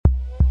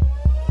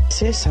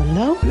6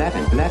 hallo?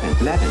 11.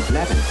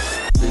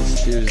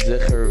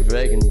 Bestuursdiger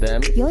wegen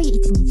them. Jij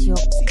iets niet, joh.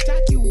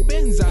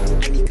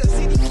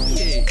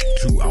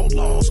 Two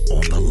outlaws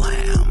on the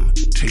lam,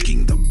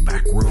 taking the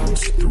back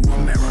roads through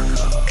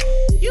America.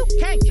 You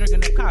can't drink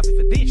enough coffee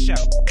for this show.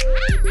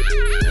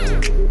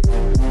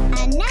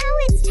 And now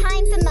it's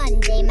time for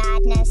Monday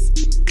Madness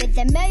with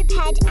the Moped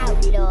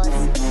Outlaws,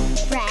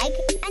 Greg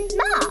and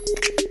Mark.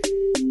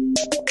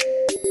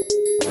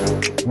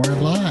 We're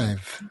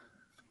live.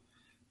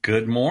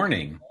 Good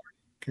morning.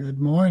 Good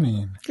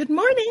morning. Good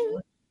morning.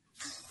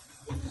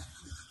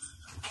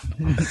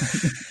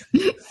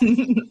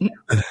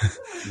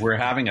 We're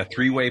having a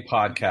three-way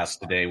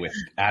podcast today with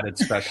added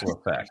special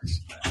effects.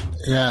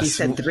 Yes. He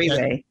said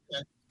three-way.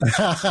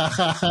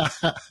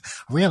 Are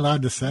we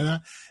allowed to say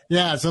that?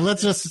 Yeah, so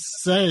let's just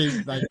say,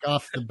 like,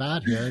 off the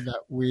bat here,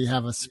 that we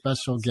have a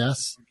special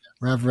guest,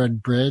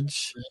 Reverend Brig,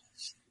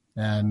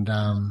 and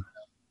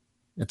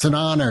it's an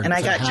honor. And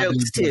I got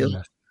jokes, too.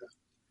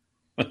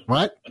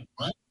 What?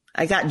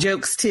 I got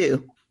jokes,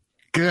 too.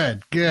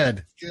 Good.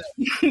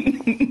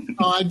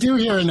 Oh, I do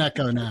hear an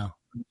echo now.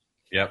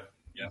 Yep.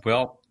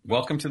 Well,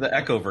 welcome to the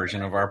echo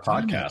version of our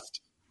podcast.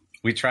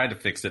 We tried to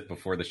fix it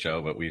before the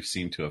show, but we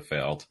seem to have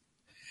failed.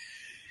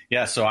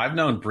 Yeah, so I've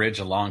known Brig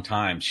a long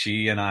time.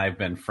 She and I have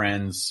been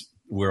friends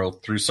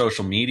through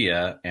social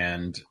media,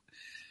 and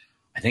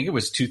I think it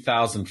was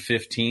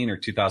 2015 or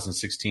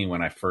 2016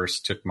 when I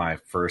first took my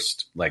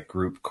first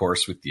group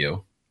course with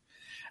you.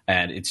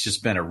 And it's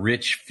just been a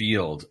rich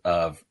field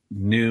of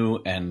new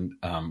and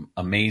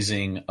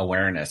amazing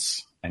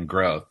awareness and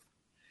growth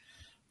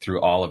through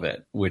all of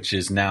it, which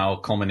is now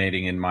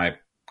culminating in my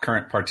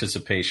current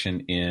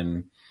participation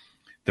in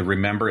the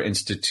Remember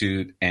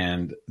Institute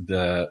and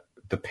the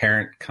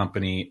parent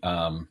company.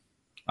 I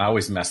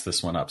always mess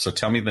this one up. So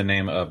tell me the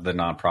name of the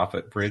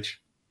nonprofit, Brig.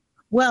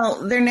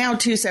 Well, they're now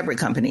two separate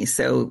companies.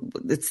 So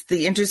it's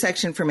the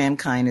Intersection for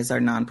Mankind is our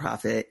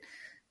nonprofit,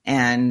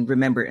 and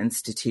Remember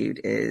Institute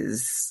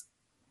is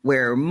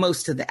where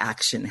most of the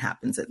action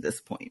happens at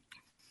this point.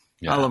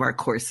 Yeah. All of our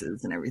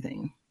courses and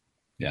everything.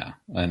 Yeah.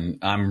 And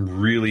I'm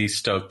really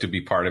stoked to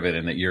be part of it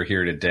and that you're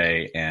here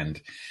today.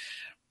 And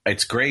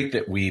it's great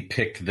that we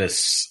picked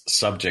this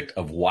subject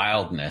of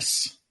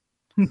wildness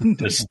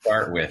to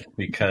start with,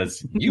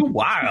 because you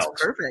wild.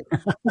 Perfect.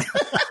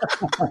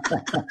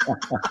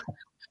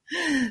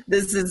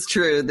 This is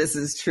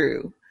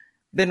true.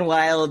 Been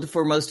wild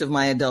for most of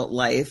my adult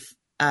life.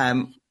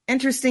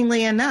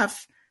 Interestingly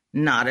enough,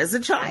 not as a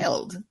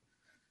child.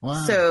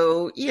 Wow.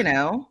 So, you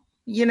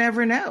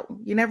never know.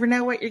 You never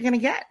know what you're going to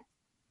get.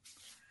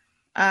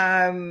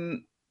 I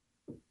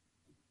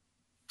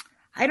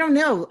don't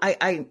know.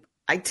 I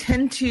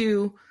tend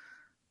to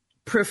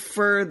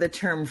prefer the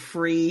term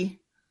free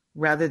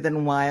rather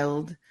than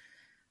wild.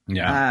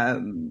 Yeah.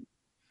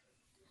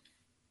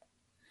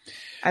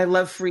 I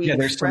love free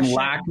there's expression. some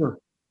lack of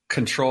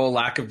control,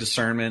 lack of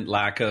discernment,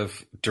 lack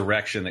of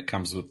direction that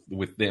comes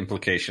with the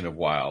implication of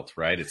wild,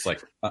 right? It's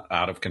like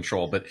out of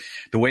control. But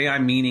the way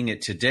I'm meaning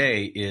it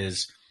today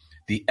is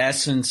the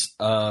essence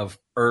of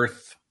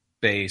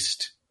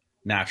earth-based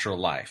natural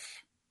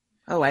life.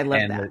 Oh, I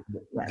love and that.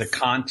 Yes. The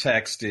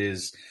context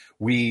is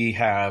we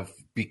have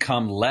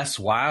become less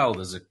wild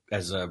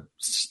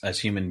as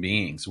human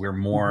beings. We're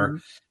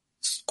more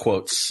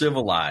quote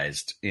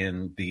civilized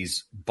in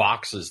these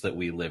boxes that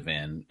we live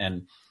in.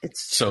 And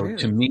it's so true.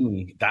 To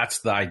me, that's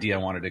the idea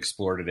I wanted to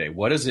explore today.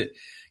 What is it?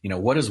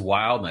 What is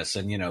wildness?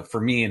 And, for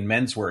me in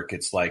men's work,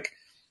 it's like,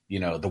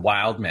 the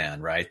wild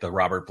man, right? The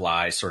Robert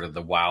Bly sort of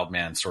the wild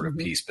man sort of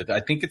piece. But I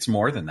think it's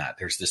more than that.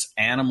 There's this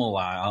animal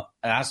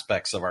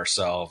aspects of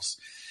ourselves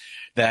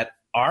that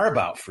are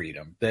about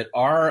freedom, that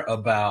are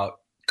about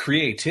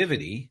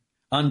creativity,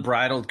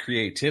 unbridled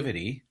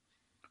creativity,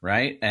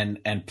 right? And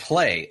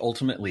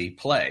ultimately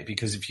play.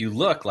 Because if you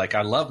look,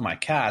 I love my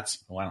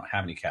cats. Well, I don't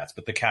have any cats,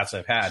 but the cats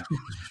I've had,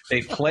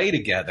 they play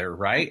together,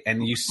 right?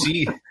 And you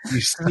see,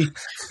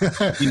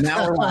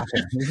 now we're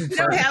laughing. You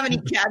don't have any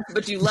cats,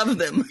 but you love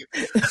them.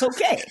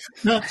 Okay.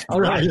 All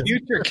right.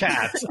 Future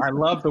cats. I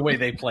love the way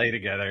they play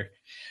together.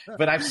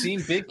 But I've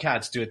seen big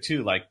cats do it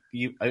too.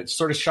 It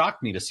sort of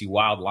shocked me to see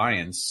wild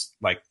lions,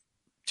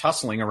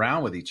 tussling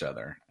around with each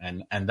other.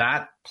 And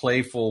that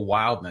playful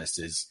wildness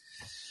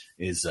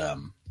is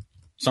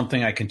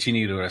something I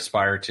continue to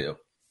aspire to.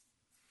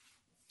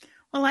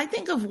 Well, I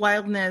think of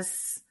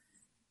wildness,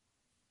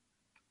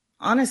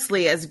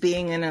 honestly, as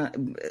being in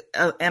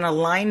an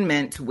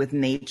alignment with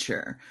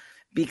nature,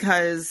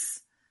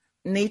 because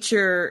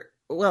nature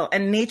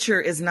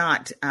is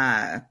not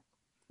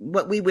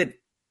what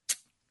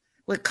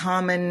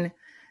common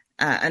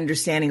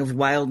understanding of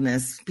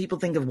wildness. People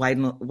think of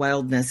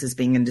wildness as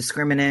being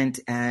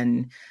indiscriminate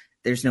and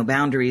there's no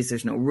boundaries,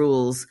 there's no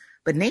rules.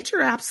 But nature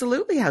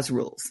absolutely has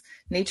rules.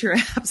 Nature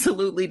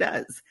absolutely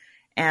does.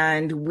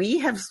 And we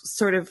have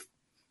sort of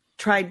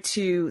tried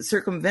to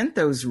circumvent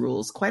those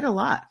rules quite a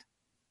lot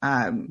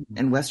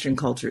in Western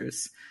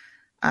cultures.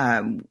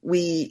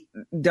 We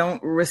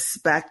don't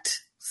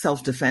respect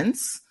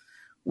self-defense.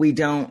 We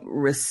don't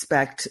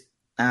respect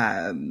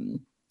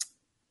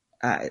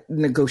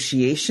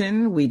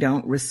negotiation. We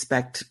don't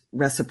respect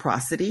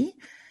reciprocity.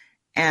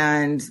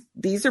 And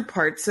these are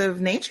parts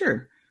of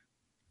nature.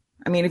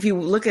 I mean, if you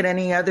look at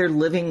any other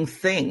living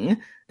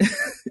thing,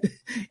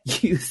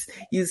 you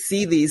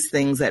see these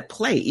things at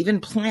play. Even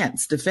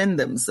plants defend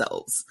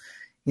themselves,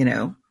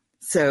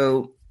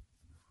 So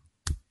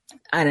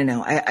I don't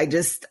know.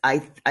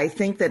 I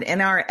think that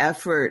in our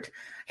effort,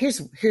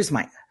 here's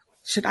my,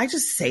 should I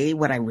just say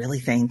what I really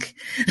think?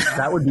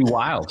 That would be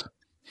wild.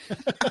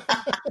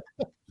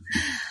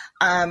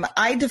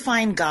 I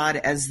define God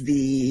as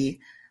the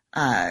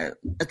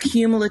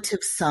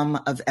accumulative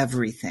sum of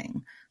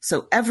everything.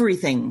 So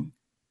everything,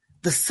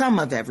 the sum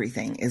of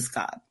everything is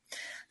God.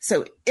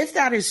 So if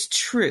that is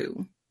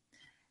true,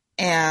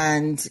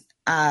 and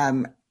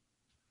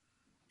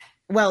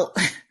well,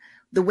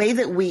 the way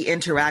that we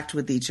interact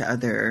with each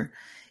other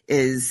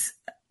is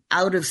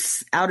out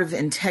of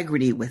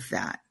integrity with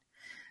that.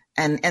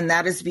 And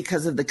that is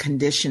because of the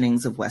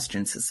conditionings of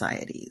Western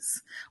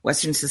societies.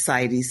 Western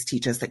societies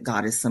teach us that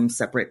God is some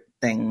separate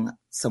thing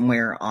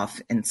somewhere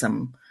off in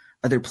some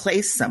other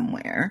place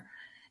somewhere.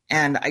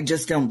 And I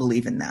just don't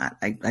believe in that.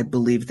 I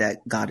believe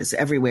that God is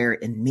everywhere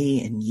in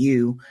me and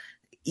you,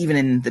 even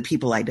in the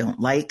people I don't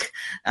like.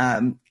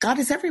 God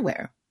is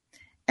everywhere.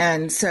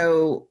 And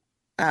so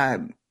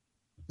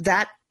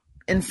that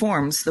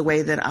informs the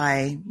way that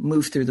I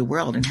move through the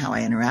world and how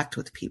I interact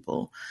with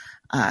people.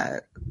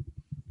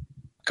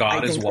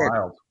 God is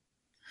wild.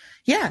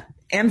 Yeah.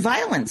 And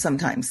violent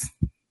sometimes.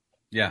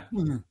 Yeah.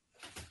 Mm-hmm.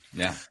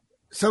 Yeah.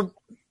 So,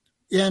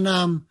 and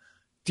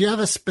do you have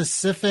a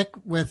specific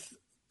with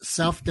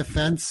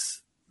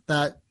self-defense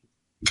that,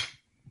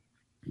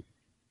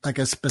 like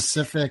a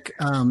specific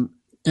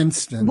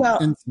incident?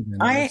 Well,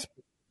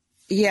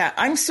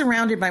 I'm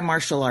surrounded by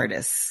martial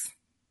artists.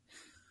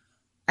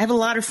 I have a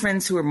lot of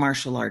friends who are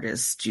martial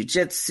artists,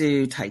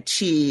 jiu-jitsu, tai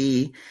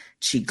chi,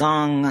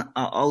 qigong,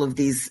 all of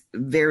these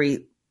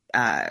very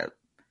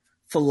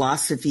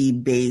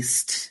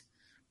philosophy-based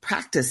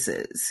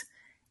practices.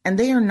 And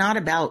they are not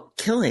about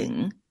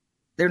killing.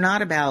 They're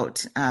not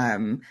about,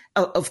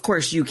 of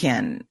course,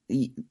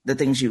 the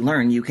things you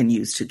learn, you can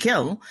use to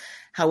kill.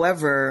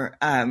 However,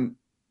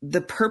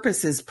 the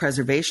purpose is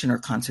preservation or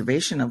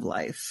conservation of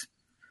life,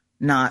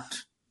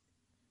 not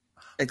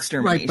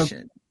extermination. Right, but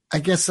I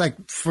guess,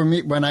 like, for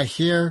me, when I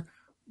hear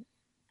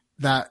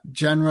that,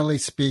 generally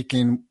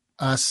speaking,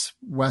 us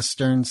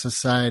Western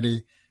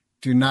society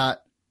do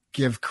not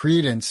give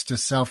credence to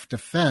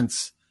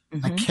self-defense,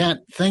 mm-hmm. I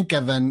can't think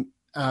of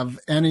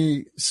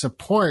any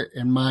support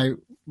in my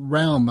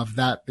realm of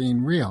that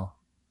being real.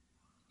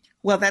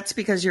 Well, that's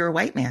because you're a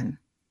white man.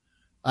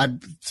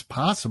 It's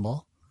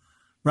possible.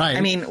 Right.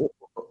 I mean,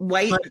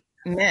 white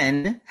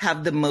men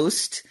have the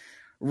most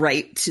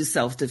right to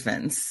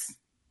self-defense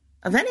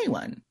of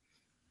anyone.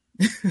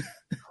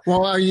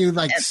 Well, are you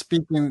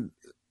speaking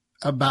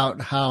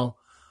about how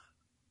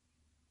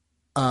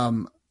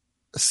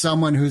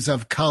someone who's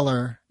of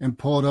color and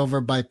pulled over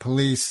by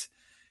police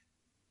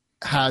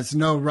has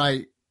no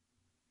right?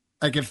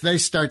 Like, if they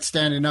start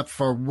standing up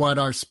for what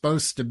are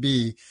supposed to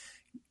be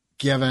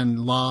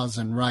given laws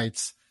and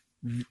rights,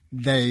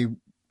 they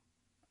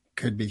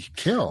could be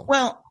killed.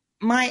 Well,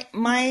 I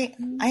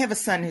have a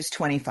son who's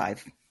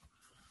 25.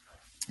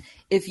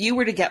 If you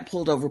were to get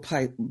pulled over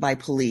by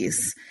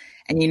police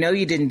and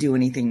you didn't do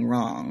anything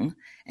wrong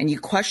and you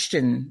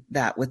question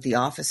that with the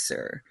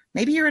officer,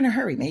 maybe you're in a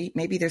hurry.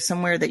 Maybe there's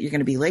somewhere that you're going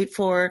to be late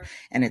for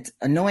and it's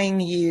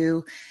annoying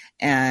you.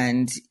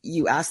 And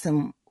you ask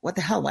them, what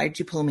the hell? Why did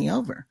you pull me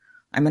over?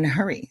 I'm in a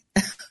hurry.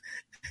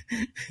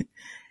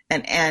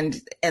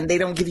 and they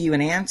don't give you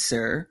an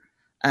answer.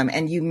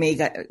 And you may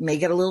get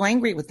a little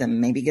angry with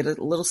them, maybe get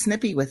a little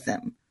snippy with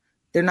them.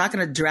 They're not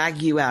going to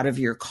drag you out of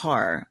your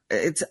car.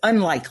 It's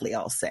unlikely,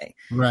 I'll say.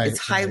 Right. It's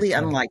highly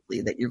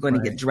unlikely that you're going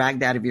to get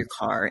dragged out of your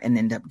car and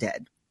end up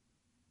dead.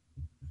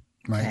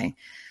 Right.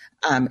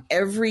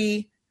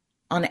 Okay.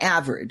 On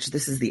average,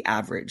 this is the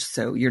average.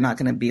 So you're not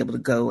going to be able to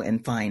go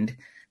and find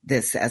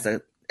this as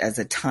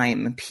a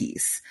time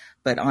piece.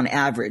 But on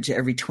average,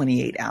 every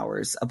 28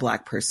 hours, a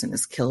Black person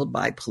is killed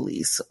by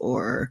police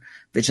or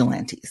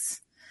vigilantes.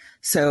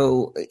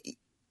 So,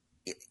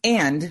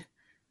 and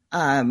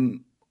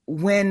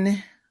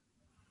when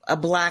a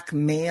Black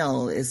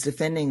male is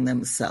defending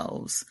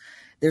themselves,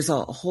 there's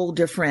a whole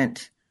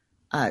different,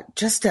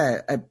 just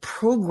a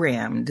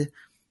programmed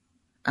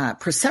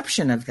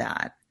perception of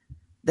that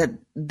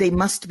they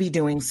must be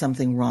doing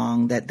something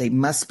wrong, that they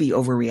must be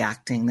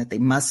overreacting, that they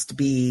must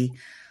be,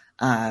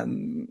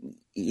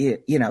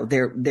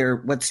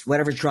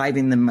 whatever's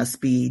driving them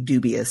must be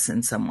dubious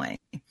in some way.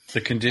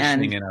 The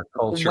conditioning in our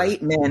culture.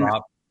 White men.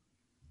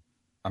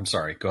 I'm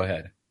sorry, go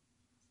ahead.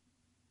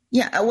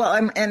 Yeah, well,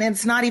 and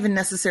it's not even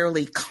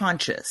necessarily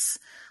conscious.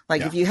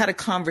 If you had a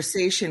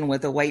conversation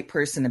with a white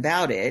person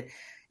about it,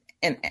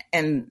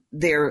 and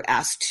they're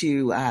asked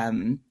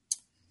to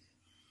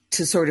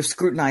sort of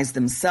scrutinize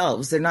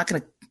themselves, they're not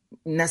going to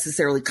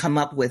necessarily come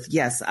up with,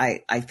 yes,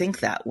 I think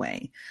that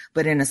way.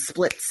 But in a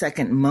split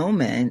second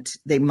moment,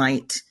 they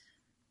might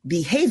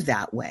behave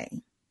that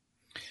way.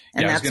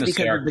 And Yeah, that's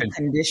because of the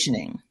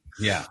conditioning.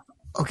 Yeah.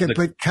 Okay,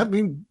 but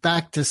coming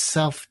back to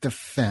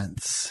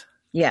self-defense.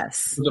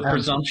 Yes. The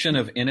presumption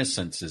of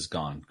innocence is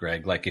gone,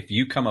 Greg. Like if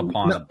you come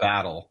upon a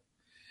battle,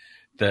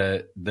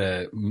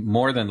 the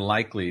more than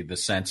likely the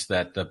sense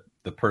that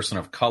the person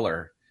of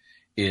color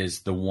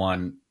is the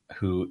one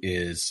who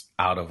is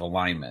out of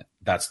alignment.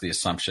 That's the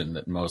assumption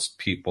that most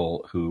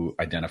people who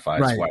identify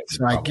as white.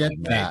 So I get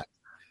that.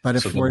 But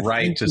if so the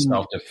right to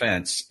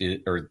self-defense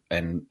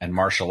and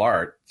martial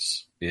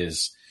arts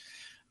is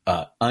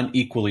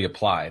unequally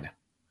applied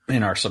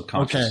in our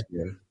subconscious.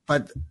 Okay.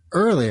 But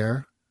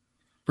earlier,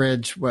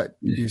 Bridge, what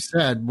you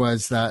said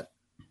was that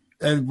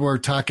we're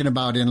talking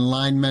about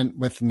alignment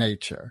with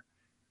nature.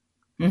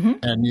 Mm-hmm.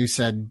 And you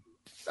said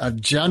a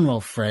general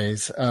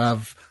phrase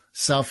of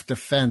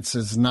self-defense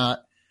is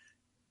not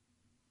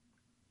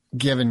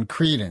given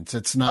credence.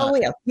 It's not. Oh,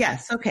 yeah.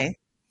 Yes. Okay.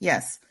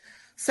 Yes.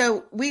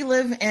 So we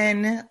live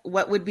in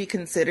what would be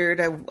considered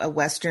a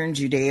Western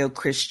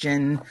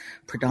Judeo-Christian,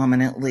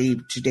 predominantly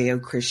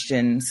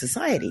Judeo-Christian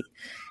society.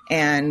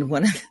 And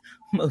one of the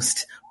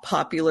most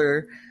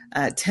popular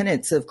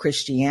tenets of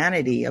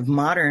Christianity, of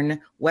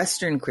modern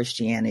Western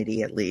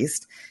Christianity at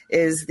least,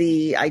 is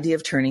the idea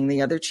of turning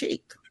the other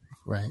cheek.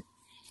 Right.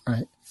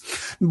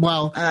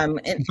 Well,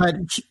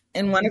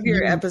 in one of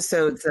your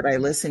episodes that I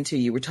listened to,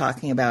 you were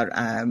talking about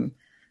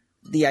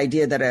the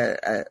idea that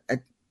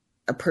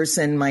a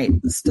person might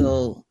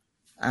still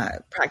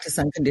practice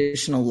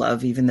unconditional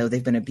love even though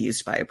they've been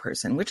abused by a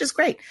person, which is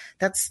great.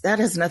 That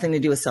has nothing to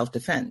do with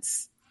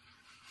self-defense.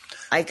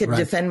 I could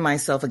defend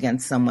myself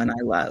against someone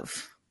I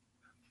love.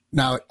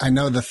 Now, I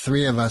know the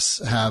three of us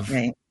have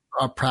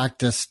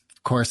practiced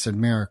Course in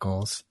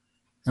Miracles,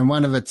 and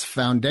one of its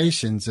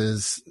foundations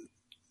is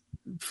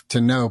to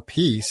know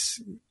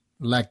peace,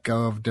 let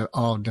go of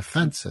all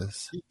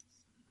defenses.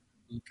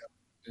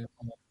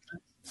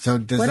 So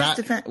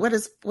what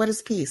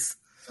is peace?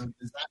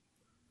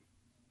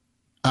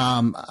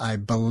 I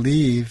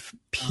believe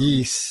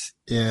peace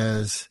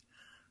is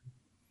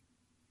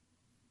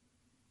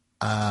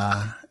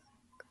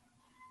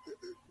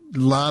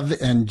love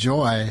and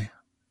joy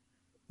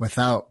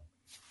without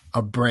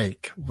a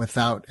break,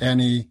 without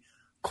any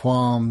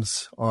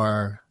qualms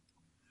or.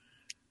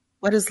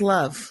 What is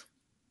love?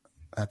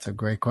 That's a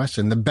great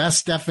question. The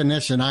best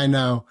definition I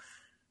know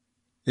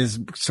is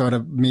sort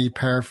of me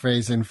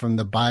paraphrasing from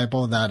the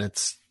Bible, that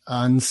it's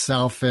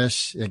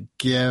unselfish, it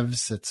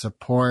gives, it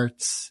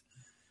supports,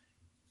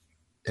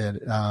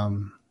 it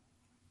love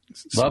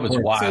is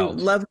wild.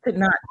 So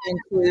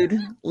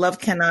love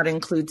cannot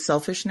include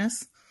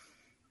selfishness.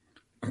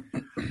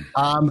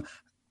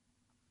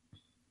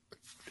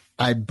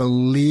 I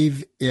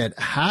believe it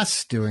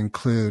has to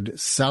include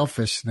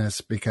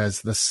selfishness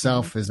because the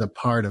self is a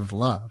part of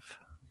love.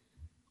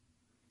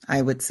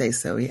 I would say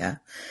so, yeah.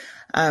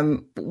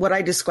 What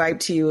I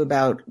described to you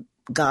about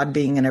God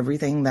being in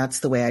everything, that's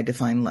the way I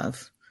define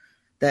love.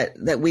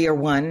 That we are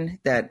one,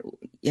 but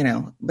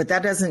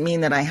that doesn't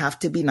mean that I have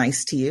to be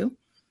nice to you.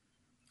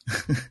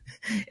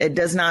 It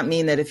does not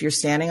mean that if you're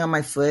standing on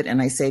my foot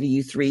and I say to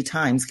you 3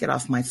 times, get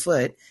off my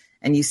foot,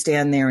 and you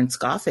stand there and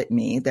scoff at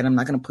me, that I'm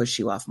not going to push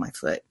you off my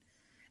foot.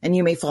 And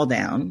you may fall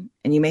down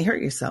and you may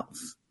hurt yourself.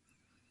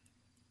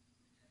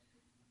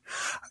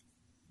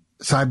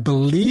 So I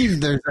believe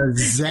there's a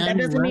Zen.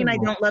 That doesn't mean I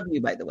don't love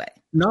you, by the way.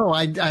 No,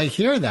 I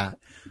hear that.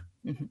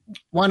 Mm-hmm.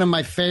 One of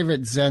my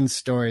favorite Zen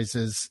stories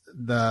is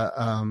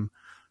the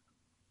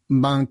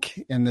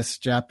monk in this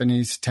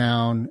Japanese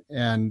town,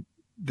 and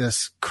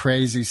this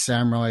crazy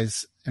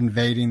samurai's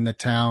invading the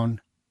town,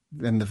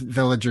 and the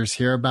villagers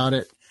hear about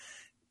it,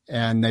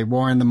 and they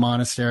warn the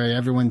monastery.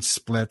 Everyone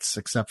splits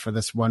except for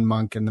this one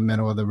monk in the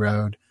middle of the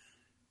road.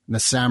 And the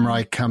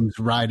samurai comes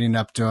riding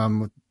up to him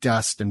with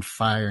dust and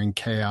fire and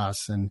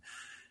chaos and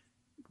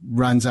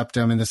runs up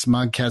to him. And this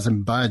monk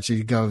hasn't budged.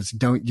 He goes,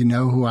 "Don't you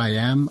know who I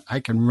am? I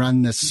can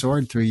run this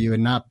sword through you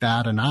and not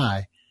bat an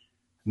eye."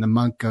 And the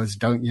monk goes,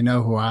 "Don't you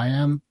know who I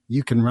am?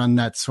 You can run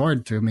that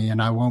sword through me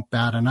and I won't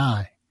bat an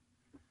eye."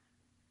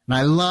 And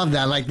I love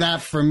that. Like,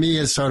 that for me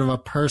is sort of a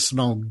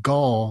personal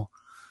goal.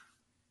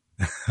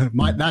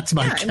 That's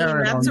my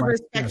carrot. That's a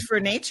respect for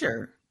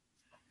nature.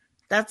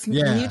 That's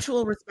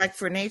mutual respect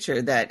for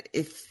nature. That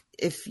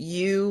if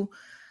you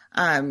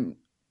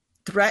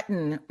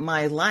threaten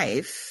my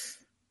life,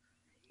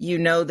 you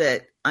know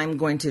that I'm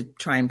going to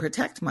try and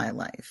protect my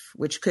life,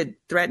 which could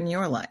threaten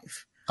your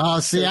life.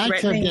 Oh, see, so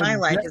threatening my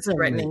life is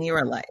threatening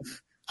your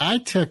life. I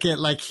took it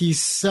like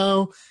he's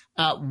so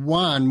at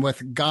one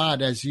with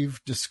God, as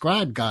you've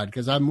described God,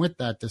 because I'm with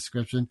that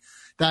description,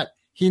 that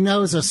he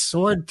knows a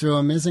sword through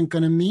him isn't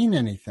going to mean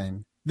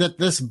anything. That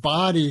this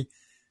body,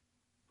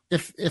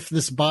 if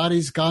this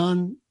body's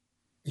gone,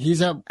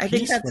 he's at peace. I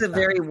think that's a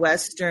very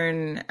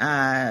Western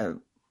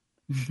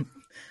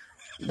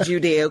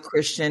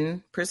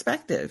Judeo-Christian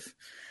perspective,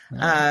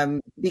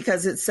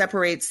 because it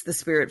separates the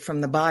spirit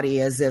from the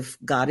body, as if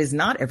God is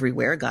not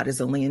everywhere. God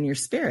is only in your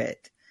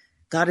spirit.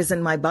 God is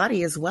in my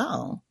body as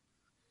well.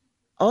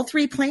 All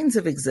 3 planes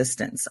of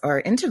existence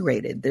are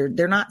integrated.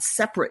 They're not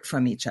separate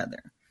from each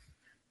other.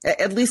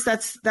 At least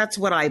that's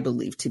what I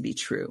believe to be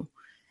true.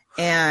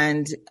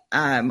 And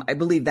I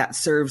believe that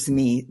serves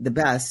me the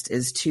best,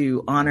 is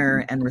to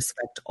honor and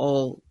respect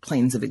all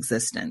planes of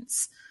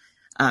existence.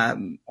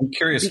 I'm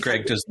curious,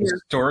 Greg, does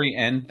the story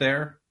end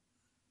there?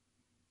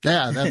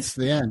 Yeah, that's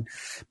the end.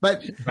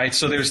 But right,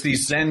 so there's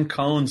these Zen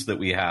cones that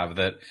we have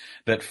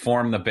that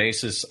form the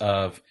basis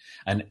of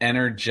an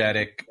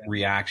energetic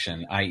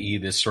reaction, i.e.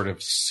 this sort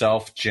of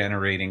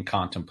self-generating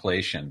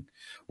contemplation,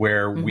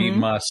 where we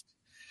must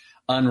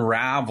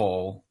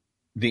unravel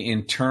the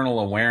internal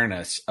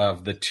awareness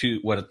of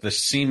the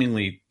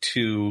seemingly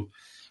two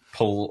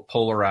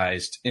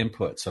polarized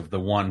inputs of the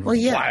one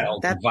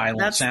wild,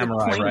 violent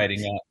samurai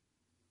riding up,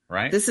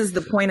 right? This is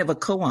the point of a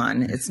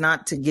koan. It's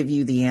not to give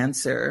you the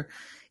answer.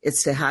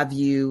 It's to have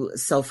you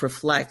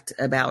self-reflect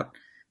about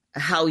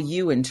how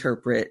you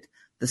interpret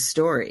the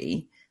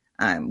story.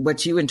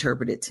 What you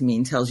interpret it to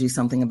mean tells you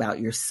something about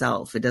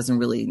yourself. It doesn't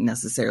really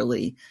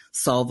necessarily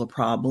solve a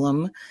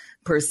problem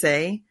per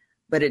se,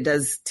 but it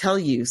does tell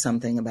you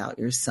something about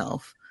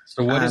yourself.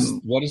 So what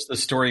does the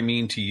story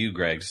mean to you,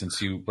 Greg,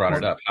 since you brought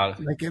it up?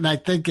 And I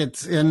think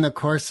it's in the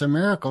Course of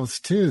Miracles,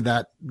 too,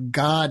 that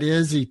God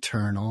is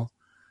eternal.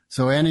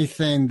 So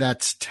anything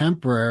that's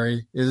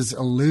temporary is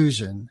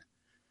illusion.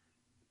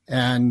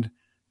 And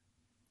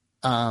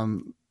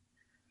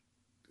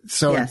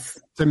yes.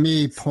 To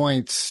me,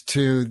 points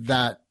to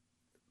that,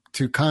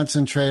 to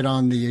concentrate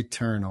on the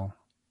eternal.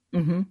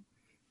 Mm-hmm.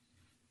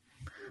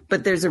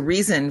 But there's a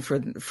reason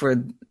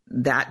for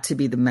that to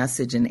be the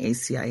message in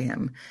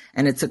ACIM,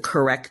 and it's a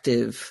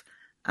corrective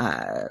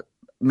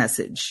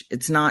message.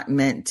 It's not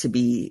meant to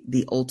be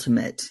the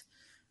ultimate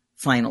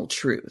final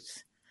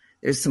truth.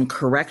 There's some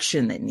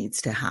correction that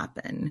needs to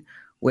happen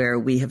where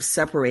we have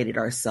separated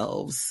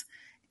ourselves.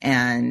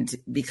 And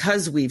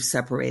because we've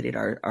separated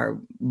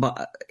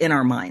in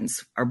our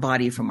minds, our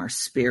body from our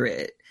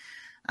spirit,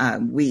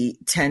 we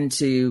tend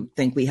to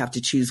think we have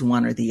to choose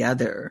one or the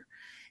other.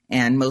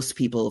 And most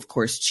people, of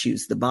course,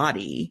 choose the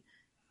body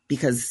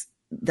because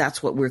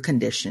that's what we're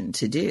conditioned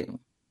to do.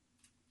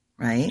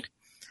 Right.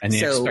 And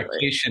the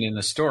expectation in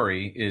the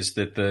story is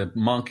that the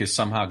monk is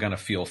somehow going to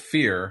feel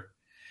fear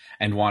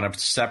and want to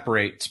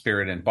separate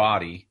spirit and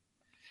body,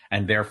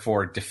 and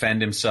therefore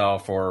defend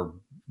himself or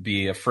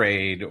be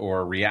afraid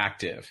or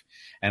reactive.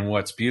 And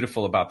what's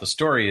beautiful about the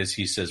story is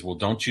he says, well,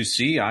 don't you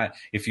see,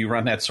 if you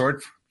run that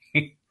sword for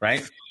me,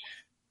 right?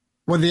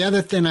 Well, the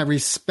other thing I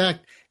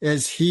respect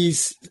is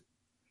he's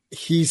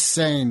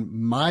saying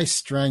my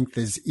strength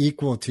is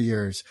equal to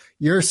yours.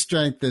 Your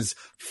strength is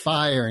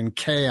fire and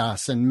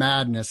chaos and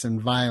madness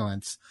and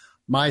violence.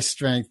 My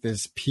strength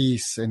is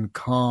peace and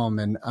calm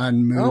and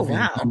unmoving,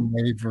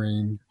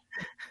 unwavering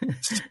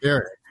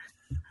spirit.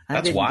 I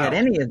didn't get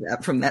any of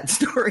that from that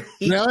story.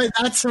 Really?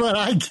 That's what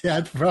I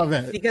get from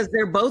it. Because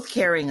they're both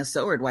carrying a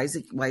sword. Why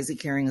is he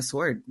carrying a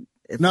sword?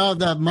 No,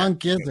 the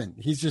monk isn't.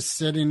 He's just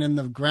sitting in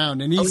the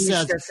ground. And he's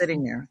just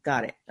sitting there.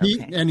 Got it.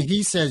 Okay.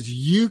 He says,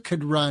 you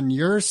could run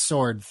your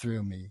sword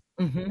through me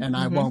and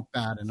I won't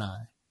bat an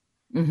eye.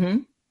 Mm-hmm.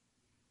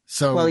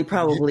 So, well, he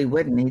probably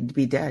wouldn't. He'd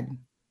be dead.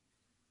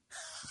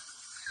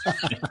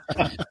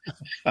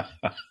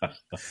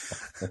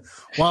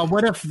 Well,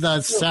 what if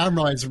the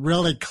samurai's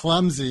really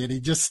clumsy and he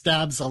just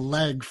stabs a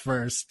leg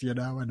first,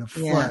 and a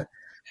foot?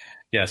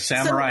 Yeah,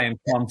 samurai and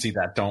clumsy,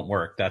 that don't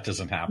work. That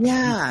doesn't happen.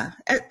 Yeah.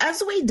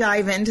 As we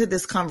dive into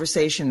this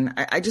conversation,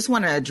 I just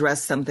want to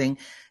address something.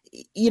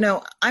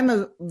 I'm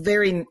a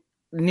very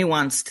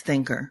nuanced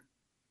thinker,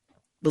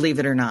 believe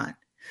it or not.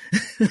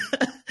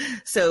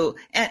 So,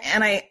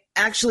 and I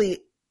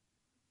actually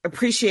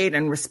appreciate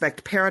and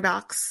respect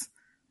paradox.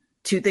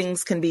 Two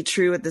things can be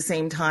true at the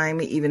same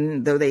time,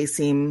 even though they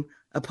seem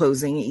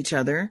opposing each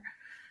other.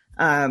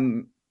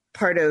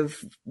 Part of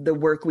the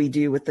work we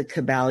do with the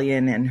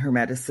Kabbalion and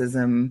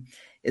Hermeticism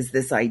is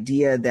this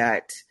idea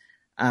that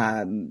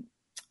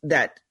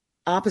that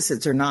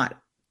opposites are not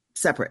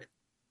separate.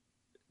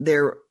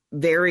 They're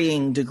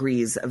varying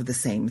degrees of the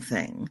same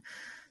thing.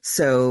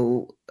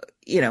 So,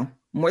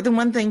 more than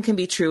one thing can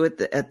be true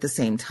at the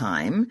same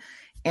time.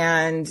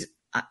 And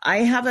I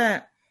have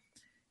a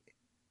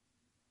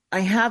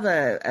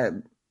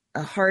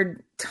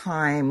hard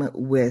time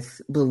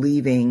with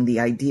believing the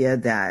idea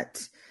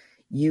that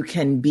you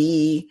can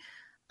be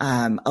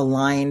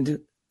aligned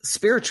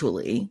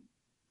spiritually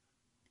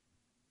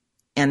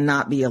and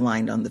not be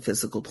aligned on the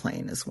physical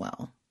plane as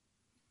well.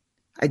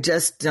 I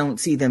just don't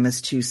see them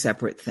as two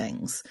separate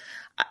things.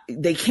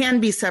 They can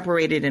be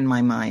separated in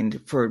my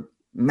mind for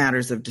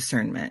matters of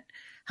discernment.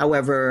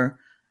 However,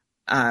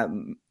 I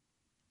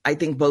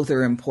think both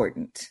are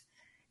important.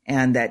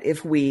 And that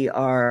if we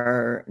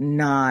are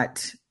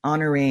not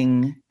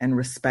honoring and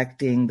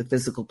respecting the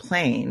physical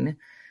plane,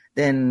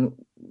 then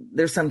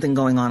there's something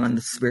going on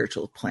the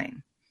spiritual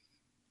plane.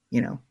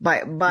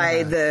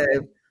 By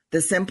the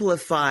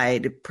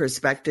simplified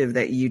perspective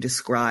that you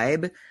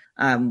describe,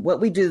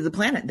 what we do to the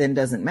planet then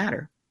doesn't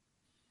matter.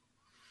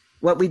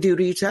 What we do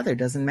to each other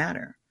doesn't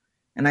matter.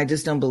 And I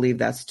just don't believe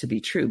that's to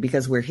be true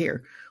because we're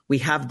here. We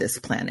have this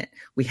planet.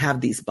 We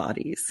have these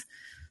bodies.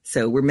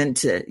 So we're meant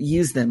to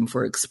use them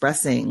for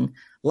expressing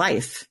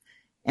life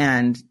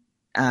and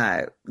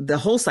the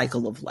whole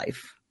cycle of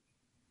life,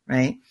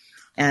 right?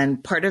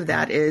 And part of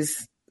that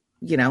is,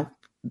 you know,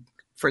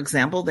 for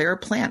example, there are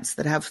plants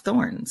that have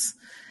thorns,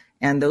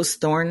 and those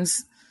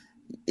thorns,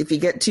 if you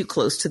get too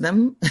close to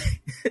them,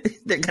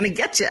 they're going to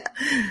get you,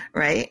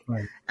 right?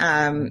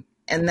 And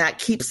that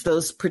keeps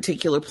those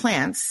particular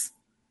plants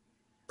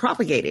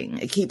propagating.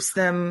 It keeps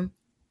them.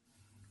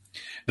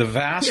 The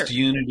vast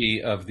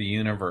unity of the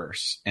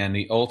universe and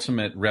the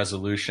ultimate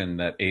resolution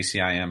that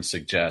ACIM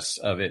suggests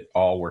of it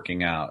all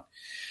working out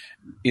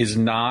is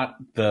not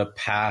the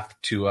path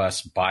to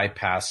us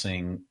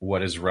bypassing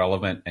what is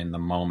relevant in the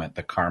moment,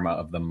 the karma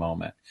of the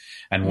moment,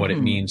 and what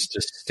it means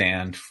to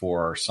stand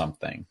for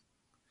something,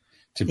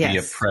 to be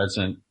a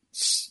present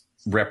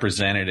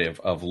representative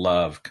of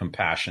love,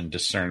 compassion,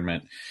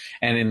 discernment,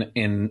 and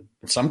in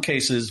some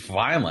cases,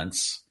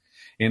 violence,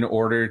 in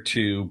order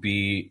to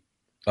be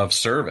of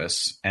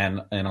service and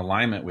in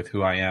alignment with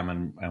who I am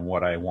and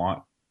what I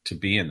want to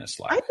be in this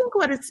life. I think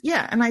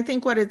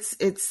what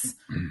it's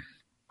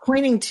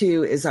pointing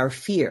to is our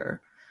fear,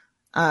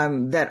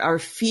 that our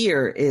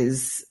fear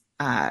is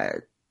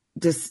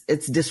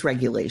it's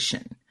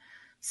dysregulation.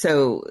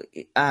 So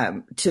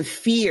to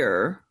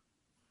fear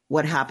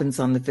what happens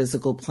on the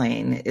physical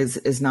plane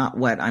is not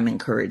what I'm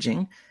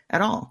encouraging at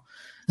all.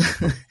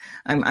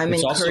 I'm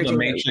it's also the encouraging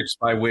matrix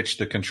by which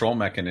the control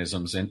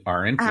mechanisms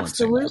are influencing.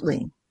 Absolutely.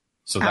 Us.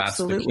 So that's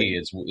the key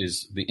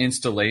is the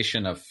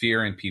installation of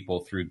fear in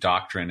people through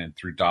doctrine and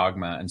through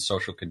dogma and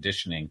social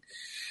conditioning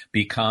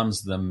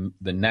becomes the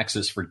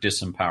nexus for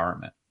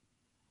disempowerment.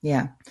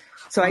 Yeah.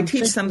 So I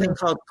teach something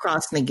called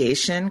cross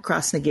negation.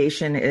 Cross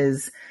negation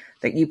is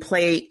that you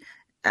play,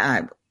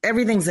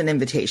 everything's an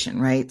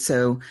invitation, right?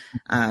 So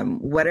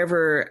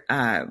whatever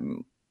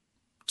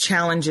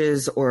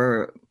challenges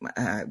or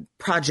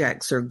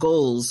projects or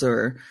goals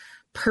or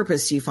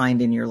purpose you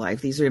find in your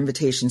life, these are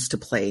invitations to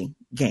play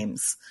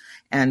games.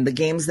 And the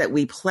games that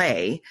we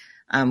play,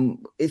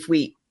 if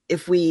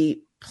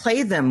we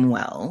play them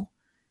well,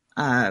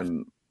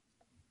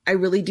 I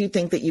really do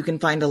think that you can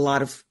find a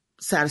lot of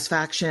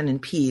satisfaction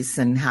and peace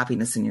and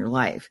happiness in your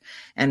life.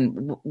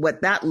 And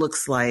what that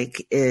looks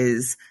like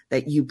is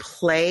that you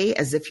play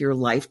as if your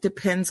life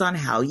depends on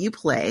how you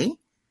play,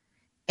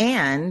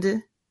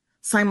 and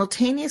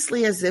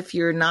simultaneously as if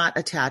you're not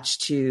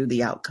attached to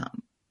the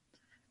outcome.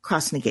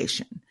 Cross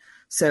negation.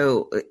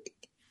 So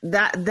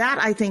that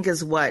I think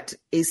is what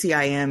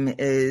ACIM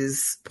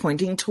is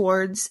pointing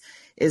towards,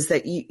 is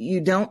that you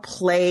don't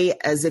play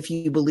as if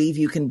you believe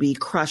you can be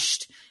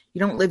crushed. You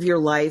don't live your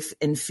life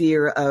in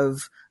fear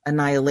of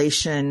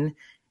annihilation.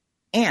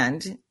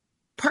 And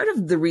part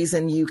of the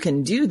reason you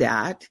can do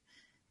that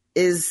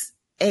is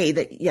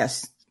that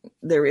yes,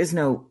 there is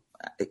no,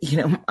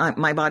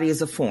 my body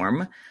is a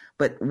form,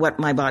 but what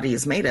my body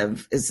is made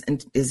of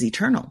is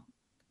eternal.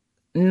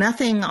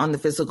 Nothing on the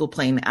physical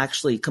plane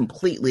actually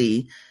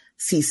completely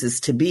ceases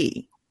to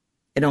be.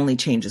 It only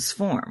changes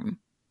form.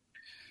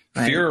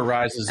 Right? Fear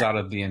arises out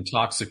of the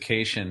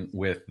intoxication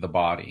with the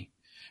body,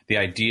 the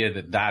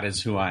idea that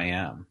is who I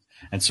am.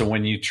 And so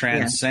when you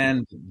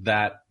transcend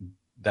that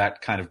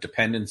kind of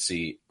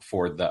dependency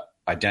for the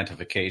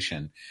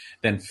identification,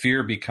 then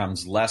fear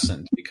becomes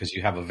lessened because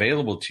you have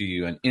available to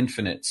you an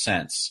infinite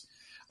sense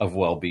of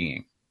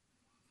well-being.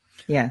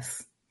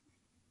 Yes.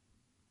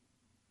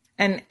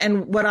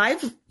 And what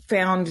I've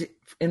found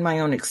in my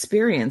own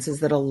experience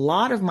is that a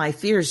lot of my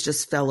fears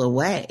just fell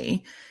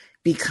away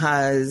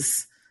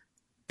because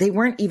they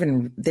weren't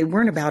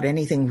about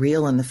anything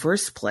real in the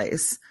first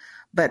place,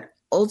 but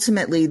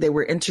ultimately they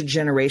were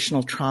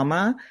intergenerational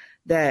trauma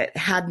that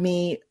had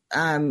me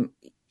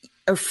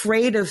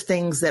afraid of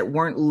things that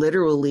weren't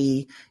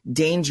literally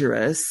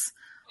dangerous,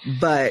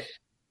 but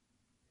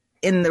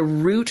in the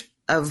root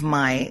of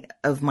my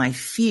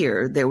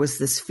fear, there was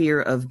this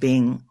fear of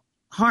being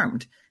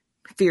harmed,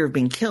 fear of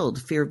being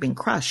killed, fear of being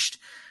crushed,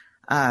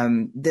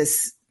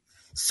 this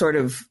sort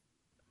of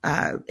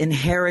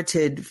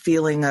inherited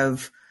feeling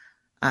of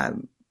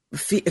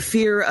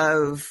fear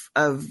of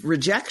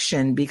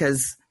rejection,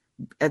 because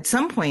at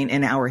some point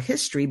in our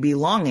history,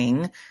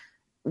 belonging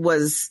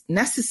was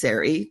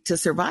necessary to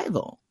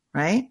survival,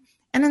 right?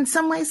 And in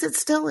some ways it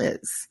still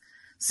is.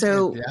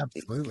 So it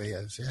absolutely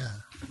is,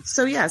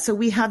 yeah. So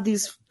we have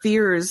these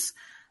fears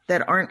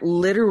that aren't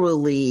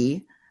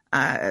literally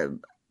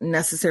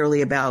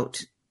necessarily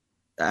about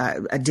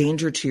a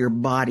danger to your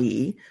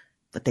body,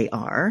 but they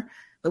are.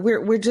 But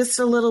we're just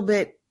a little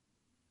bit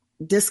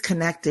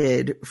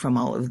disconnected from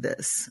all of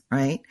this,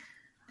 right?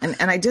 And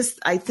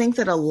I think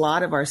that a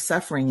lot of our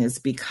suffering is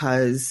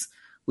because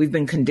we've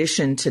been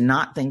conditioned to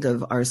not think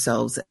of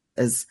ourselves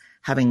as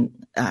having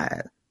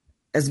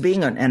as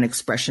being an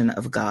expression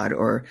of God,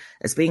 or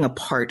as being a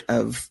part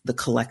of the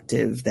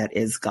collective that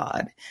is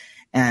God.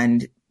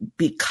 And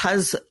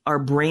because our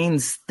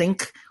brains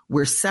think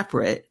we're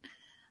separate,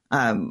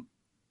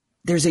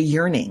 there's a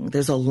yearning,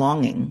 there's a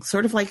longing,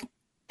 sort of like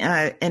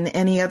in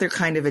any other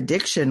kind of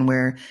addiction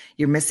where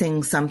you're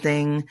missing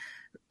something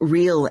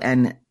real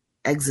and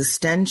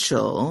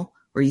existential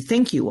or you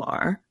think you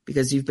are,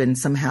 because you've been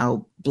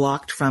somehow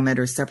blocked from it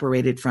or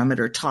separated from it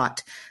or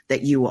taught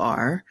that you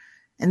are.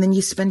 And then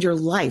you spend your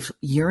life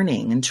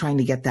yearning and trying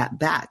to get that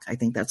back. I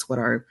think that's what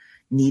our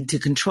need to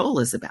control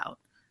is about.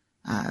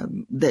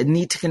 The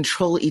need to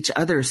control each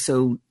other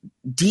so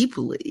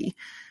deeply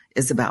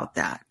is about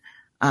that.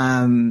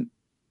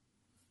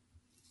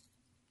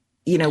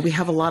 We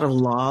have a lot of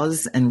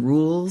laws and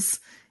rules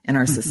in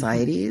our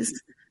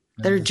societies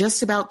that are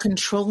just about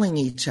controlling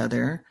each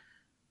other,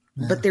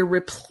 but they're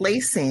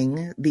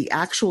replacing the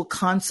actual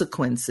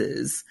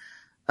consequences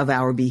of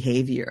our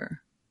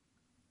behavior.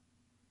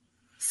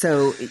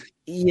 So,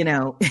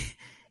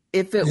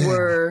 if it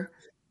were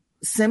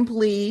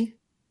simply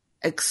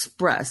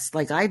expressed,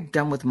 like I've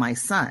done with my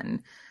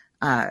son,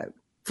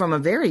 from a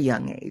very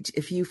young age,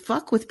 if you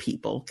fuck with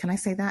people, can I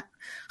say that?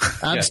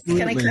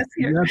 Absolutely. Can I cuss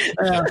here?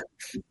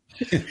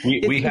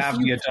 We have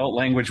the adult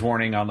language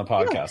warning on the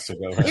podcast, so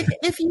go ahead.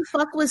 If you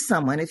fuck with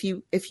someone, if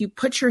you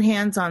put your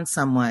hands on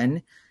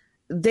someone,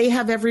 they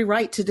have every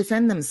right to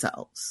defend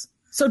themselves.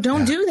 So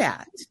don't do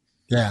that.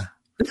 Yeah.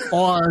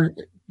 Or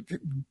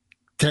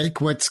take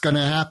what's going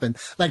to happen.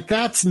 Like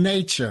that's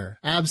nature.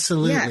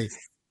 Absolutely.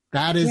 Yes.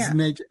 That is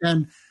nature.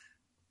 And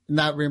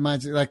that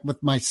reminds me, like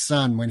with my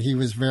son, when he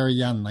was very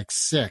young, like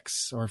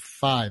 6 or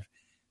 5,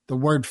 the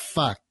word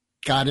fuck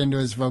got into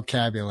his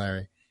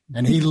vocabulary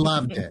and he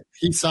loved it.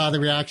 He saw the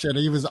reaction.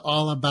 He was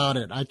all about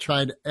it. I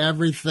tried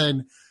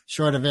everything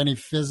short of any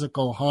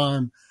physical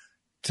harm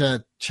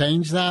to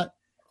change that.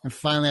 And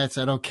finally I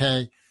said,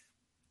 okay,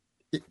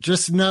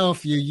 just know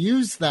if you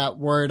use that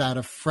word at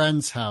a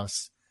friend's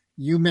house,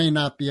 you may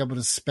not be able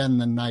to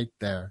spend the night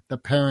there. The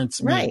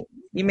parents may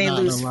you may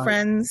lose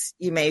friends.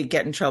 You may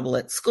get in trouble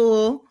at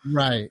school.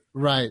 Right.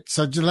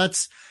 So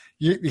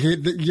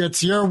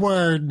it's your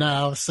word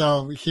now.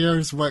 So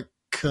here's what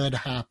could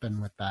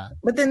happen with that.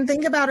 But then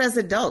think about as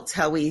adults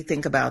how we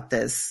think about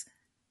this.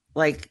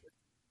 Like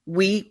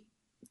we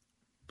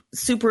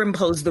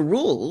superimpose the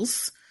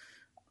rules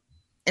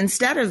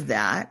instead of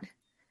that.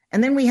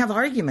 And then we have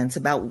arguments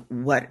about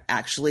what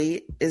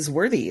actually is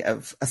worthy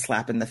of a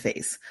slap in the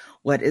face,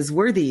 what is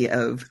worthy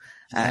of,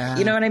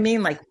 you know what I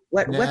mean? Like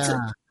what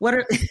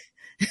are,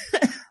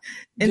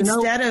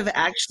 instead of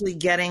actually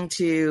getting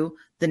to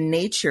the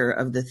nature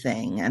of the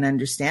thing and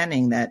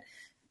understanding that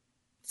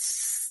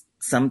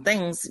some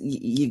things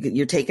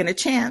you're taking a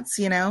chance,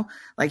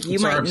 like you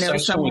might know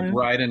someone with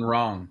right and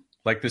wrong.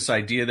 Like this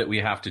idea that we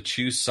have to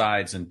choose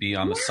sides and be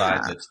on the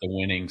side that's the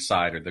winning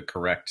side or the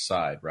correct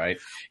side, right?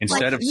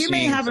 Instead of you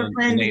may have a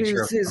friend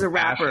who's a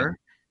rapper.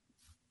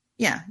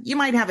 Yeah, you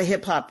might have a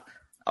hip hop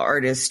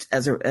artist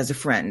as a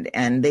friend,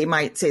 and they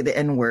might say the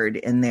N-word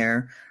in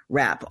their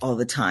rap all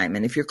the time.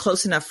 And if you're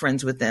close enough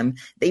friends with them,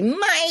 they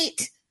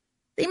might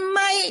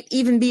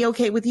even be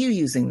okay with you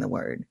using the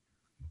word.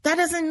 That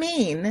doesn't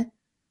mean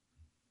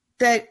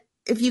that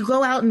if you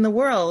go out in the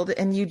world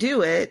and you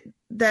do it,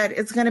 that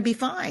it's going to be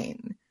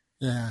fine.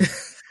 Yeah.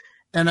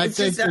 And I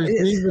think there's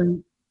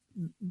even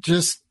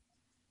just,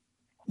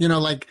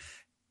 like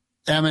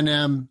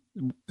Eminem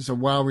is a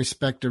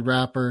well-respected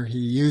rapper. He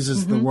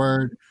uses the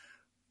word,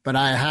 but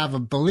I have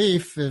a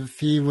belief if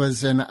he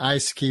was in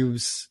Ice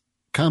Cube's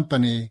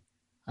company,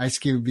 Ice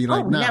Cube would be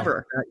like, no,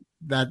 never.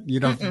 That you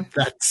don't,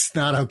 that's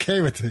not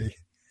okay with me.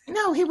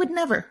 No, he would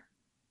never.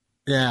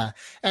 Yeah.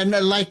 And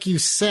like you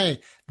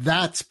say,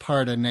 that's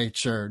part of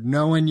nature,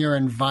 knowing your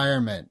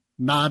environment.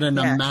 Not an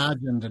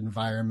imagined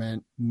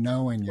environment,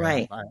 knowing your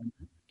environment.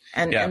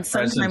 And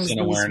sometimes and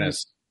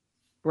awareness.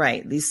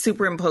 These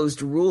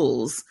superimposed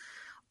rules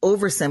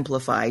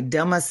oversimplify,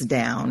 dumb us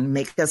down,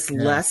 make us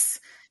less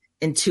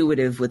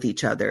intuitive with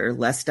each other,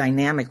 less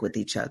dynamic with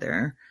each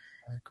other.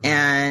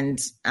 And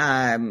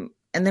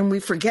then we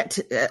forget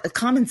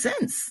common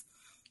sense.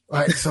 All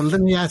right, so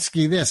let me ask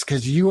you this,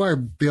 because you are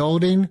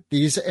building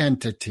these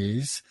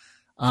entities.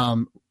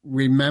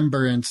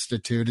 Remember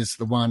Institute is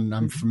the one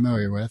I'm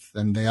familiar with,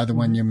 and the other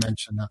one you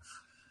mentioned.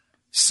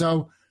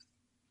 So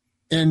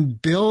in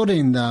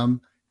building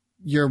them,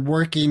 you're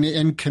working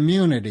in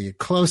community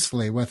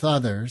closely with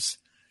others.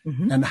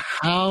 And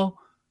how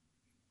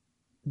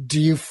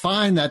do you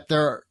find that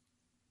there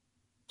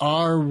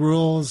are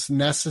rules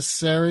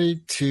necessary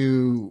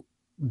to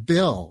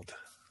build?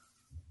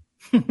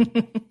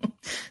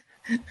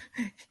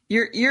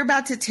 You're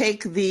about to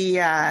take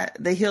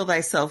the Heal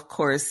Thyself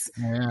course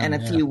in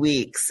a few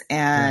weeks,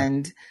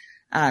 and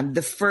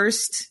the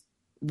first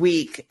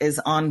week is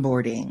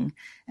onboarding.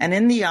 And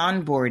in the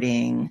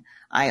onboarding,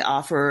 I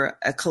offer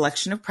a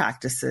collection of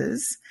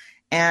practices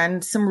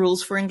and some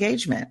rules for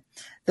engagement.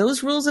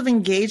 Those rules of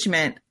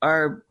engagement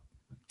are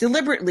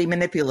deliberately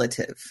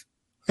manipulative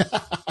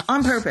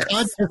on purpose.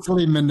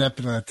 Consciously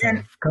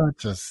manipulative.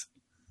 Conscious.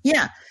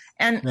 Yeah.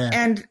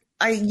 And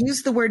I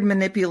use the word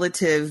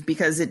manipulative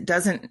because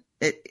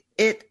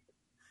it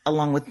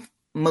along with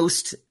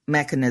most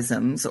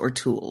mechanisms or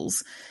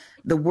tools,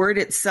 the word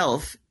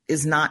itself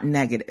is not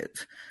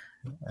negative.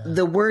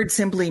 The word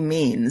simply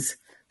means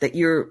that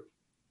you're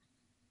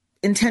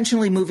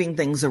intentionally moving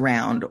things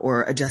around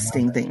or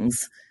adjusting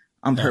things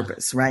on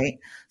purpose, right?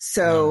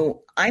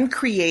 So I'm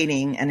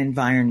creating an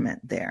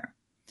environment there.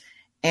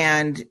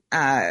 And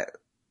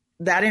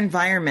that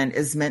environment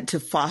is meant to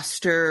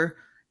foster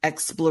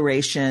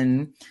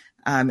exploration.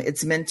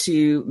 It's meant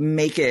to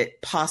make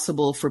it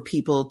possible for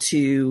people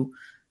to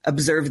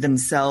observe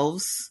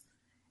themselves.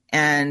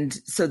 And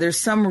so there's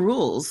some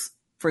rules.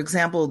 For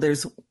example,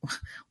 there's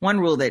one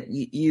rule that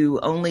you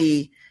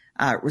only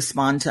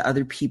respond to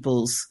other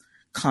people's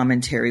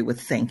commentary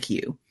with thank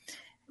you.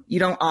 You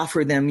don't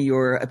offer them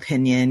your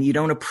opinion. You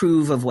don't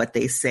approve of what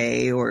they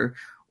say or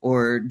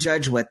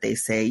judge what they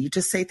say. You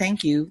just say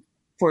thank you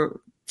for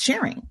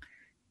sharing.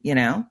 You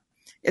know,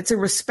 it's a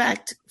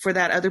respect for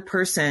that other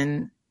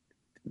person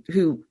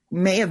who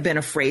may have been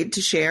afraid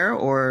to share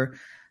or,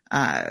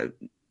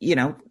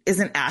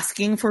 isn't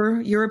asking for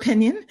your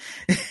opinion.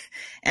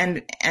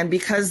 and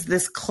because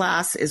this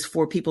class is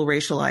for people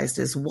racialized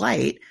as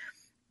white,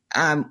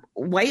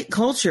 white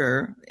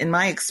culture, in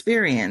my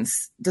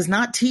experience, does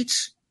not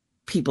teach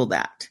people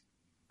that.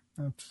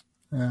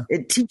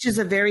 It teaches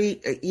a very,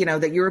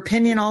 that your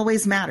opinion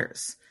always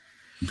matters.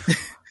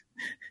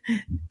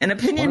 An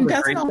opinion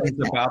doesn't always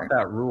matter. About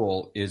that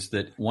rule is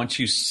that once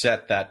you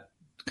set that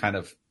kind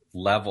of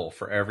level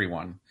for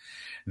everyone,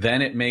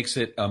 then it makes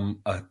it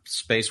a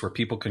space where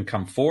people can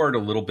come forward a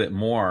little bit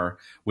more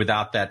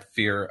without that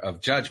fear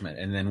of judgment.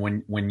 And then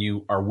when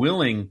you are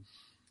willing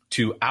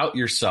to out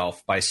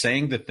yourself by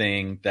saying the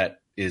thing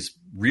that is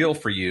real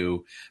for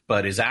you,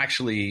 but is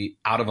actually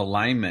out of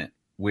alignment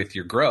with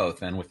your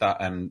growth and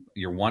and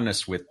your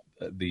oneness with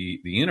the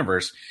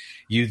universe,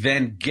 you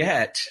then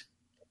get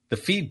the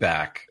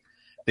feedback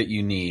that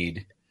you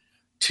need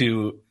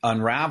to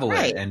unravel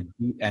it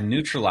and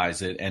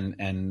neutralize it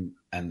and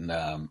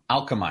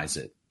alchemize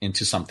it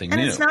into something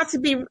new.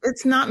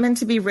 It's not meant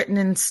to be written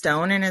in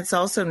stone, and it's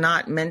also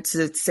not meant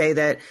to say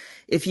that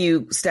if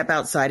you step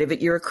outside of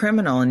it, you're a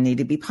criminal and need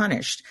to be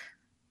punished.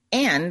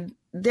 And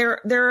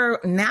there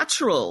are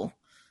natural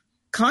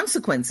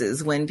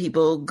consequences when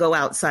people go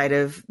outside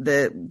of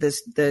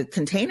the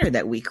container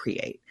that we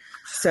create.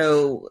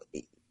 So,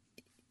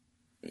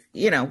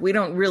 we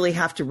don't really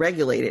have to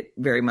regulate it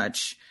very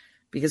much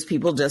because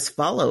people just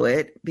follow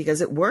it because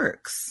it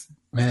works.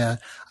 Yeah,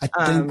 I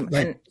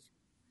think.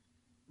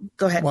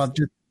 Go ahead. Well,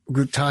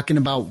 we're talking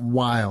about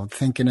wild,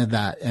 thinking of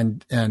that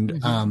and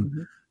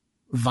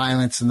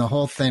violence and the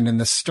whole thing. And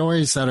the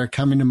stories that are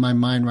coming to my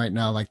mind right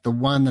now, like the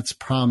one that's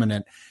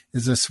prominent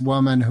is this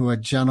woman who a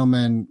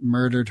gentleman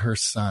murdered her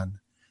son.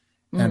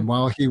 And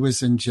while he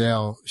was in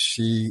jail,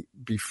 she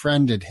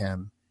befriended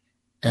him.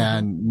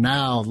 And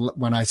now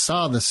when I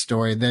saw the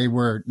story, they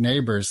were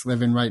neighbors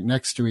living right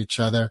next to each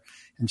other.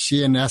 And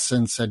she, in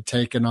essence, had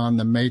taken on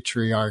the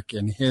matriarch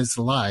in his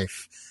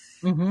life.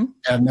 And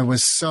there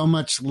was so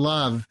much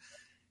love.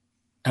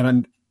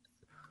 And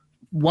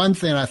one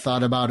thing I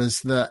thought about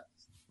is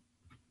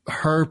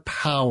her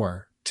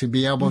power to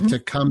be able to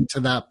come to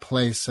that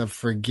place of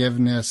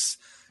forgiveness,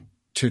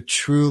 to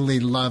truly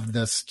love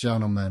this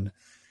gentleman,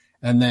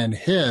 and then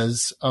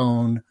his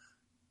own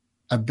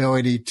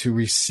ability to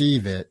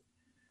receive it.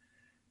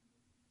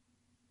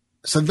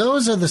 So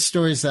those are the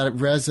stories that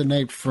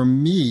resonate for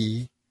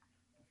me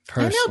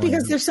personally. I know,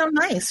 because they're so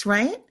nice,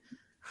 right?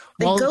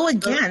 They go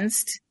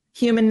against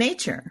human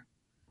nature.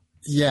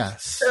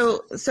 Yes.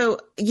 So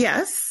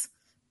yes,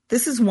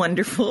 this is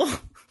wonderful.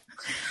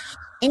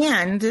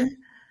 And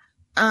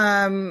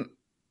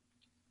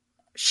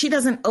she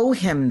doesn't owe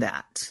him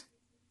that.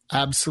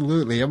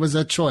 Absolutely. It was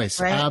a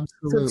choice. Right?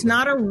 Absolutely. So it's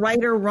not a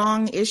right or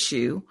wrong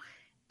issue.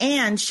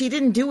 And she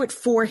didn't do it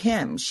for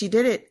him. She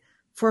did it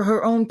for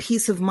her own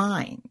peace of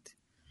mind.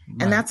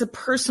 Right. And that's a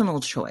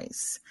personal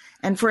choice.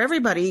 And for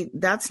everybody,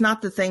 that's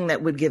not the thing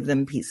that would give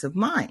them peace of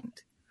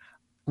mind.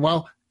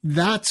 Well,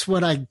 that's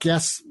what I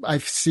guess I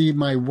see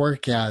my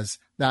work as,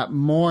 that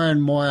more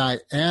and more I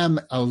am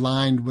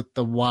aligned with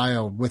the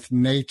wild, with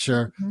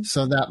nature,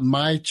 so that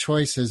my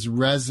choices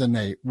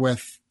resonate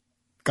with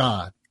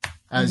God,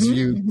 as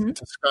you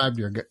described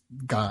your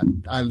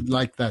God. I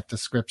like that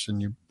description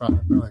you brought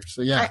up earlier.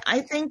 So, yeah. I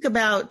think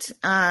about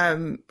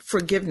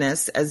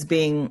forgiveness as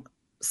being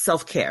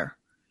self-care,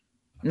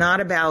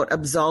 not about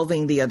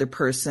absolving the other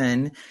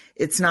person.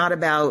 It's not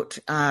about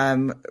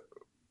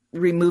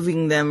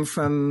removing them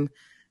from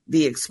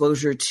the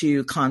exposure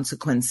to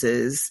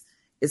consequences.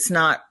 It's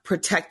not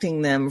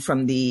protecting them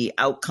from the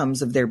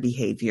outcomes of their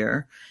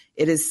behavior.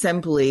 It is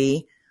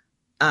simply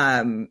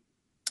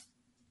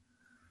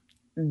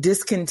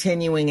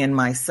discontinuing in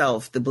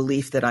myself the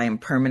belief that I am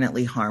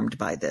permanently harmed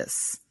by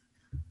this.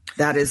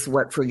 That is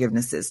what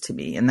forgiveness is to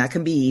me. And that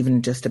can be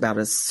even just about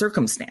a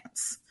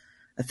circumstance,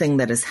 a thing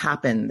that has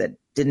happened that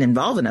didn't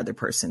involve another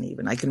person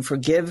even. I can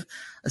forgive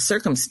a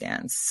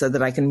circumstance so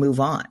that I can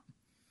move on.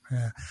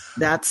 Yeah.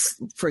 That's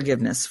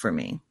forgiveness for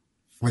me.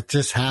 What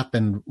just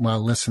happened while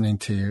listening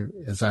to you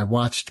is I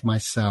watched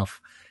myself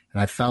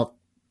and I felt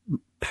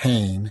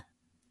pain.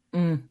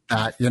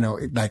 That,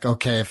 like,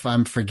 okay, if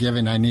I'm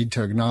forgiving, I need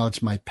to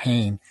acknowledge my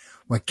pain.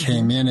 What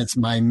came in is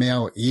my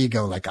male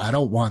ego. Like, I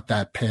don't want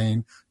that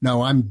pain.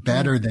 No, I'm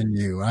better than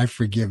you. I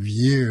forgive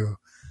you.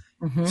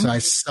 Mm-hmm. So I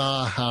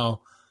saw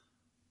how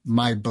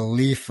my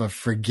belief of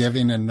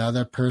forgiving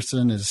another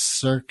person is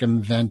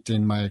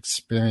circumventing my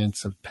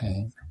experience of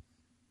pain.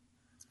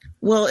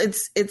 Well,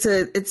 it's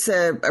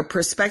a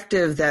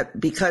perspective that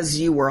because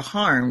you were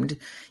harmed,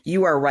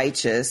 you are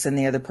righteous and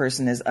the other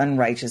person is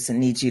unrighteous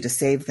and needs you to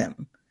save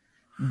them.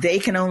 They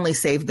can only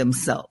save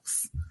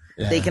themselves.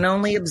 Yeah. They can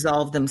only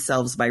absolve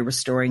themselves by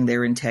restoring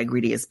their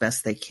integrity as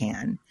best they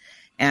can.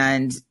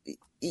 And,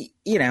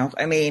 you know,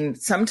 I mean,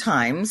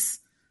 sometimes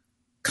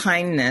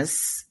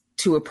kindness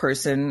to a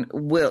person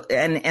will,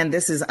 and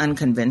this is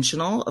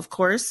unconventional, of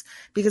course,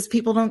 because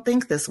people don't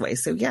think this way.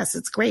 So yes,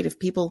 it's great if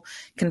people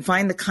can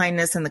find the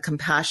kindness and the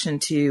compassion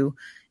to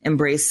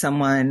embrace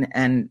someone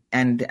and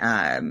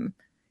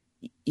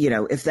you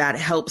know, if that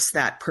helps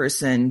that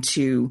person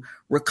to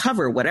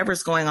recover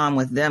whatever's going on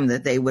with them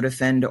that they would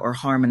offend or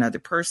harm another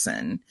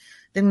person,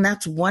 then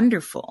that's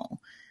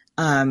wonderful.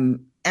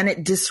 And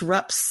it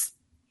disrupts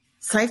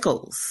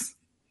cycles,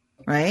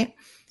 right?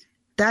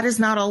 That is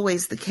not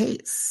always the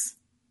case.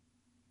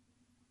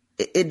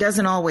 It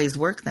doesn't always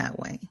work that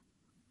way.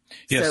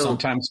 Yeah, So,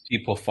 sometimes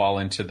people fall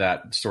into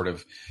that sort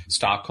of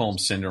Stockholm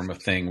syndrome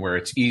of thing where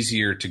it's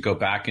easier to go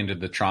back into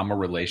the trauma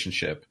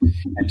relationship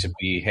and to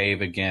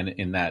behave again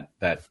in that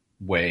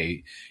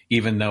way,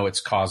 even though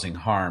it's causing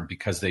harm,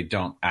 because they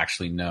don't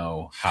actually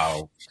know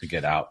how to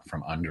get out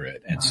from under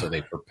it. And so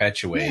they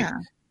perpetuate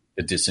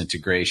the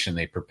disintegration,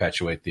 they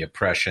perpetuate the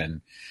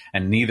oppression,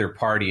 and neither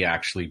party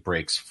actually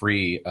breaks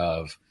free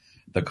of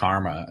the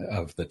karma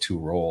of the two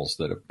roles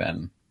that have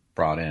been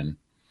brought in.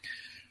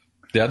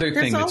 The other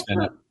thing that's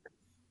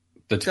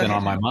been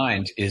on my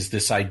mind is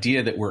this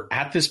idea that we're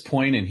at this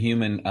point in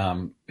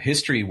human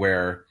history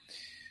where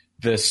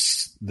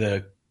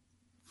the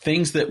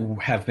things that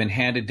have been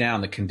handed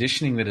down, the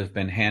conditioning that has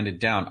been handed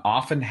down,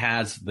 often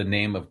has the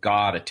name of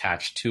God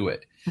attached to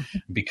it.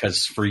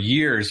 Because for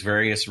years,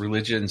 various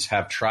religions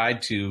have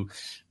tried to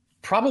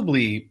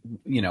probably,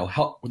 you know,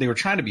 help. They were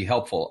trying to be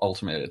helpful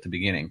ultimately at the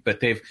beginning, but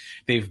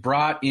they've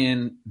brought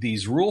in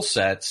these rule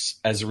sets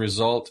as a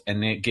result,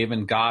 and they've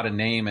given God a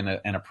name and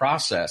a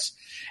process.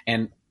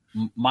 And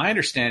my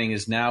understanding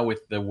is now,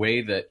 with the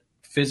way that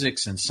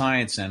physics and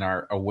science and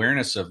our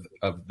awareness of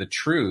the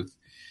truth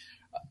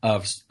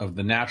of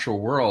the natural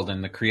world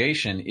and the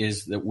creation,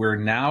 is that we're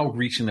now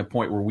reaching the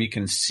point where we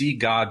can see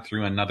God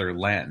through another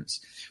lens,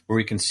 where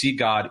we can see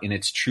God in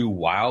its true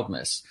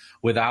wildness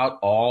without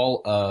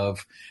all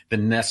of the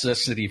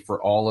necessity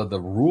for all of the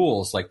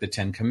rules, like the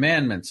 10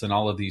 Commandments and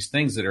all of these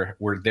things that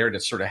were there to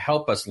sort of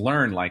help us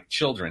learn like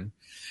children,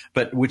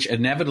 but which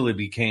inevitably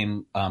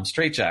became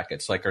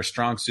straitjackets, like our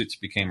strong suits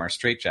became our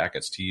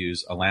straitjackets, to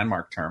use a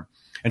landmark term.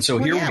 And so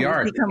we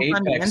are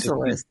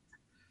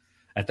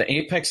at the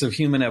apex of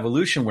human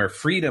evolution, where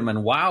freedom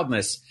and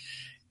wildness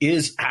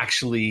is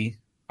actually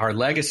our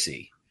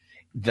legacy.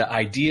 The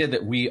idea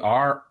that we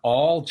are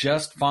all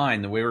just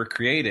fine the way we're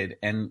created,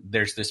 and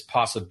there's this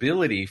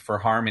possibility for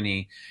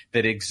harmony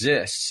that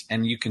exists.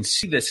 And you can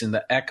see this in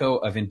the echo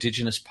of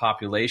indigenous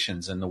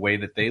populations and the way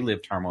that they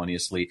lived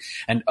harmoniously,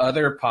 and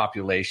other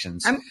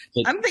populations.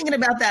 I'm thinking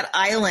about that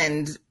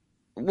island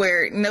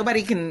where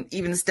nobody can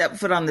even step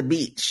foot on the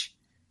beach.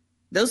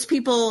 Those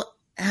people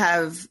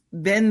have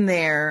been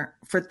there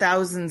for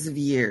thousands of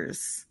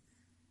years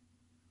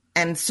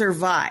and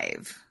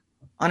survive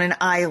on an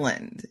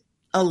island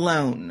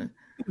alone,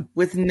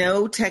 with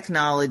no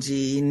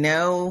technology,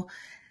 no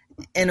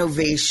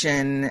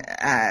innovation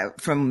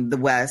from the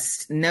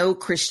West, no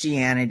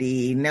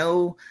Christianity,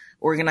 no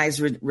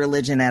organized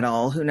religion at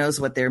all. Who knows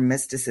what their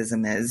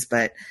mysticism is,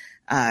 but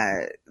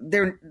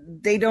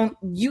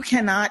you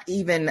cannot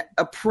even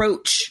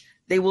approach.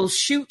 They will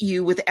shoot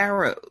you with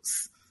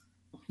arrows.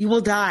 You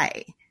will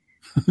die.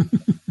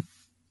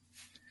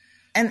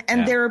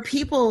 And there are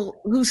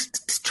people who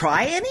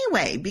try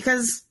anyway,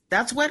 because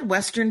that's what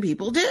Western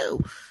people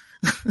do.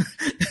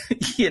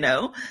 You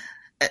know,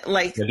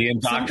 like the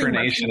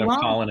indoctrination of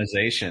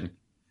colonization.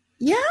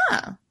 Yeah.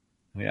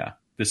 Yeah.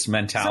 This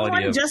mentality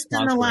Someone of just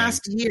in the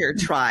last year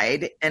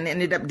tried and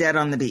ended up dead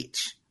on the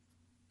beach.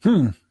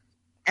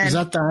 Is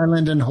that the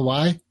island in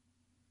Hawaii?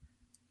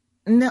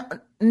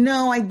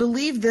 No, I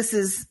believe this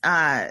is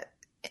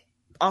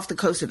off the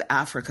coast of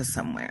Africa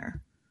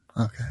somewhere.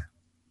 Okay.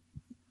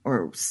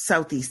 Or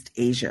Southeast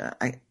Asia.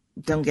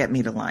 Don't get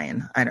me to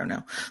lying. I don't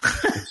know.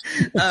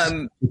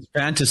 It's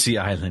Fantasy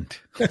Island.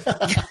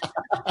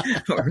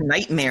 Or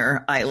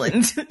Nightmare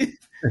Island.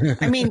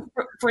 I mean,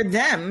 for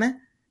them,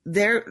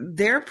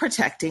 they're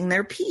protecting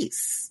their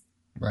peace.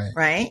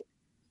 Right?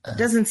 It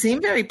doesn't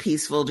seem very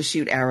peaceful to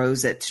shoot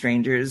arrows at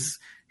strangers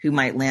who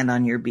might land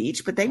on your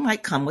beach, but they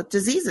might come with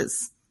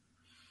diseases.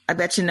 I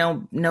bet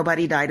you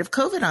nobody died of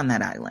COVID on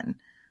that island.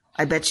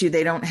 I bet you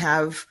they don't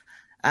have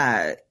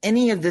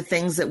any of the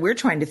things that we're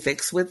trying to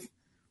fix with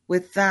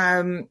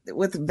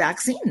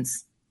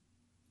vaccines.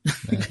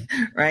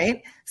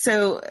 Right?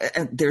 So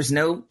there's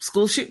no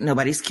school shooting.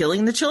 Nobody's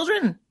killing the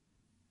children.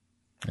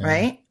 Yeah.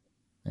 Right?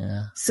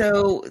 Yeah.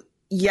 So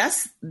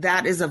yes,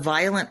 that is a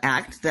violent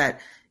act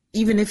that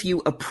even if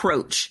you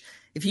approach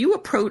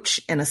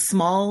in a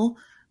small,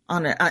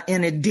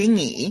 in a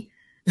dinghy,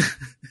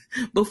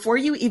 before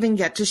you even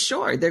get to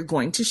shore, they're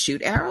going to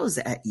shoot arrows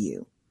at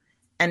you.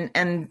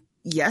 And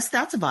yes,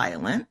 that's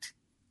violent,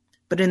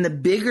 but in the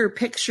bigger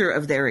picture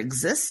of their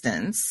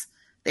existence,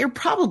 they're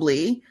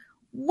probably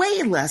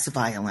way less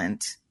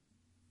violent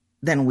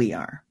than we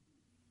are.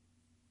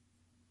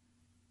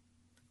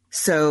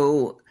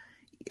 So,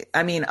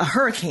 I mean, a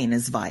hurricane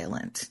is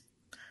violent.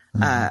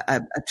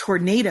 A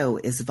tornado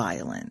is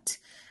violent.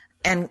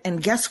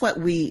 And guess what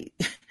we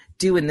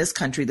do in this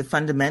country? The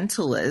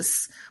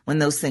fundamentalists, when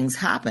those things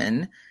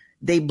happen,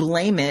 they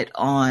blame it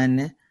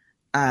on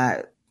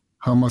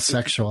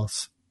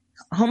homosexuals,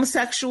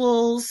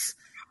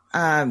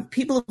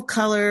 people of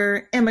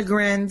color,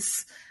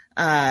 immigrants,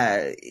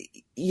 anything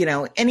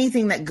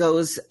that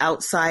goes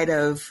outside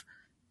of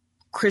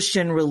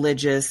Christian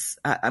religious,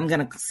 I'm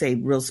going to say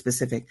real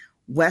specific,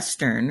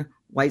 Western,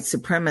 white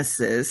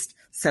supremacist,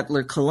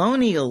 settler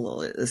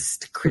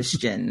colonialist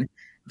Christian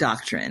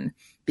doctrine,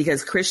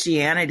 because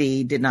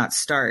Christianity did not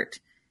start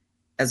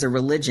as a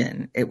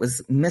religion. It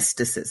was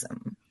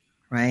mysticism,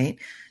 right?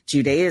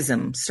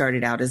 Judaism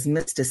started out as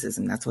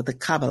mysticism. That's what the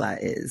Kabbalah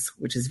is,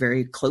 which is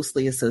very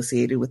closely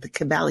associated with the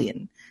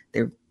Kabbalion.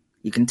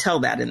 You can tell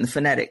that in the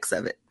phonetics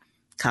of it.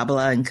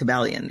 Kabbalah and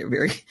Kabbalion, they're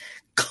very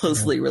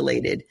closely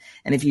related.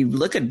 And if you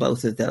look at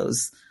both of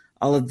those,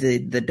 all of the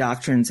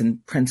doctrines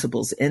and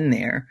principles in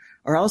there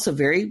are also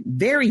very,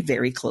 very,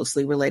 very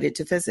closely related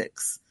to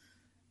physics,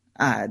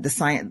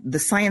 the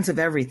science of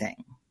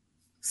everything.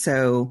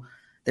 So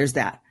there's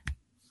that.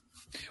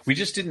 We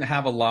just didn't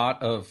have a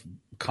lot of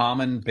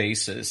common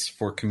basis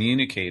for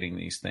communicating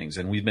these things,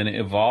 and we've been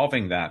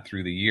evolving that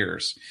through the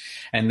years.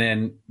 And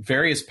then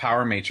various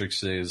power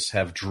matrices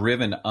have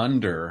driven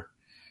under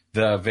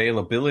the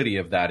availability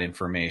of that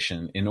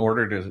information in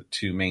order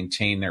to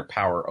maintain their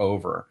power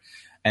over.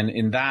 And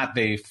in that,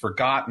 they've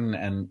forgotten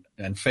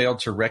and failed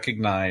to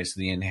recognize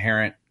the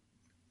inherent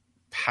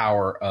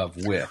power of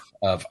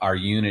our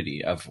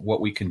unity, of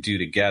what we can do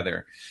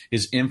together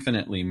is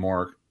infinitely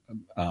more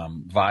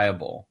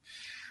viable.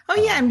 Oh,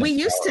 yeah. And we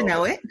used to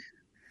know it.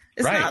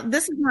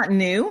 This is not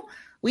new.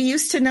 We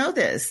used to know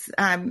this.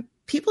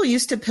 People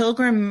used to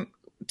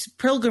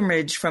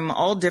pilgrimage from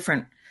all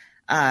different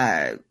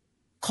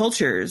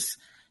cultures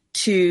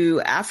to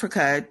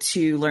Africa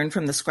to learn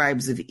from the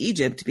scribes of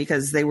Egypt,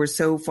 because they were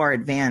so far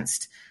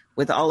advanced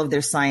with all of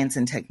their science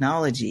and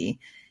technology.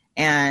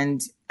 And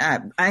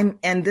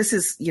this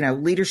is,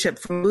 leadership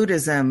from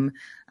Buddhism,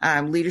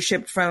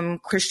 leadership from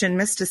Christian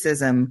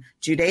mysticism,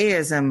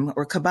 Judaism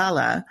or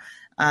Kabbalah,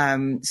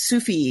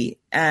 Sufi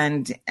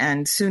and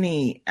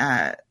Sunni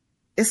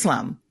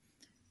Islam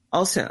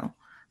also.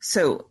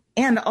 So,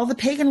 and all the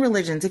pagan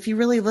religions, if you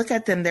really look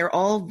at them, they're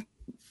all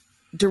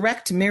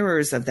direct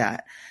mirrors of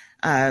that.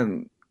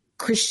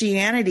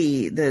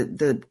 Christianity,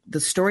 the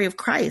story of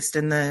Christ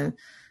and the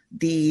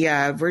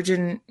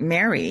Virgin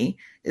Mary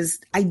is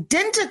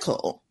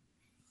identical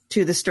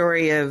to the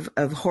story of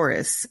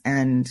Horus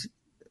and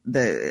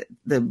the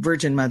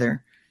Virgin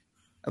Mother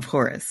of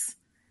Horus.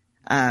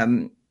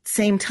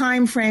 Same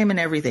time frame and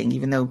everything,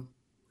 even though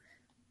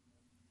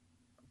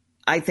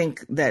I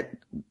think that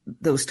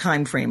those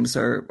time frames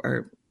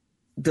are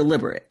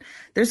deliberate.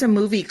 There's a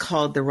movie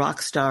called The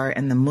Rock Star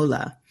and the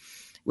Mullah,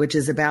 which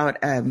is about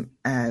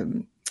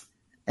an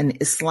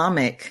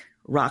Islamic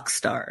rock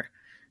star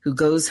who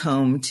goes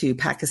home to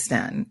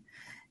Pakistan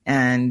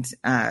and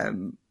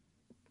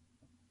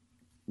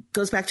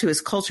goes back to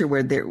his culture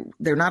where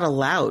they're not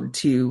allowed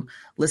to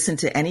listen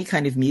to any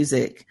kind of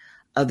music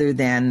other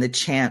than the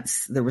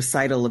chants, the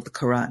recital of the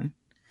Quran.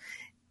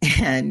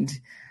 And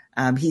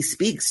he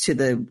speaks to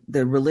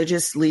the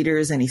religious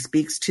leaders and he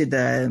speaks to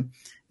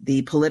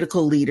the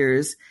political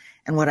leaders.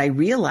 And what I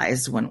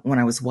realized when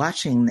I was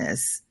watching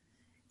this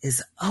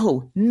is,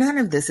 none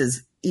of this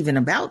is even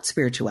about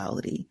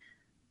spirituality.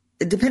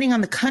 Depending on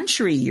the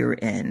country you're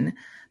in,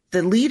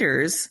 the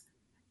leaders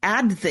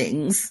add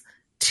things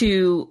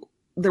to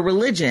the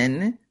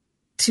religion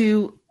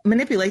to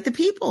manipulate the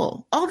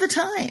people all the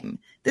time.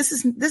 This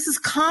is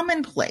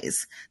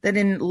commonplace that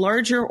in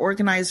larger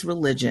organized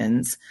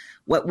religions,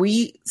 what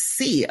we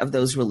see of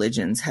those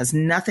religions has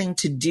nothing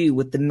to do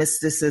with the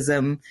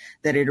mysticism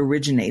that it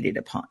originated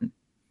upon.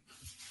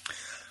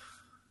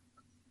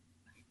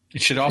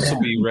 It should also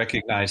be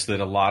recognized that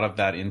a lot of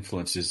that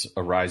influence is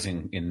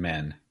arising in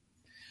men.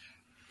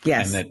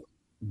 Yes. And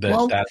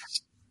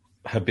that's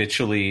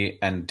habitually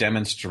and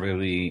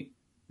demonstrably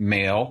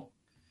male.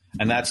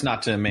 And that's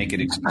not to make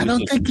it exclusive. I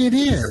don't think it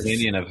is.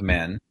 Opinion of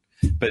men.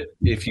 But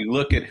if you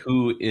look at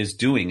who is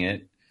doing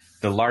it,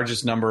 the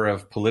largest number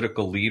of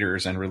political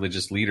leaders and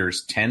religious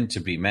leaders tend to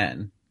be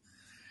men.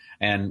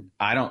 And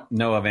I don't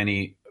know of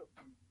any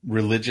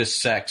religious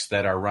sects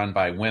that are run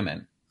by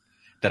women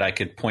that I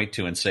could point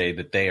to and say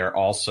that they are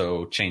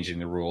also changing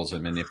the rules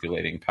and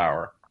manipulating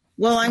power.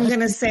 Well, I'm going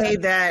to say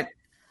that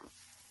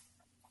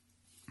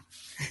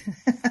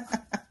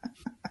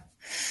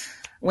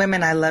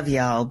women, I love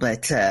y'all,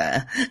 but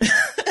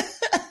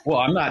well,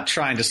 I'm not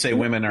trying to say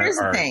women are Here's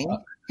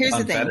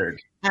the thing.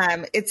 unfettered.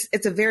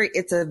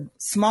 It's a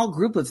small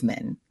group of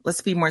men.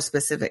 Let's be more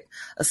specific.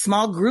 A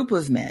small group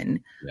of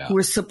men who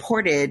are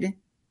supported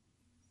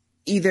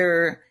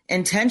either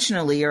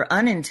intentionally or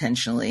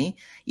unintentionally,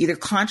 either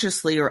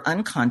consciously or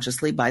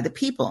unconsciously by the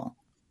people.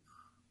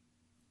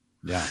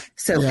 Yeah.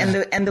 So,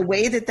 and the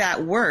way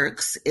that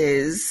works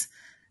is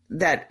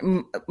that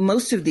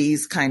most of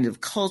these kind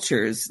of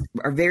cultures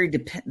are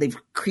they've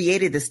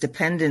created this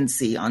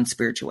dependency on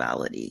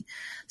spirituality.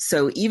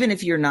 So even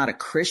if you're not a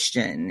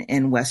Christian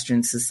in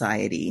Western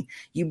society,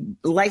 you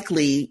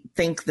likely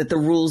think that the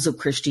rules of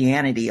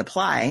Christianity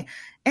apply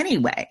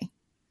anyway,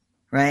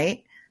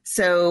 right?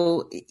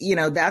 So,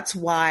 that's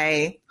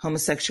why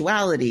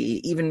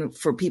homosexuality, even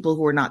for people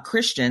who are not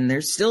Christian,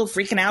 they're still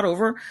freaking out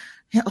over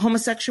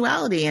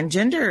homosexuality and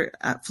gender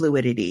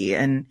fluidity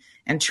and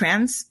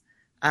trans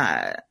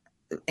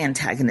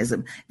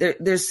antagonism.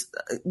 There's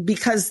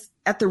because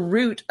at the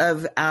root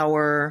of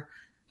our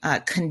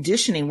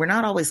conditioning, we're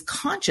not always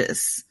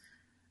conscious.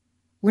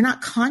 We're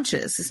not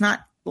conscious. It's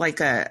not like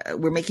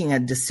we're making a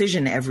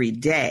decision every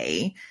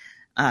day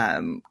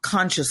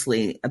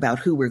consciously about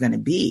who we're going to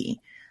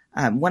be.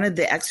 One of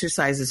the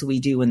exercises we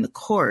do in the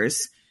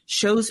course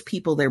shows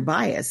people their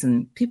bias,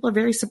 and people are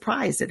very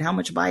surprised at how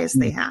much bias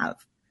they have.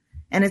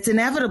 And it's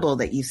inevitable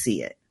that you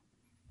see it.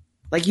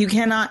 Like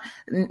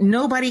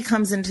nobody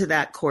comes into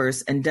that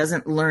course and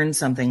doesn't learn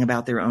something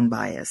about their own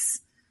bias.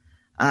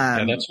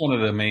 That's one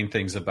of the main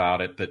things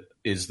about it,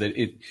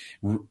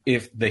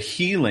 if the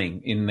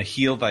healing in the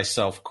Heal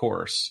Thyself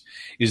course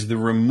is the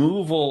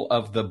removal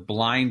of the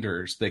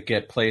blinders that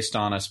get placed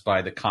on us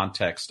by the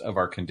context of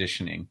our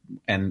conditioning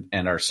and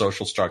our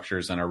social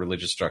structures and our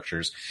religious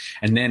structures.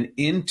 And then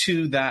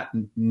into that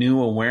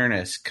new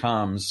awareness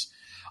comes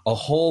a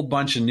whole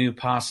bunch of new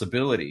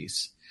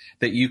possibilities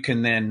that you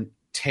can then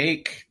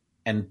take,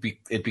 and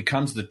it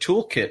becomes the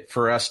toolkit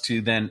for us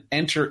to then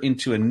enter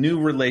into a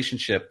new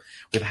relationship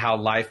with how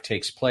life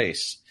takes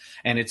place.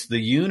 And it's the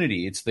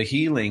unity, it's the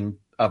healing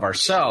of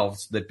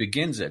ourselves that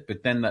begins it.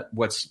 But then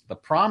what's the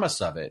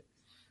promise of it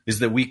is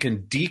that we can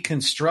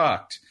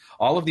deconstruct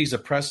all of these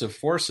oppressive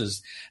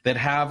forces that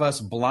have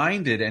us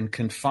blinded and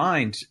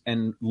confined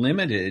and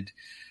limited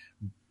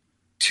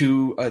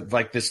to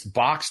like this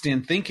boxed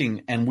in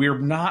thinking. And we're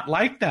not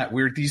like that.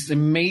 We're these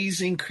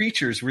amazing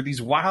creatures. We're these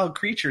wild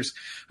creatures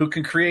who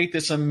can create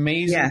this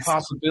amazing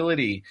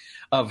possibility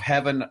of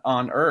heaven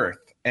on earth.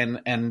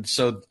 And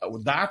so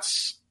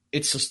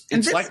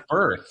it's like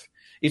birth.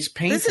 It's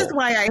painful. This is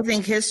why I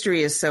think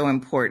history is so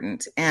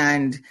important,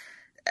 and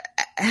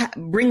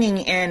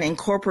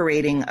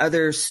incorporating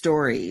other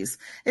stories.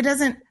 It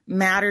doesn't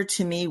matter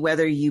to me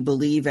whether you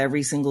believe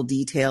every single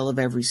detail of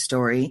every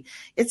story.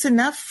 It's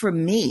enough for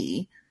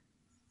me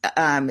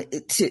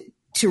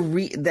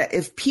that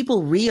if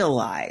people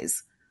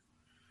realize,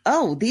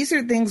 oh, these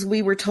are things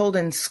we were told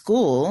in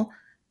school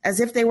as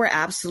if they were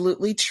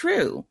absolutely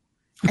true.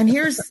 And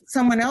here's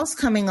someone else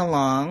coming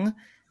along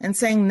and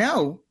saying,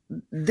 no,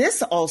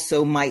 this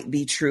also might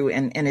be true.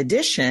 And in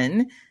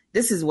addition,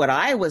 this is what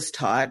I was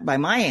taught by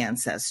my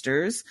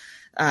ancestors.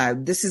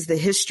 This is the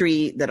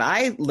history that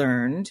I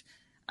learned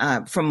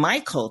from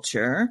my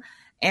culture.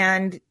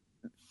 And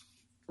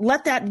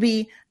let that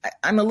be.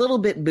 I'm a little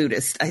bit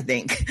Buddhist, I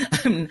think.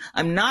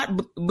 I'm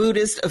not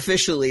Buddhist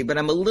officially, but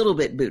I'm a little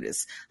bit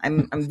Buddhist.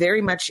 I'm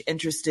very much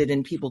interested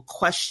in people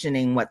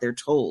questioning what they're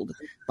told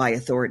by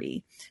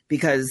authority,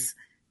 because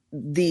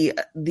the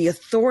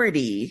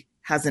authority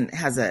has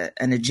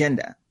an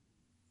agenda,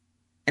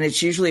 and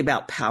it's usually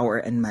about power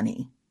and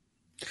money.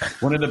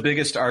 One of the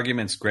biggest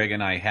arguments Greg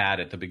and I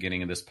had at the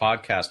beginning of this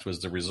podcast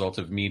was the result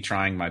of me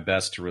trying my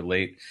best to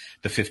relate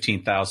the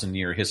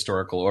 15,000-year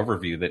historical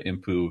overview that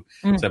Impu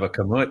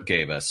Sebakamut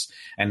gave us.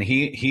 And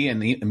he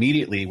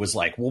immediately was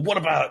like, well, what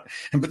about...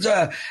 And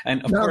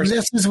of course...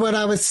 This is what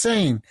I was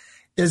saying,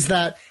 is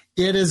that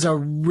it is a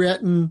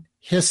written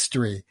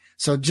history.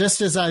 So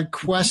just as I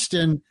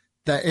question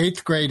the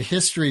 8th grade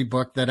history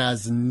book that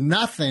has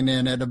nothing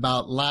in it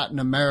about Latin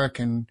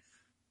American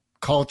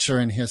culture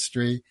and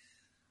history,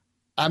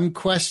 I'm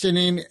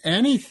questioning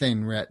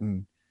anything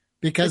written,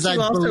 because I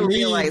also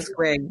realize,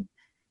 Greg,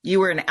 you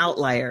were an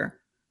outlier.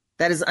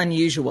 That is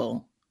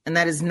unusual. And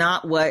that is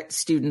not what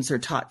students are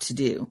taught to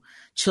do.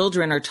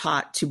 Children are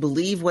taught to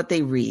believe what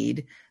they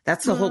read.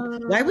 That's the whole.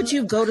 Why would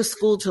you go to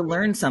school to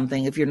learn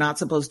something if you're not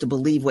supposed to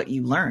believe what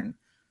you learn?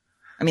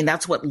 I mean,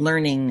 that's what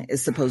learning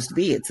is supposed to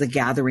be. It's the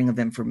gathering of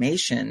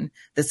information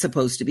that's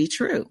supposed to be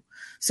true.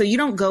 So you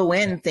don't go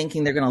in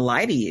thinking they're going to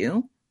lie to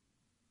you.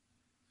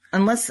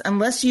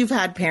 Unless you've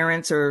had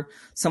parents or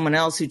someone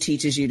else who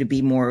teaches you to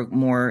be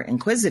more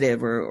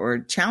inquisitive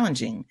or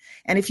challenging.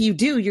 And if you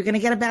do, you're going to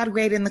get a bad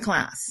grade in the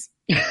class.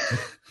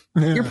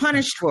 You're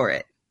punished for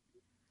it.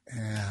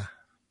 Yeah.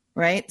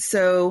 Right.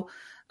 So,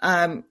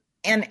 and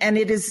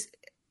it is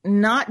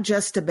not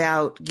just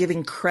about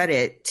giving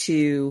credit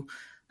to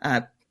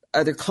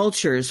other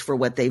cultures for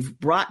what they've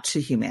brought to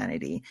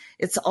humanity.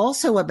 It's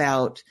also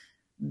about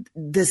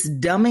this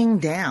dumbing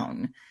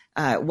down.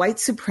 White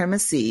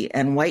supremacy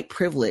and white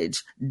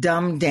privilege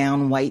dumb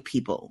down white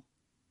people.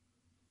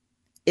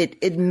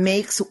 it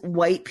makes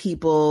white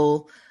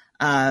people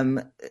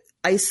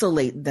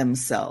isolate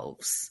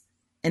themselves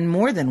in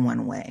more than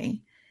one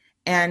way.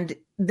 And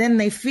then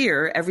they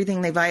fear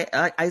everything they've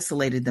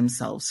isolated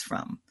themselves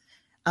from.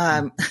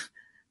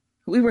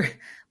 We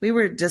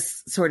were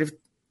just sort of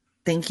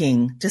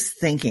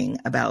thinking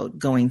about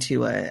going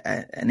to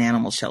an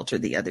animal shelter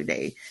the other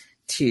day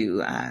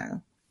to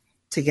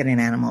get an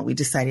animal. We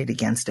decided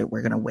against it.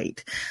 We're going to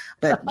wait.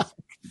 But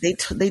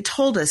they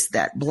told us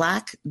that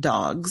black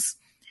dogs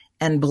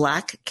and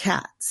black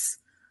cats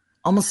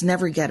almost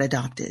never get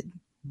adopted.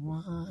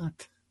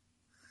 What?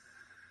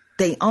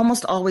 They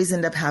almost always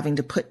end up having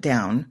to put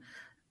down.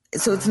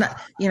 So it's not,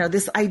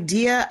 this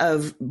idea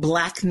of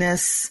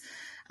blackness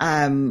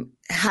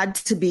had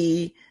to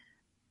be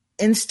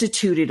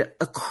instituted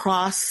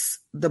across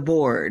the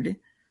board.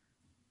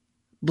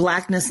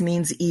 Blackness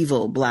means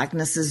evil.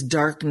 Blackness is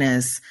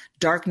darkness.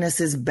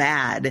 Darkness is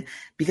bad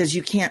because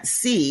you can't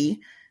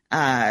see,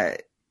 and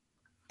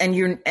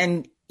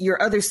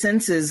your other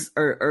senses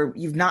or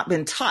you've not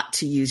been taught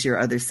to use your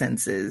other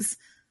senses.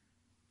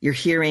 Your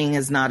hearing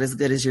is not as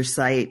good as your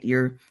sight.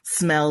 Your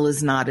smell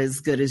is not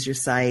as good as your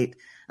sight,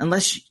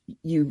 unless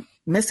you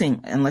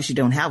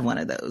don't have one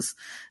of those,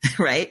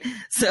 right?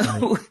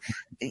 So,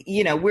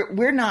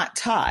 we're not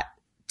taught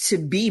to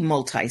be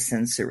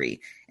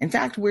multisensory. In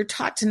fact, we're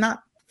taught to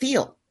not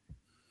feel,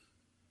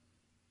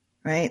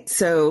 right?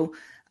 So,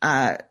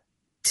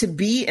 to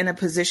be in a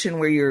position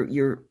where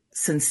your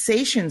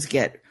sensations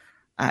get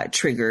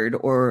triggered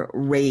or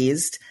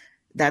raised,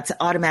 that's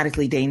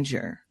automatically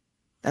danger.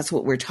 That's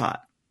what we're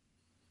taught,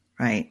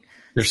 right?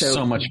 There's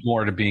so much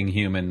more to being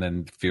human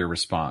than fear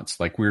response.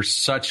 Like we're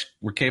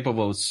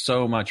capable of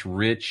so much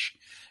rich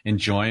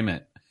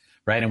enjoyment,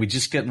 right? And we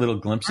just get little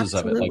glimpses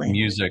of it, like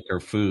music or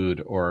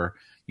food or,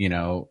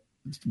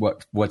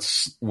 what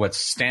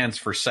stands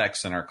for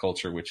sex in our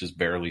culture, which is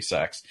barely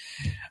sex.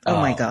 Oh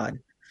my God.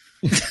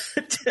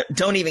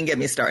 Don't even get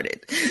me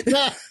started.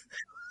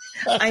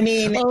 I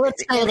mean,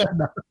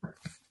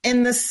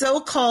 in the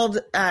so-called,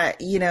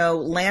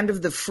 land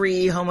of the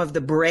free, home of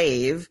the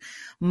brave,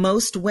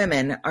 most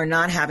women are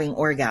not having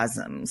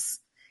orgasms.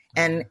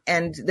 And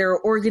there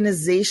are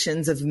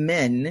organizations of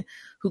men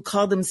who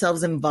call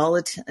themselves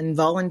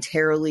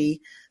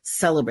involuntarily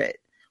celibate.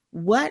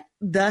 What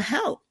the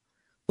hell?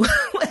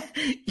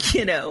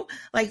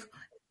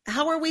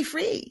 How are we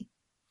free?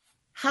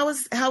 How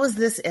is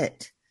this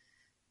it?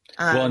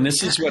 And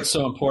this is what's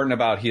so important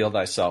about Heal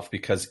Thyself,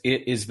 because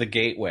it is the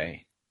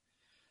gateway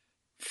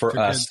for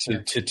us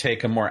to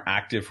take a more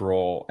active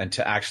role and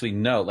to actually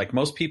know. Like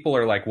most people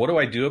are like, what do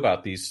I do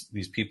about these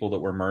people that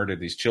were murdered,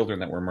 these children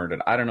that were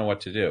murdered? I don't know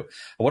what to do.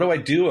 What do I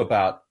do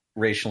about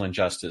racial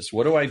injustice?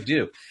 What do I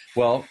do?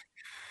 Well,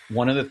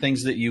 one of the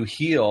things that you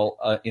heal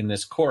in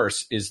this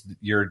course is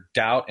your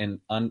doubt and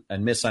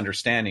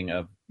misunderstanding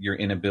of your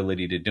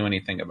inability to do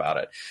anything about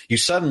it. You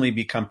suddenly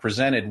become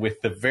presented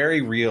with the very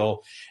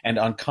real and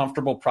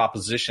uncomfortable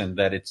proposition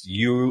that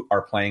you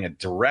are playing a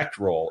direct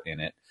role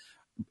in it.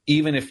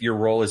 Even if your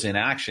role is in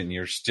action,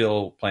 you're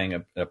still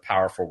playing a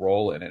powerful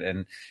role in it.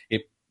 And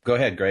go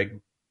ahead, Greg.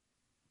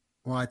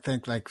 Well, I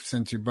think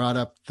since you brought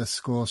up the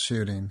school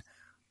shooting,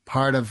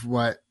 part of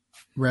what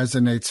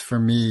resonates for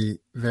me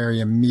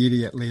very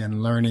immediately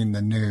in learning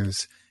the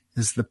news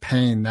is the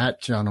pain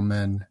that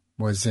gentleman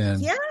was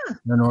in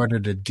order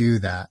to do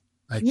that.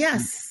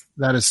 Yes.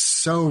 That is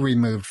so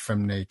removed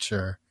from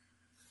nature.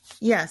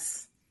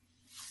 Yes.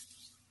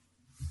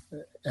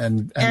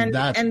 And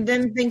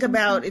then think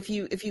about if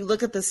you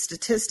look at the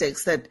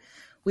statistics that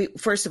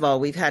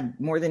we've had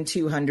more than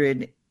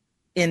 200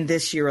 in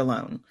this year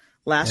alone.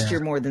 Last year,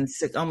 more than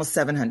almost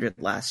 700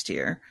 last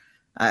year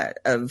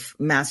of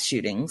mass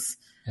shootings.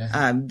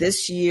 Yeah.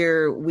 This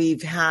year,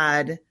 we've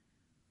had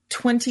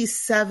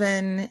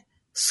 27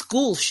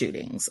 school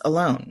shootings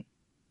alone.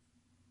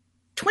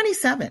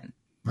 27.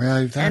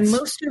 Really? And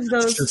most of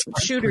those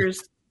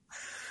shooters,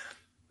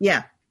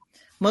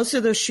 most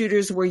of those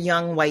shooters were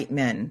young white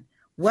men.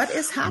 What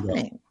is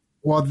happening?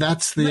 Well,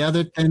 that's the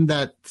other thing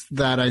that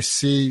I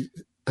see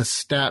a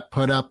stat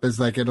put up is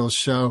it'll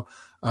show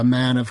a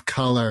man of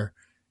color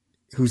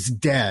who's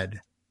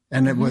dead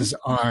and it was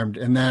armed,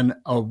 and then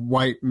a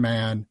white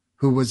man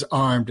who was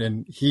armed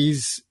and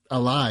he's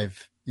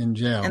alive in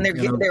jail. And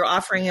they're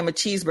offering him a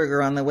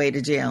cheeseburger on the way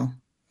to jail.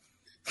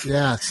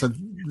 Yeah. So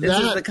this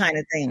is the kind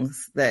of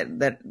things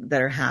that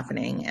are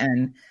happening.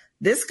 And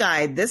this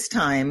guy, this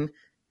time,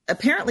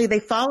 apparently they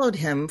followed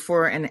him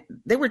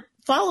they were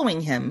following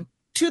him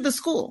to the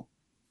school,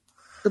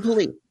 the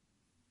police.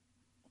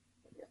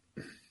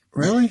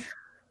 Really?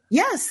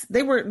 Yes.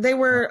 They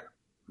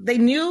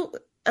knew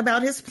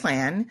about his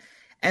plan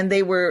and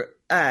they were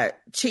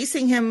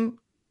chasing him,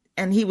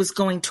 and he was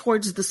going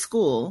towards the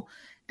school,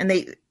 and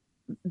they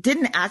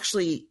didn't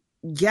actually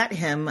get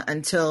him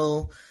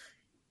until,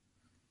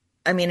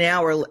 an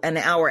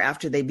hour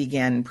after they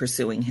began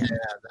pursuing him. Yeah,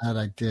 that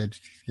I did.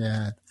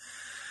 Yeah.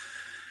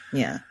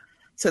 Yeah.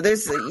 So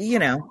there's,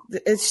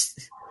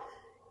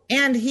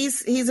 and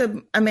he's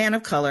a man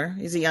of color.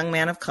 He's a young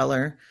man of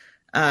color.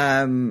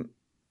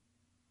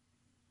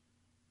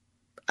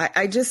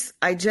 I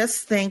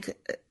just think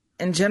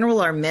in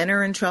general, our men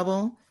are in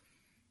trouble.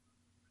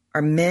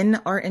 Our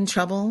men are in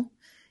trouble.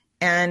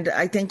 And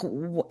I think,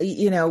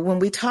 when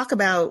we talk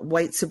about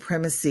white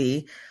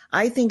supremacy,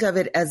 I think of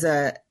it as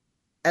a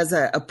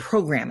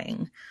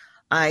programming.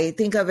 I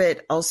think of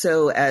it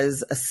also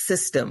as a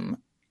system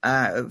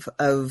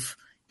of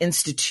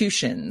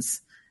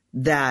institutions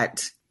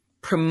that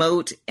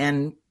promote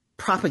and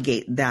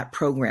propagate that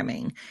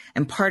programming.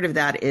 And part of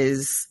that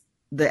is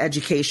the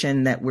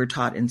education that we're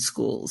taught in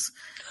schools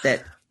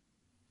that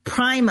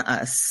prime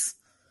us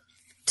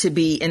to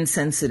be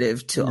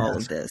insensitive to all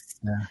of this.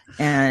 Yeah.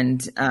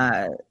 And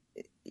a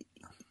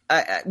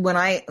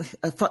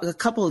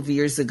couple of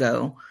years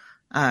ago,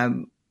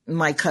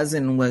 my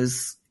cousin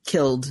was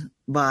killed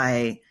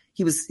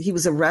he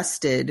was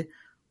arrested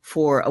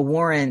for a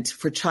warrant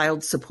for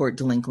child support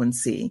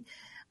delinquency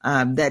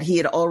that he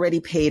had already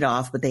paid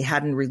off, but they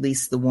hadn't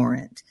released the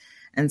warrant.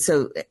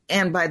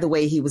 And by the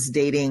way, he was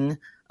dating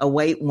a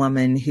white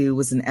woman who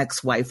was an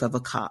ex-wife of a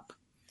cop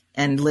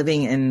and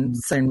living in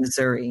southern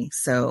Missouri.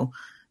 So,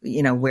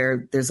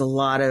 where there's a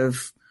lot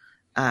of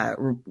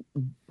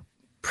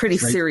pretty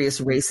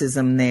serious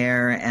racism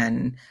there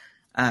and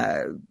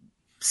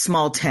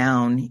small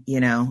town,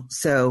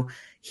 So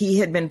he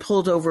had been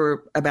pulled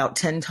over about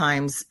 10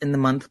 times in the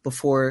month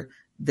before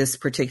this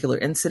particular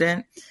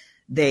incident.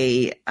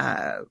 They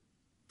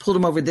pulled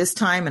him over this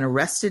time and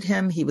arrested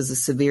him. He was a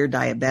severe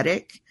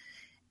diabetic,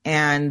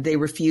 and they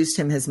refused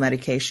him his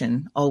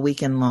medication all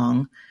weekend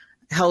long,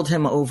 held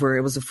him over.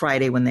 It was a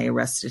Friday when they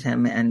arrested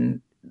him,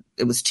 and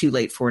it was too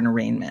late for an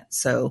arraignment.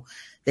 So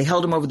they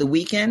held him over the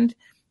weekend.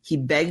 He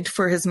begged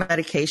for his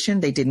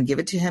medication. They didn't give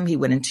it to him. He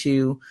went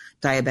into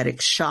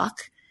diabetic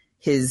shock.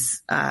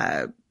 His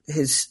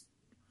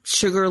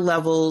sugar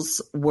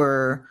levels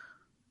were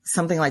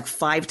something like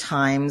 5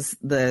 times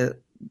the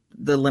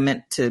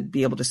limit to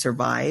be able to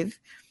survive.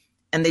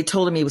 And they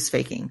told him he was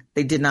faking.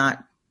 They did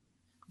not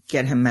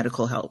get him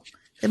medical help.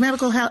 The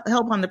medical help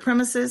on the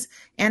premises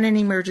and an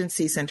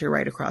emergency center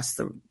right across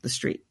the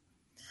street.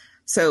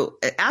 So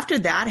after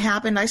that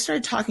happened, I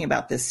started talking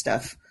about this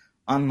stuff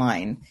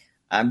online.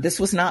 This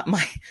was not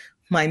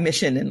my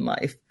mission in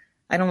life.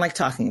 I don't like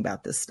talking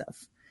about this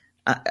stuff.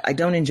 I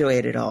don't enjoy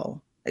it at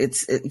all.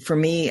 For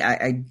me,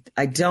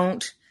 I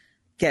don't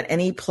get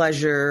any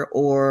pleasure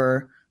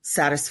or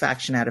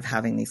satisfaction out of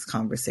having these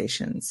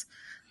conversations.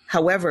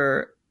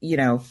 However,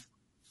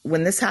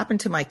 when this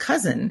happened to my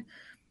cousin,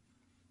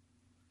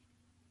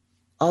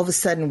 all of a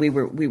sudden we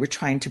were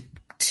trying to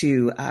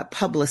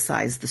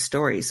publicize the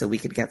story so we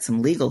could get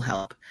some legal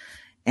help,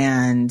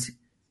 and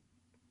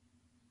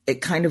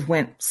it kind of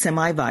went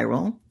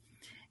semi-viral.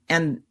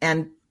 And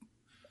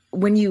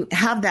when you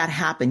have that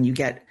happen, you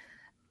get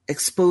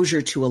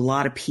exposure to a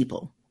lot of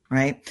people,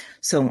 right?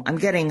 So I'm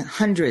getting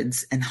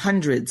hundreds and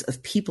hundreds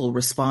of people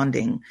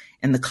responding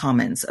in the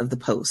comments of the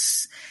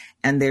posts,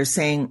 and they're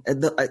saying,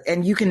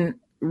 and you can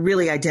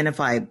really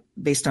identify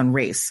based on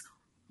race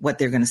what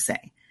they're going to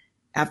say.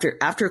 After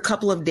a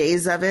couple of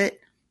days of it,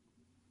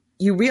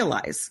 you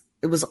realize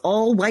it was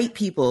all white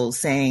people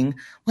saying,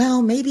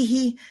 well, maybe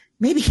he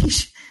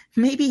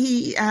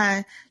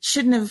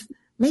should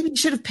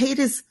have paid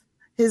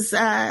his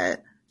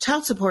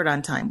child support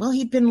on time. Well,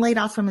 he'd been laid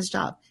off from his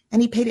job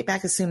and he paid it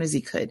back as soon as he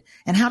could.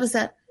 And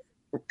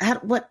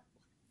what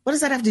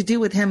does that have to do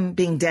with him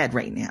being dead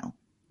right now?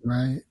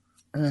 Right.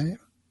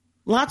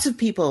 Lots of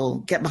people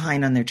get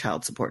behind on their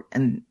child support,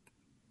 and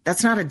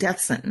that's not a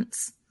death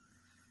sentence.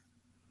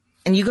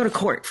 And you go to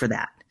court for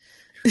that,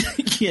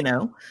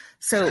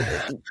 So,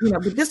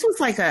 but this was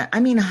like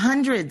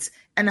hundreds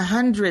and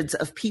hundreds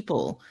of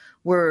people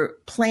were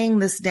playing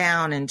this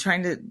down and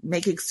trying to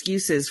make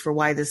excuses for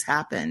why this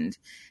happened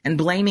and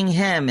blaming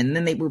him. And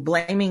then they were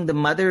blaming the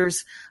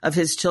mothers of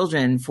his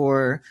children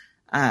for,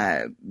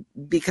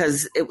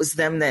 because it was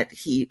them that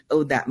he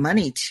owed that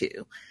money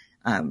to.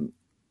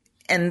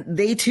 And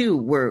they too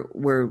were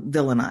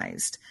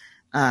villainized.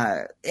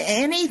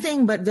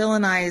 Anything but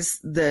villainize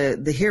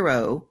the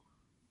hero,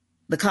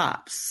 the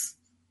cops,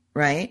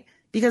 right?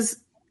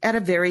 Because at a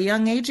very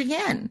young age,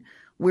 again,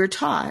 we're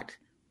taught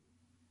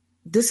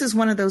this is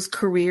one of those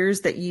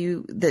careers that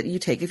you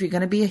take if you're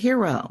going to be a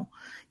hero.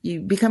 You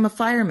become a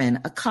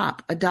fireman, a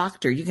cop, a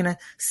doctor. You're going to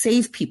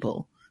save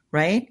people,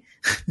 right?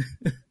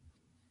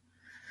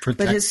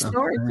 But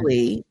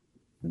historically,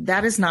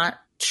 that is not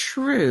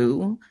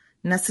true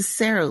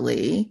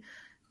necessarily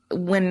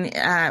when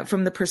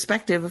from the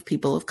perspective of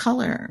people of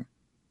color.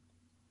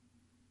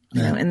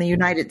 In the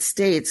United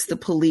States, the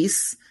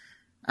police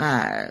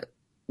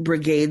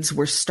brigades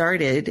were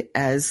started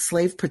as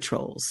slave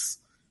patrols.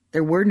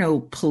 There were no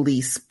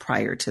police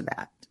prior to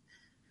that.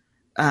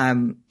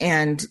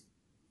 And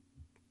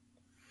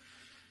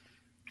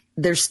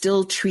they're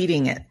still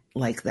treating it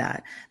like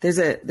that. There's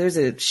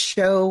a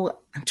show,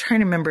 I'm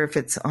trying to remember if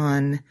it's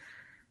on,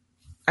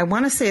 I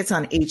want to say it's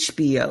on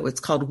HBO.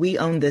 It's called We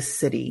Own This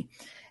City.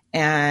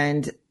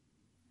 And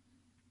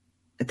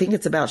I think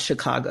it's about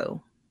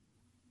Chicago.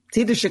 It's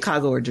either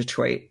Chicago or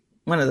Detroit,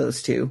 one of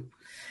those two.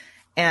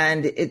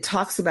 And it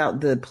talks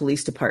about the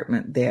police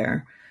department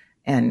there.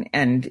 and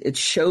it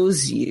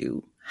shows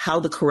you how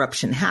the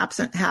corruption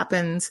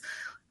happens,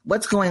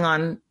 what's going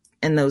on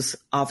in those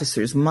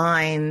officers'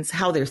 minds,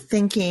 how they're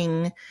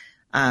thinking,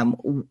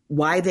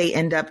 why they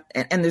end up,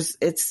 and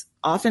it's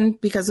often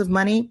because of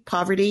money,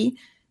 poverty,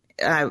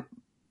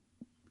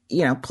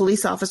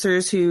 police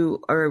officers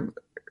who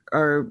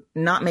are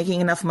not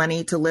making enough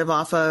money to live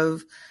off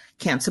of,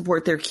 can't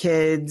support their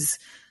kids,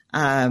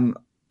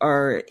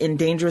 are in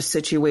dangerous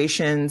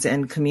situations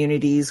and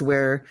communities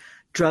where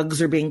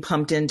drugs are being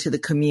pumped into the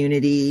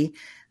community.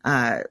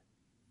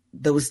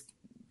 Those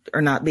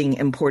are not being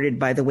imported,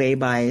 by the way,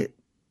 by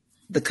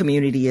the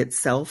community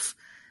itself.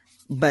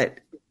 But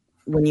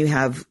when you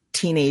have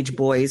teenage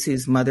boys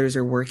whose mothers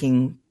are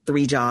working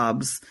 3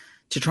 jobs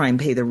to try and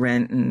pay the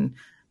rent and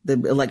the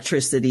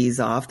electricity's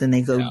off, then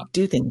they go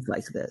do things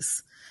like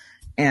this.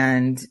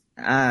 And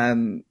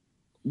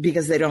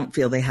because they don't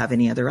feel they have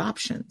any other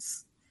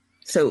options.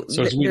 So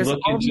as we look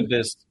into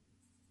this,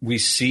 we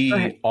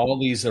see all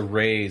these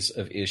arrays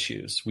of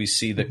issues. We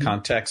see the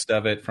context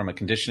of it from a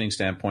conditioning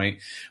standpoint.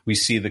 We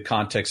see the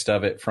context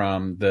of it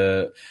from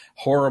the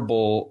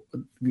horrible,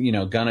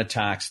 gun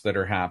attacks that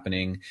are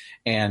happening,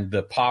 and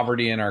the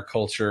poverty in our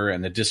culture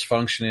and the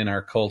dysfunction in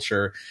our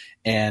culture.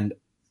 And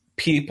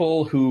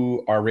people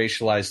who are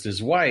racialized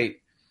as white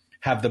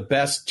have the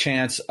best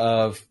chance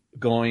of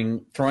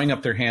throwing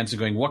up their hands and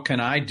going, what can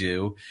I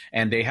do?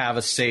 And they have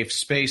a safe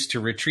space to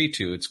retreat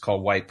to. It's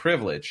called white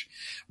privilege.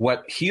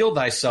 What Heal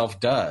Thyself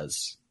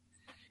does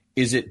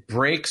is it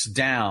breaks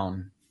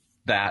down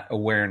that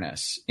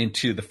awareness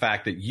into the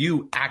fact that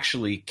you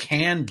actually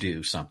can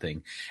do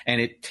something. And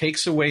it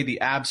takes away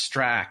the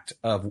abstract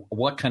of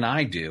what can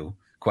I do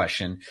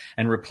question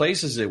and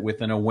replaces it with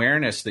an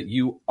awareness that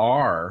you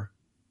are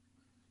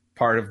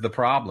part of the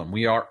problem.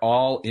 We are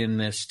all in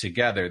this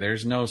together.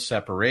 There's no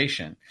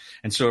separation.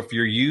 And so if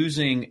you're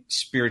using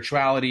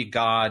spirituality,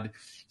 God,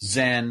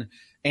 Zen,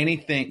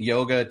 anything,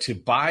 yoga to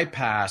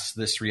bypass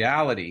this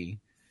reality,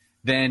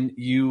 then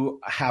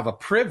you have a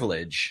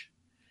privilege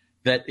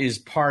that is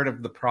part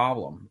of the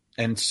problem.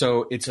 And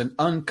so it's an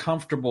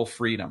uncomfortable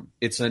freedom.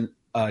 It's a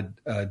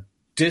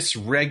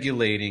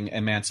dysregulating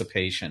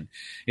emancipation.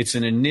 It's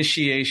an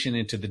initiation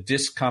into the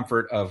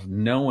discomfort of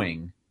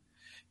knowing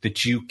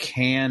that you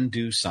can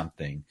do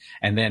something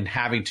and then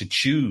having to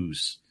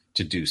choose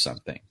to do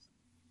something.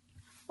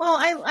 Well,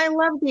 I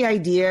love the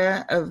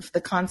idea of the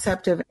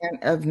concept of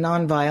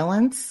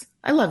nonviolence.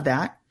 I love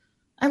that.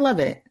 I love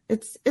it.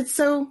 It's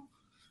so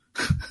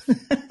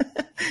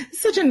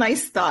such a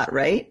nice thought,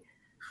 right?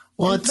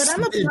 Well, it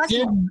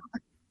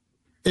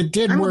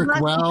did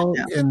work well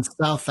in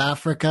South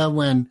Africa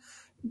when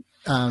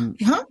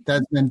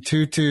Desmond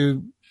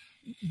Tutu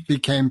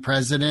became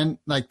president.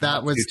 Like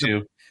that was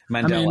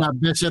Mandela.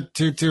 Bishop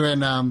Tutu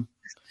and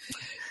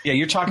yeah,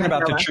 you're talking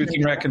about the Truth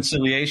and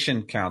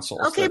Reconciliation Council.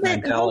 Okay,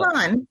 but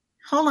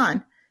hold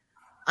on.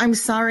 I'm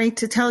sorry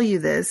to tell you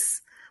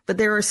this, but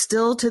there are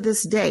still to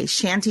this day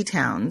shanty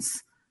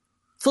towns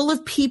full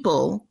of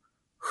people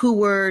who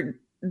were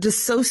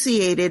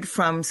dissociated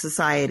from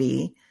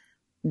society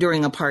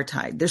during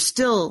apartheid. There's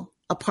still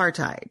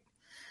apartheid.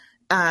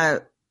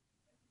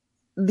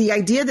 The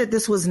idea that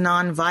this was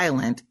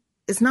nonviolent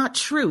is not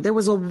true. There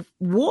was a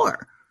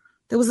war.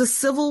 There was a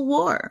civil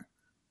war.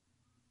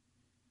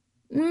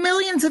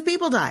 Millions of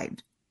people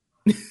died.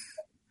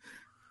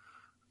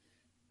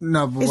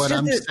 No, but what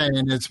I'm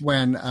saying is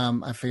when,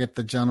 I forget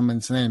the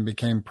gentleman's name,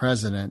 became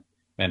president.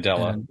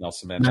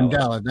 Nelson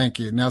Mandela. Thank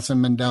you. Nelson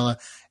Mandela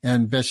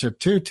and Bishop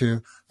Tutu,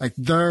 like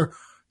they're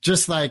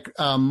just like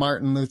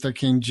Martin Luther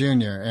King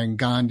Jr. and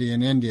Gandhi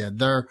in India.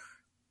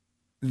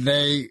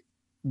 They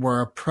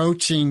were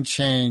approaching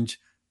change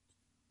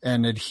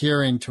and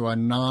adhering to a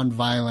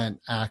nonviolent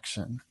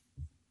action.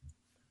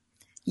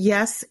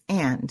 Yes,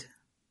 and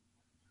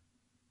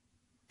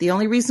the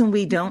only reason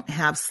we don't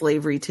have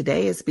slavery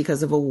today is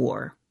because of a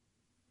war.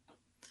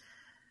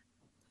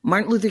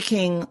 Martin Luther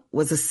King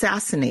was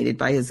assassinated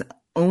by his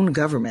own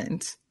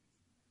government.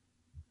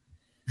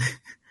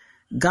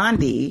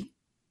 Gandhi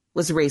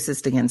was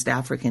racist against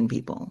African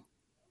people.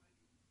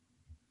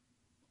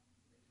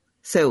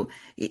 So,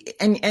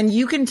 and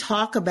you can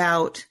talk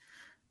about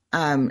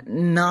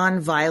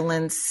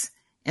nonviolence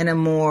in a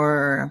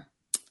more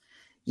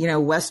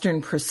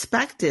Western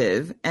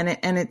perspective, and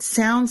it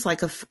sounds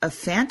like a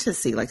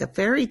fantasy, like a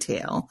fairy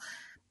tale,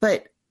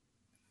 but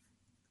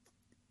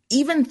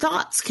even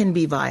thoughts can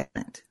be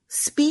violent.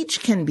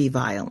 Speech can be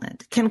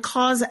violent, can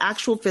cause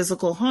actual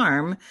physical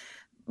harm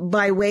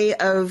by way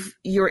of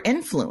your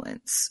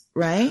influence,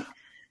 right?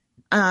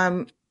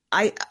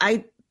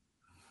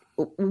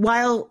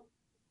 While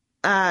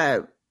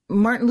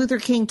Martin Luther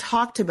King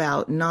talked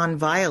about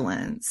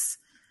nonviolence,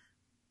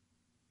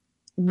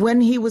 when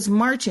he was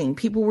marching,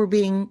 people were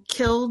being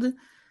killed,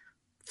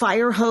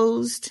 fire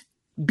hosed,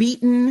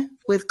 beaten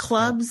with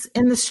clubs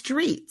in the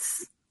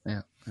streets.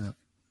 Yeah.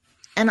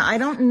 And I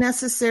don't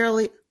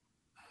necessarily,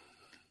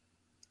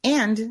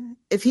 and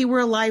if he were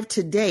alive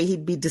today,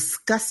 he'd be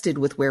disgusted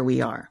with where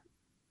we are.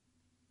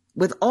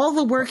 With all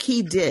the work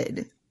he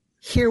did,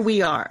 here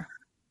we are.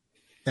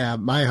 Yeah,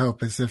 my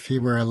hope is if he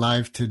were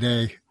alive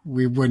today,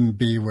 we wouldn't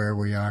be where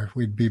we are.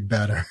 We'd be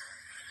better.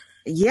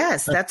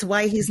 Yes, that's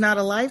why he's not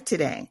alive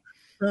today.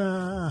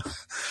 Well,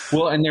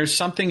 and there's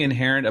something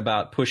inherent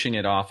about pushing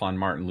it off on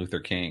Martin Luther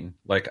King,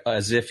 like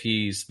as if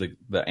he's the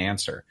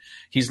answer.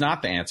 He's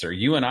not the answer.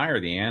 You and I are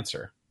the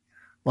answer.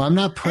 Well, I'm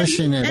not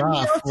pushing it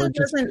off.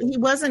 He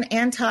wasn't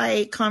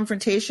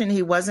anti-confrontation.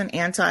 He wasn't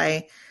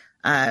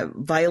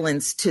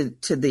anti-violence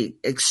to the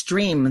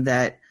extreme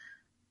that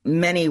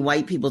many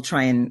white people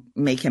try and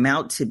make him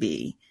out to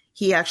be.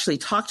 He actually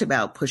talked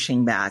about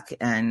pushing back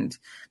and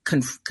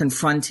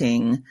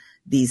confronting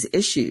these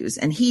issues.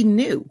 And he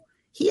knew.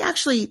 He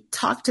actually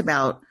talked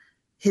about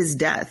his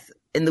death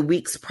in the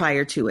weeks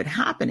prior to it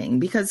happening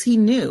because he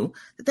knew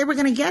that they were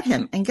going to get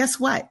him. And guess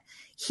what?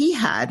 He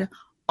had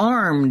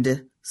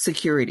armed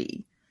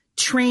security,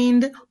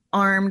 trained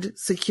armed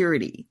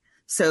security.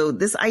 So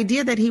this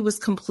idea that he was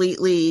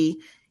completely,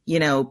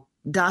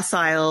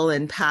 docile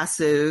and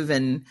passive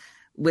and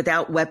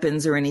without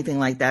weapons or anything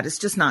like that is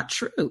just not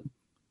true.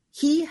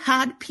 He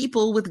had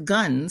people with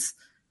guns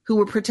who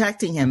were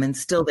protecting him, and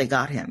still they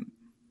got him.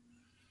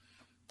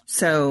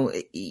 So,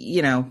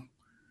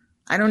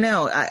 I don't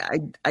know.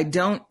 I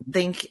don't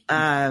think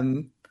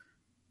the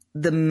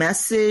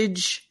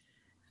message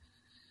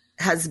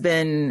has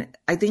been,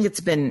 I think it's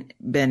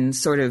been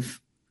sort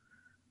of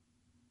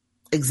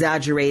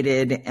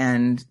exaggerated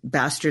and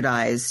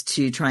bastardized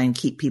to try and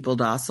keep people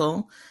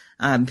docile.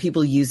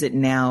 People use it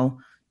now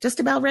just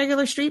about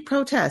regular street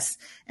protests.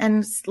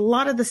 And a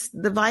lot of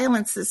the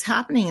violence that's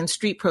happening in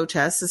street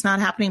protests is not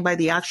happening by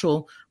the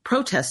actual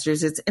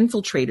protesters. It's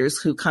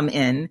infiltrators who come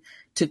in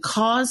to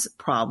cause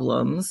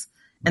problems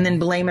and then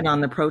blame it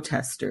on the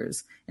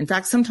protesters. In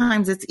fact,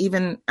 sometimes it's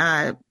even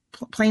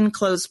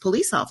plainclothes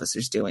police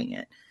officers doing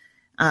it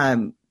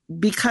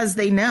because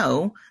they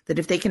know that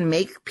if they can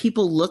make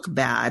people look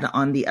bad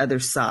on the other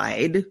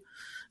side,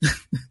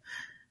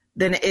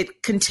 then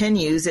it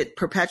continues, it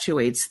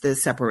perpetuates the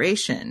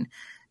separation.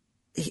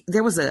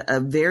 There was a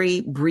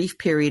very brief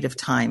period of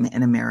time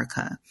in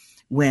America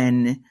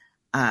when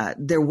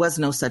there was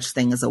no such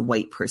thing as a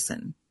white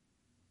person.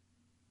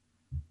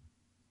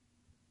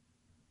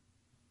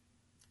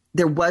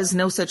 There was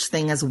no such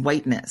thing as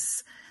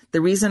whiteness.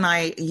 The reason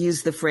I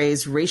use the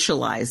phrase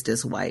racialized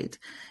as white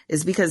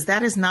is because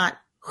that is not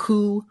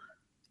who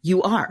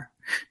you are.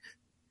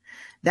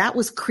 That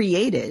was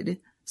created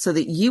so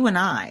that you and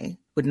I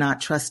would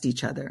not trust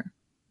each other.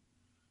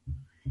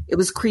 It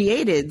was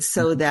created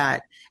so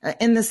that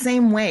in the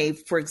same way,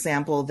 for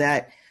example,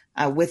 that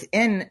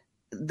within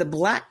the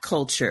Black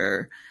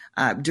culture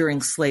during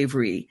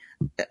slavery,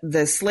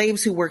 the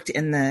slaves who worked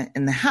in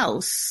the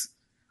house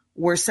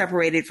were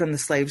separated from the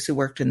slaves who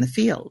worked in the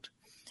field,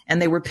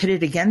 and they were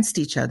pitted against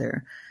each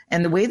other.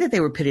 And the way that they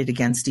were pitted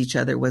against each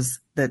other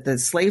was that the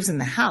slaves in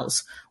the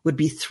house would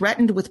be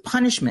threatened with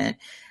punishment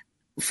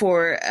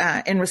for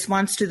in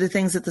response to the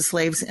things that the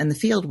slaves in the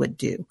field would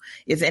do.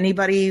 If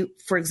anybody,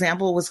 for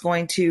example, was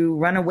going to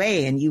run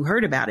away and you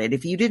heard about it,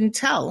 if you didn't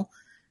tell,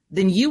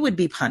 then you would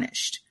be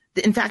punished.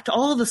 In fact,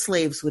 all the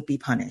slaves would be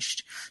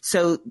punished.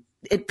 So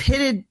it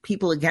pitted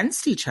people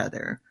against each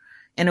other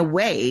in a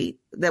way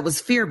that was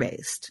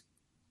fear-based,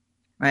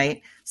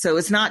 right? So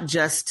it's not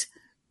just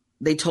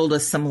they told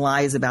us some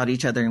lies about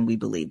each other and we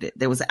believed it.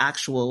 There was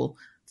actual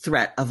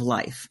threat of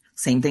life.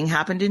 Same thing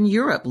happened in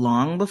Europe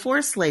long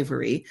before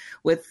slavery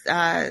with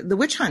the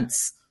witch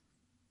hunts,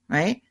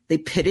 right? They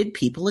pitted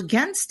people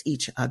against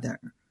each other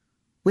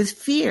with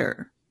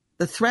fear,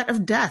 the threat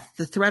of death,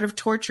 the threat of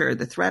torture,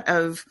 the threat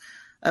of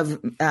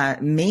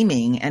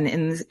maiming. And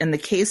in the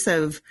case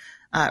of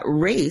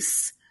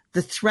race,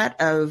 the threat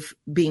of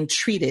being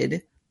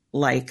treated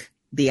like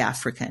the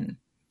African.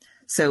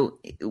 So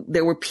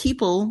there were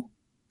people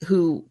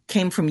who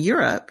came from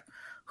Europe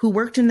who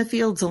worked in the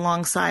fields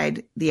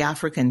alongside the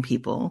African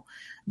people,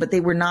 but they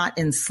were not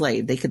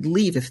enslaved. They could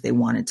leave if they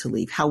wanted to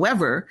leave.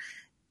 However,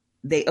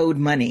 they owed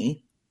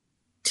money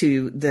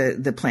to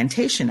the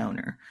plantation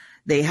owner.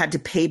 They had to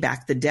pay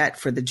back the debt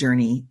for the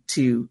journey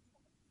to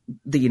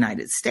the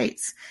United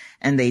States.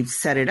 And they've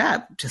set it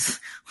up just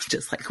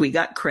like we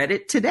got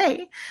credit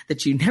today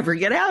that you never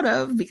get out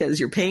of because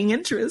you're paying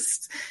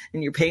interest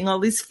and you're paying all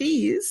these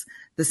fees.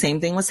 The same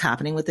thing was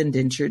happening with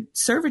indentured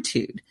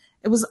servitude.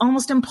 It was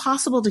almost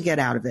impossible to get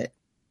out of it.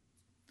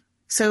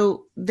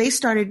 So they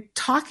started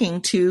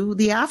talking to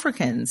the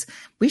Africans.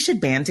 We should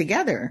band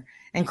together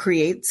and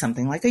create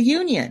something like a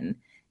union.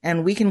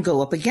 And we can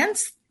go up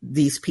against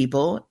these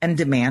people and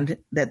demand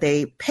that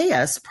they pay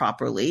us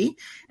properly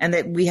and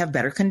that we have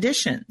better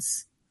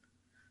conditions.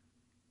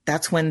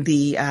 That's when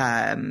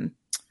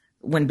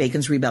when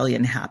Bacon's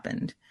Rebellion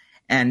happened.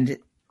 And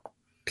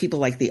people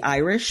like the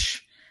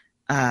Irish,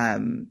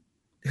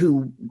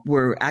 who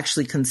were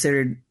actually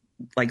considered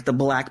like the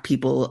Black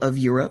people of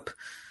Europe,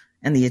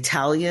 and the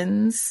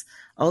Italians,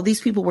 all these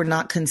people were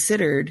not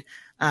considered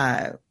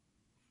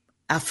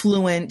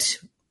affluent.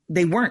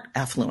 They weren't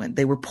affluent.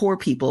 They were poor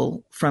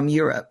people from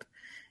Europe.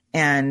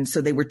 And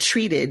so they were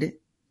treated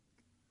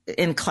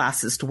in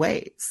classist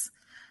ways.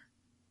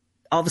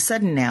 all of a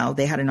sudden now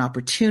they had an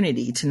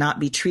opportunity to not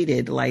be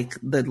treated like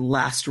the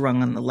last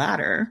rung on the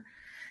ladder.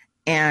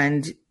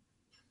 And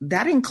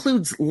that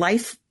includes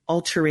life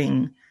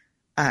altering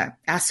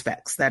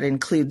aspects. That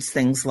includes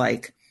things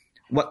like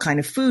what kind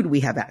of food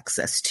we have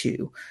access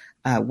to,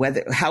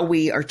 how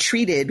we are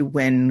treated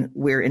when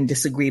we're in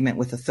disagreement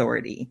with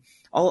authority,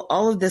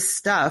 all of this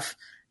stuff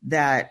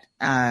that,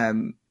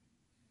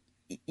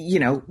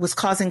 was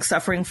causing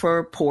suffering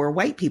for poor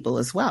white people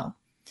as well.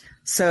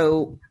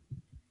 So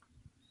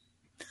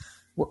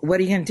what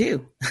are you going to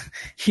do?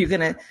 You're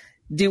going to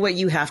do what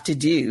you have to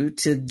do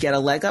to get a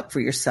leg up for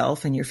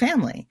yourself and your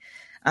family.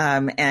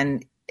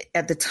 And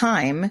at the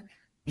time,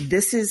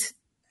 this is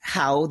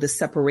how the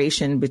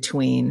separation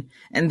between,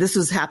 and this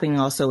was happening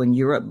also in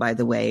Europe, by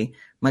the way,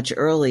 much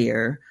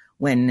earlier,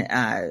 when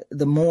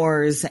the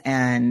Moors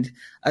and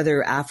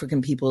other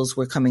African peoples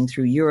were coming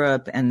through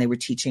Europe and they were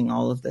teaching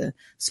all of the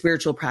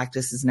spiritual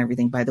practices and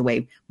everything. By the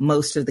way,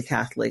 most of the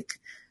Catholic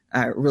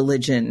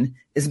religion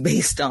is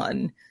based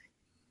on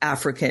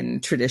African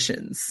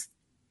traditions.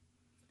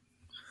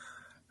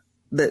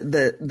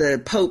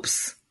 The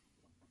Pope's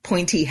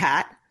pointy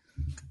hat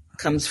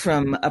comes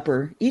from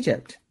Upper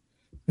Egypt.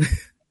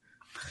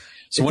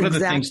 So one of the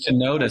things to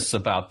notice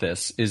about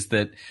this is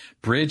that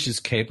Bridge is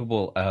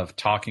capable of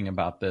talking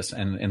about this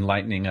and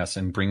enlightening us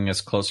and bringing us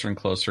closer and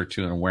closer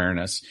to an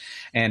awareness.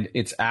 And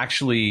it's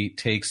actually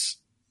takes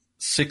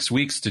 6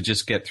 weeks to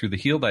just get through the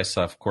Heal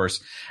Thyself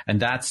course. And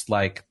that's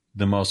like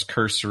the most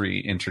cursory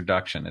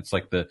introduction. It's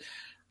like the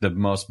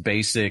most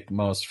basic,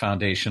 most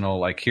foundational,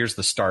 like here's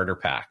the starter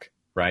pack,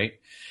 right?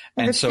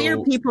 And the fear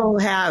people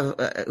have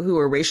who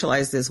are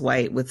racialized as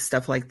white with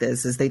stuff like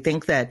this is they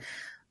think that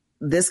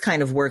this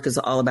kind of work is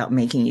all about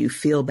making you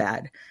feel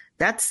bad.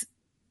 That's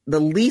the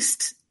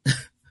least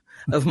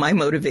of my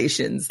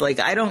motivations. Like,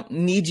 I don't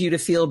need you to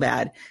feel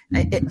bad.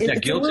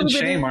 It's guilt and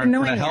shame aren't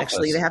going to help us.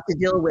 To have to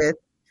deal with.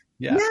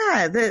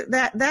 Yeah,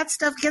 that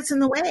stuff gets in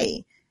the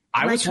way.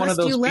 I was one of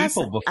those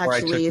people before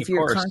I took the course. If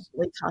you're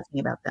constantly talking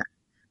about that.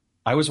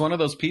 I was one of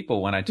those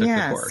people when I took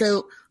the course.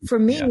 So for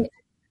me,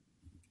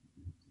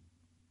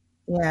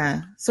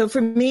 So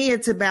for me,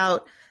 it's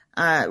about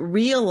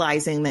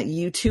realizing that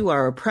you too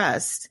are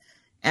oppressed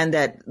and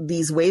that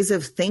these ways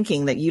of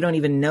thinking that you don't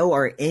even know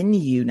are in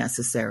you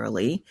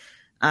necessarily,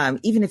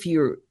 even if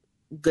you're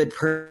a good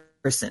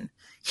person,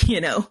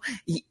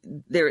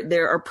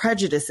 there are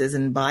prejudices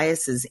and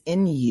biases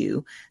in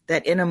you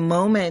that in a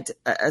moment,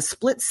 a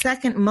split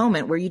second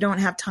moment where you don't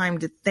have time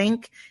to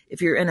think,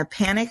 if you're in a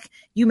panic,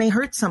 you may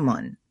hurt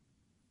someone.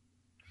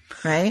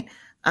 Right.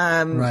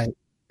 Right.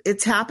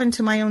 It's happened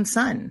to my own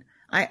son.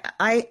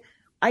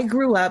 I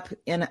grew up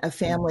in a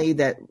family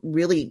that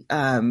really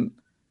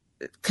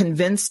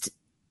convinced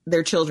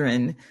their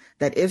children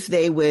that if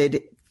they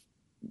would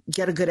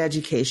get a good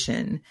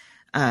education,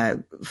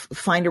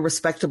 find a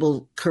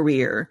respectable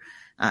career,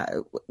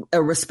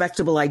 a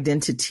respectable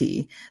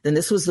identity, then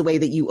this was the way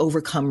that you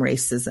overcome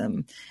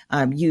racism.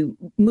 You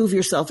move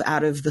yourself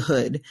out of the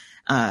hood.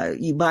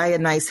 You buy a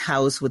nice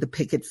house with a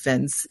picket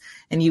fence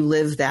and you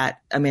live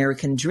that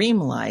American dream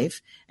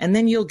life, and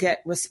then you'll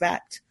get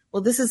respect.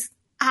 Well, this is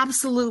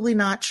absolutely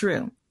not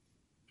true.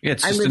 Yeah,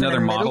 it's just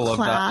another model of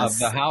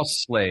the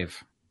house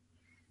slave.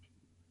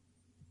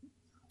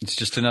 It's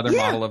just another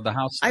model of the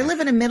house slave. I live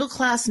in a middle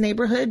class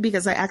neighborhood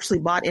because I actually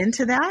bought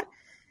into that.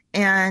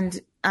 And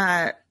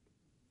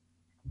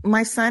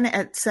my son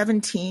at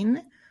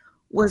 17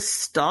 was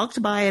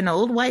stalked by an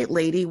old white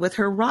lady with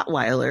her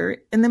Rottweiler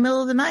in the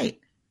middle of the night,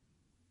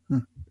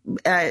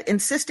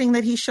 insisting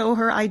that he show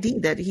her ID,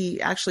 that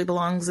he actually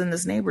belongs in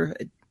this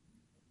neighborhood.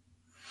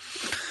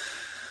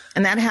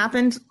 And that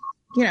happened,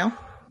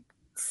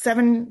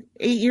 7-8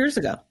 years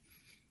ago.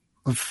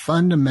 Well,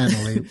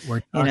 fundamentally,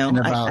 we're talking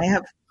about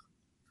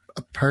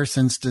a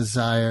person's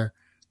desire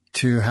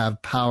to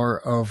have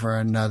power over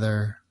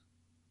another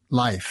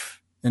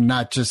life, and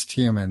not just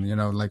human,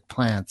 like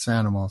plants,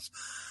 animals.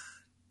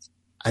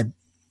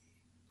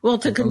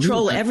 To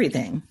control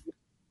everything.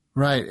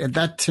 Right. And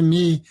that, to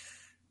me,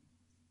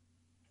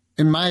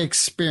 in my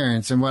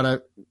experience and what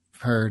I've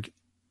heard,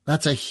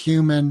 that's a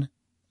human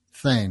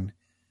thing.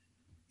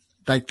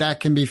 Like, that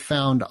can be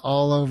found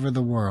all over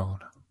the world.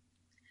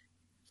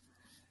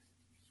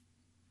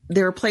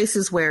 There are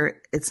places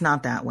where it's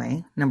not that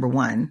way, number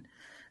one.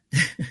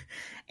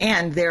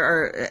 And there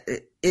are,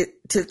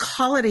 to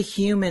call it a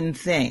human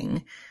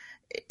thing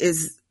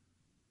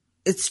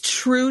it's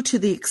true to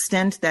the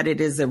extent that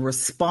it is a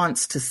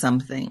response to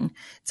something.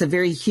 It's a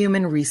very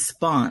human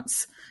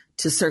response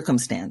to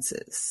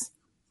circumstances.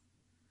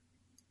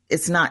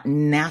 It's not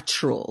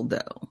natural,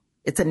 though.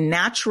 It's a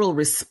natural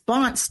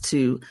response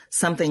to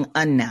something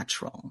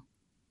unnatural.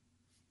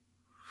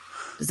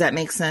 Does that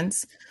make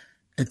sense?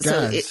 It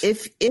does. So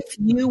if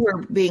you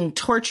were being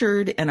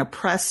tortured and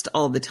oppressed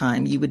all the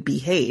time, you would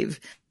behave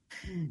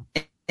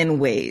in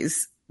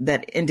ways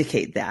that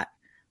indicate that.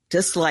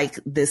 Just like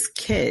this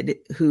kid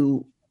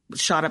who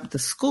shot up the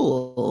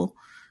school,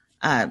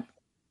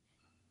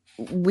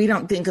 we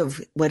don't think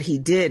of what he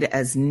did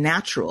as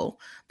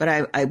natural,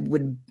 but I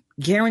would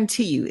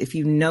guarantee you, if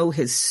you know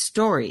his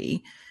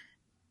story,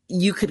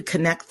 you could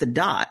connect the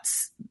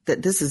dots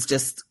that this is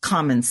just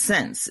common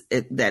sense,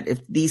 that if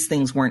these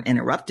things weren't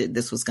interrupted,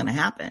 this was going to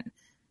happen.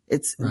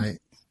 It's right.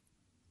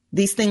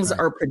 These things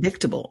are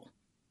predictable,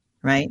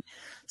 right?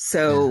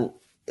 So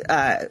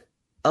a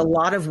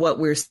lot of what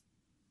we're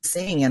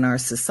seeing in our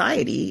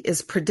society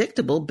is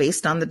predictable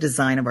based on the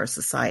design of our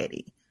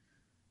society.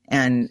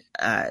 And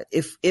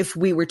if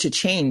we were to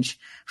change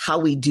how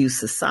we do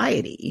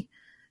society,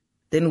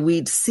 then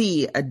we'd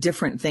see a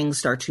different thing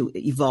start to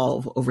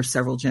evolve over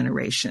several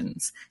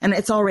generations. And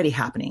it's already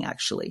happening,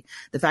 actually.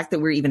 The fact that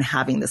we're even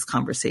having this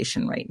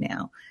conversation right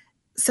now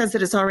says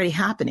that it's already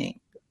happening.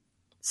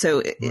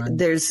 So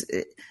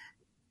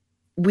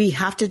we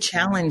have to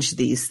challenge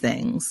these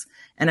things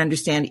and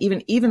understand,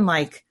 even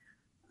like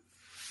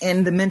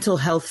in the mental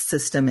health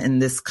system in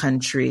this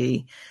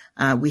country,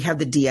 we have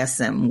the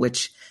DSM,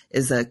 which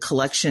is a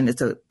collection.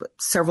 It's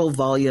several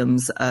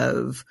volumes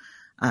of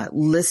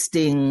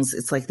listings.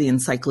 It's like the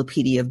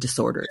encyclopedia of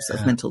disorders,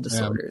 of mental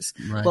disorders.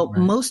 Right,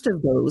 most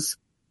of those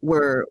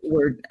were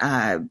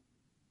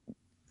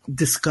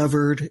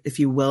discovered, if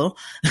you will,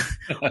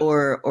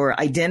 or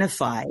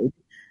identified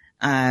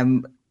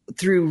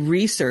through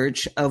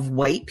research of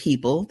white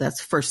people.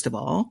 That's first of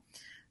all.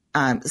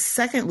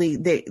 Secondly,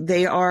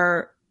 they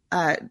are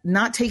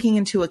not taking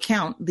into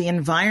account the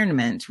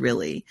environment,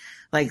 really.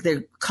 Like,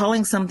 they're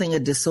calling something a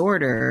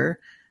disorder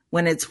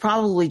when it's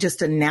probably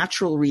just a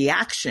natural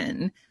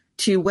reaction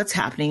to what's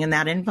happening in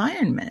that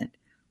environment.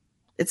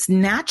 It's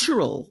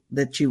natural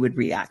that you would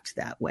react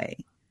that way.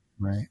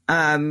 Right.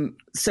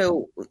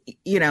 So,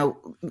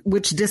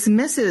 which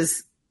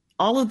dismisses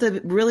all of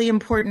the really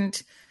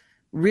important,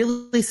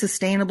 really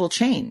sustainable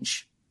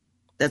change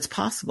that's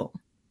possible,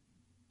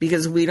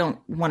 because we don't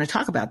want to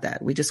talk about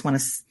that. We just want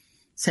to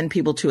send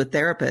people to a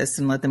therapist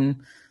and let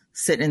them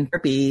sit in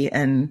therapy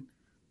and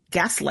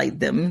gaslight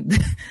them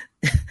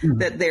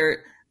that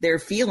their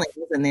feelings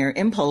and their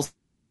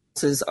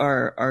impulses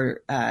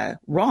are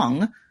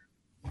wrong,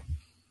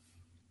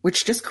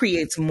 which just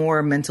creates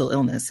more mental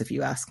illness, if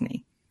you ask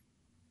me.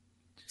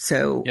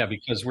 So yeah,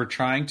 because we're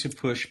trying to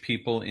push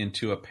people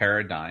into a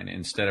paradigm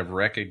instead of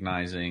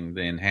recognizing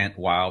the inherent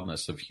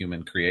wildness of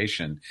human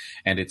creation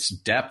and its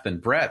depth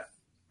and breadth,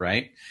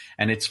 right?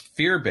 And it's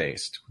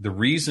fear-based. The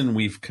reason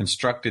we've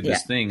constructed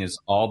this thing is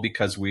all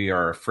because we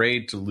are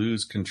afraid to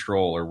lose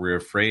control, or we're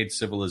afraid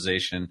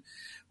civilization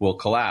will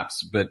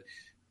collapse. But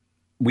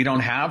we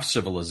don't have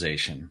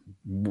civilization.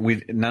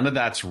 None of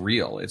that's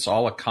real. It's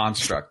all a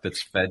construct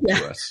that's fed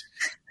to us.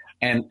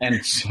 And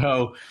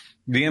so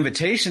the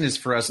invitation is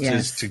for us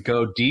to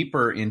go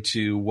deeper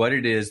into what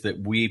it is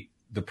that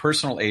the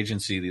personal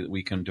agency that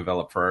we can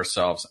develop for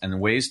ourselves, and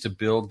ways to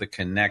build the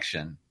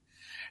connection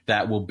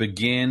that will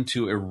begin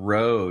to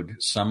erode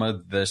some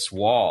of this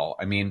wall.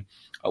 I mean,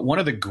 one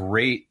of the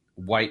great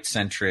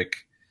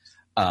white-centric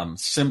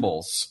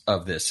symbols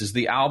of this is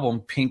the album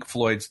Pink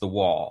Floyd's The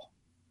Wall.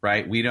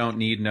 Right? We don't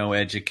need no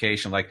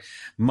education. Like,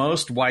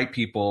 most white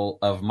people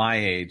of my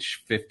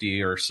age,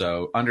 50 or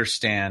so,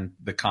 understand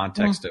the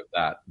context of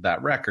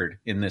that record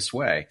in this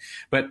way.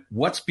 But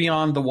what's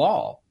beyond the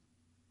wall?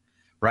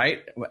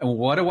 Right?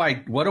 What do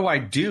I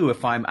do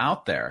if I'm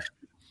out there?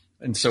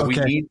 And so we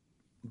need.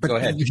 Go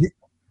ahead.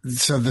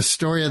 So the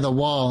story of the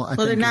wall.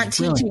 They're not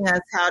teaching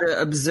us how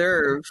to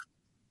observe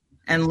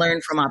and learn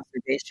from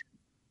observation.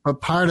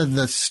 But part of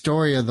the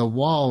story of the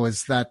wall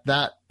is that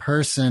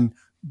person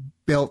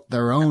built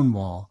their own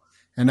wall.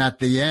 And at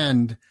the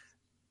end,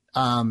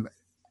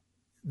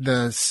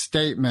 the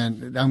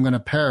statement, I'm going to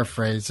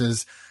paraphrase,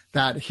 is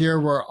that here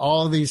were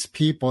all these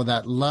people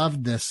that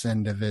loved this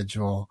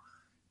individual,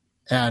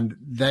 and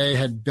they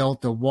had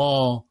built a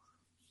wall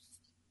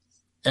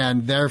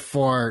and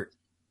therefore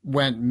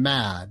went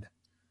mad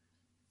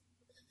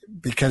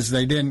because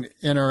they didn't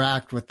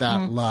interact with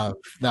that love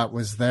that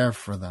was there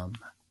for them.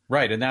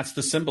 Right. And that's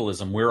the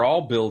symbolism. We're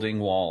all building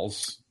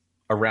walls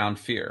around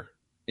fear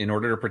in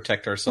order to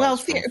protect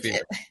ourselves from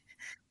fear.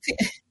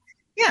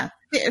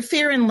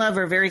 Fear and love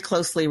are very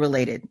closely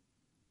related.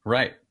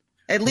 Right.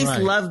 At least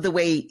love the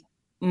way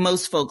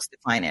most folks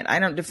define it. I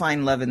don't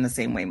define love in the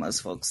same way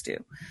most folks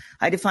do.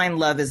 I define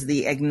love as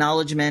the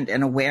acknowledgement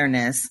and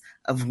awareness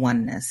of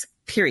oneness,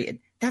 period.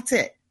 That's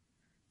it.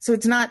 So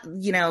it's not,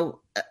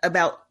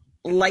 about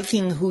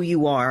liking who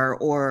you are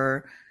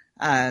or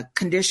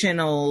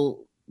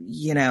conditional,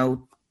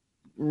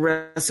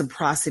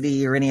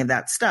 reciprocity or any of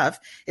that stuff.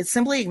 It's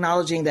simply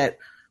acknowledging that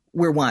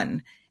we're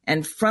one.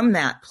 And from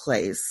that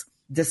place,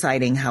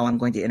 deciding how I'm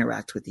going to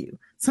interact with you.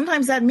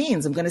 Sometimes that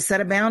means I'm going to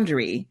set a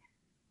boundary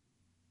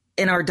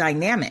in our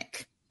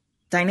dynamic.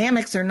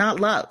 Dynamics are not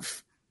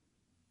love.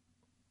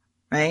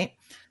 Right?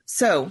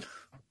 So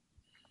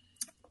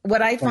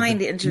what I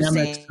find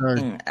interesting,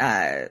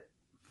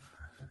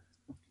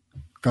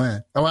 go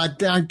ahead. Our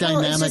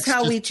dynamics, it's just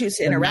how we choose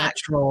to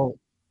interact.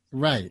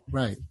 Right.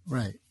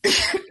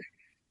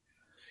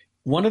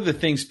 One of the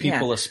things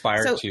people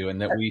aspire to,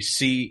 and that we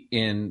see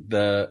in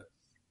the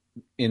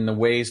in the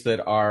ways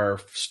that our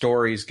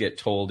stories get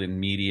told in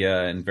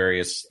media and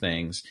various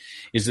things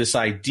is this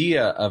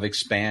idea of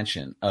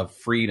expansion, of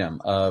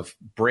freedom, of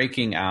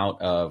breaking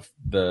out of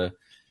the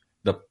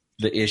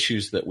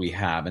issues that we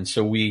have. And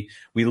so we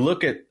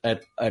look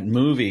at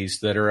movies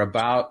that are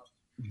about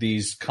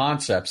these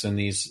concepts and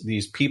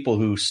these people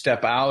who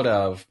step out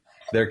of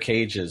their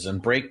cages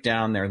and break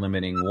down their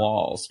limiting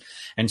walls.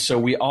 And so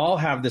we all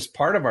have this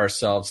part of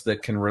ourselves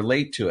that can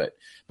relate to it,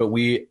 but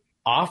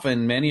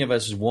many of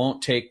us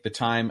won't take the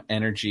time,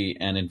 energy,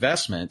 and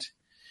investment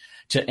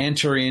to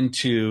enter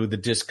into the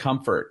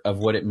discomfort of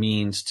what it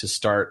means to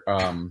start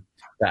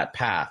that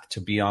path, to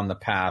be on the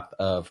path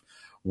of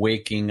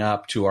waking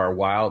up to our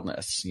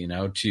wildness,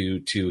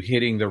 to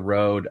hitting the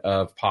road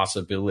of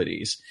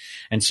possibilities.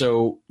 And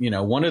so,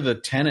 one of the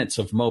tenets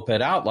of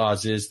Moped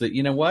Outlaws is that,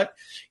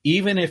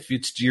 even if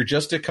you're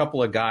just a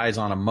couple of guys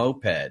on a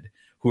moped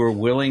who are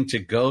willing to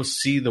go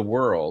see the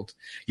world,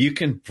 you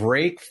can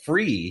break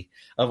free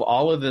of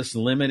all of this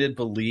limited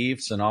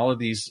beliefs and all of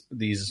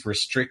these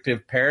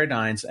restrictive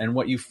paradigms. And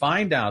what you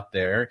find out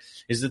there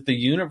is that the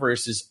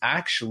universe is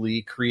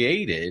actually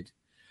created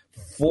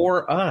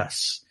for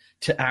us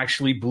to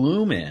actually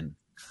bloom in.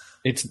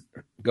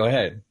 Go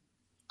ahead.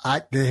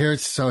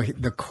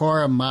 The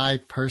core of my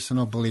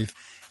personal belief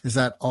is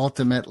that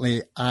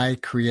ultimately I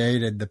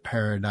created the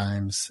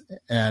paradigms,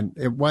 and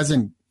it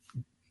wasn't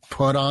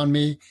put on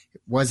me.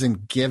 It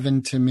wasn't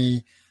given to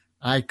me.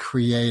 I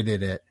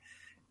created it.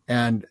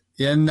 And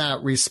in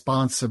that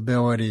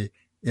responsibility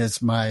is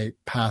my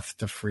path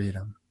to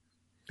freedom,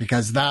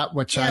 because that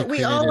which I created,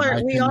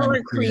 we all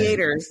are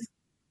creators.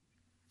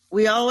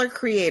 We all are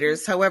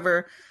creators.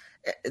 However,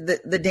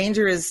 the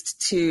danger is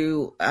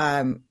to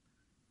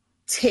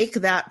take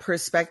that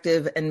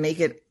perspective and make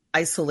it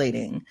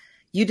isolating.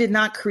 You did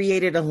not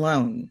create it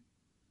alone.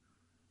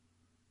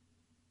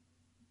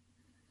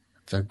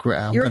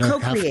 You're a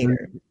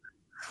co-creator.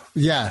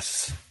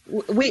 Yes.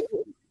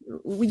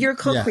 You're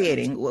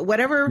co-creating. Yeah.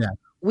 Whatever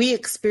we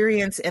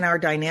experience in our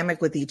dynamic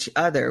with each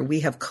other,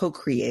 we have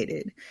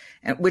co-created,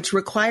 which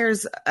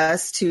requires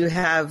us to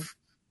have.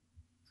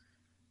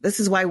 This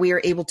is why we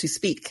are able to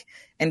speak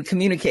and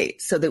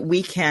communicate, so that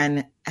we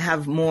can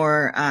have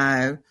more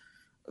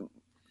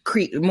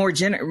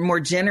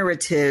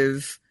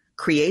generative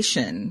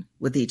creation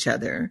with each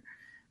other.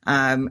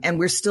 And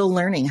we're still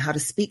learning how to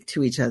speak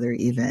to each other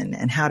even,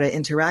 and how to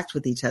interact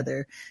with each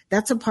other.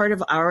 That's a part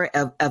of our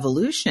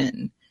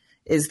evolution,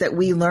 is that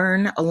we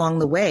learn along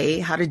the way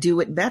how to do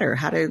it better,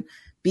 how to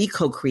be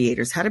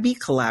co-creators, how to be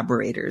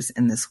collaborators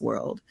in this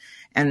world.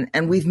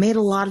 And we've made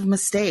a lot of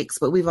mistakes,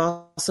 but we've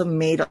also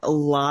made a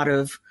lot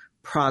of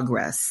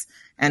progress.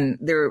 And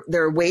there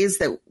are ways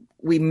that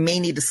we may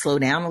need to slow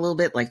down a little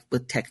bit, like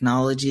with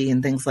technology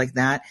and things like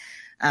that,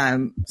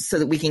 so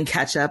that we can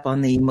catch up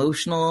on the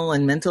emotional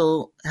and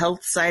mental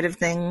health side of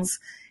things.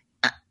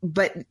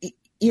 But,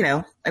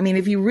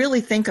 if you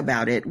really think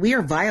about it, we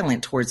are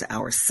violent towards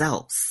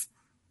ourselves.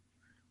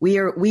 We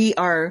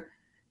are,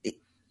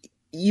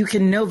 you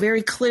can know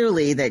very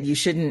clearly that you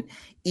shouldn't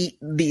eat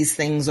these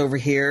things over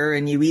here,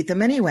 and you eat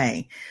them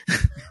anyway,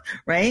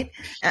 right?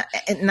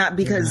 And not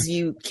because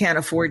you can't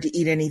afford to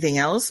eat anything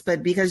else,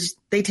 but because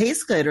they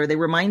taste good, or they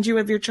remind you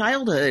of your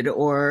childhood,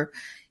 or,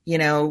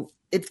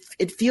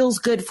 it feels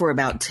good for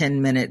about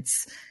 10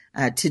 minutes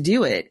to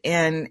do it.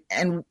 And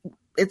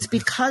it's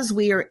because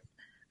we are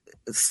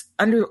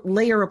under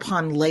layer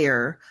upon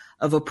layer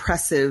of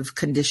oppressive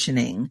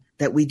conditioning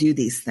that we do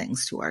these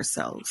things to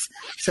ourselves.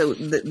 So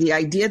the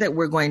idea that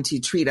we're going to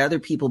treat other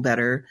people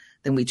better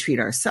than we treat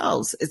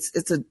ourselves,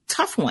 it's a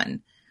tough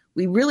one.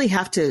 We really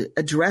have to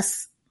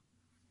address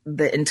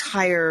the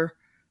entire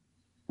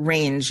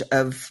range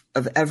of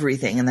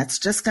everything. And that's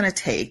just going to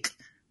take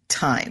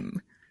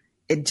time.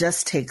 It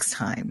just takes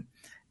time.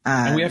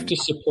 And we have to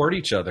support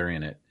each other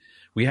in it.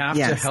 We have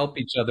to help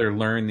each other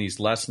learn these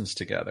lessons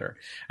together.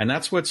 And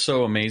that's what's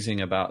so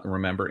amazing about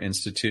Remember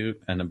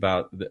Institute and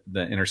about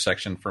the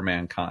Intersection for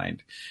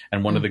Mankind.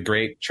 And one of the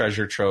great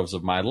treasure troves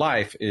of my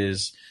life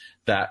is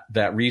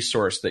that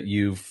resource that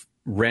you've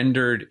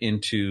rendered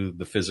into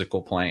the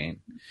physical plane.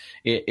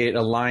 It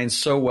aligns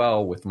so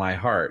well with my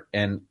heart.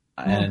 And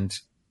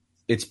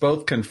it's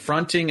both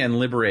confronting and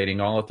liberating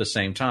all at the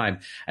same time.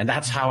 And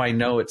that's how I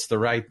know it's the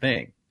right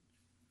thing.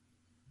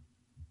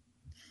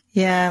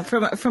 Yeah,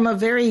 from a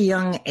very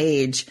young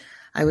age,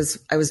 I was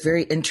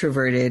very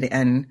introverted,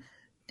 and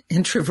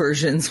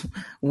introversions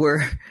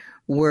were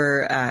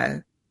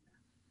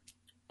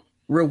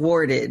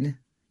rewarded.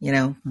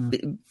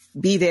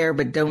 Be there,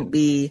 but don't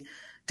be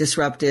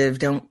disruptive.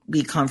 Don't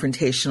be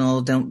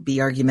confrontational. Don't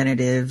be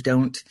argumentative.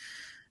 Don't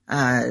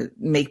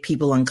make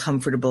people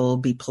uncomfortable.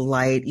 Be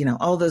polite.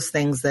 All those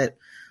things that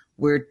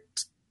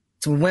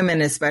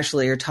women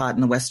especially are taught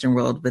in the Western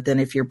world. But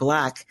then if you're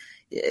Black,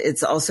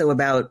 it's also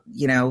about,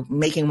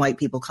 making white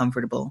people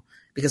comfortable,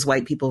 because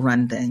white people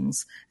run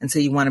things. And so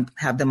you want to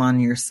have them on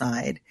your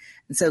side.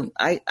 And so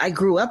I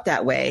grew up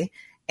that way.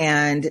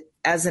 And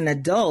as an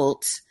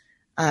adult,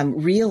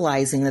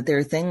 realizing that there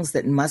are things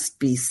that must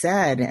be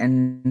said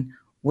and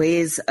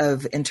ways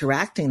of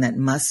interacting that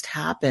must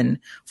happen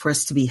for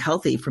us to be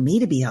healthy, for me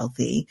to be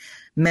healthy,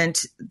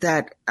 meant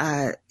that,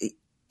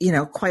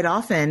 quite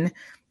often,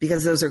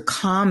 because those are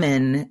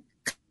common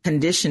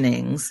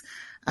conditionings,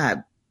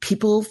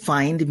 people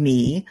find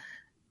me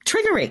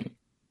triggering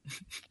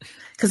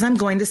because I'm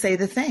going to say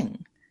the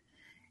thing.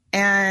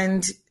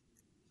 And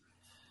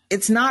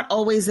it's not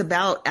always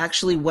about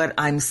actually what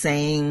I'm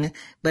saying,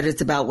 but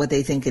it's about what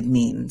they think it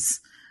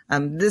means.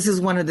 This is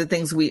one of the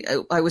things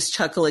I was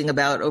chuckling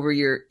about over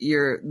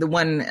the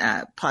one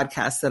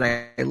podcast that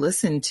I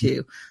listened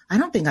to. I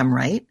don't think I'm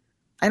right.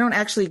 I don't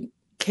actually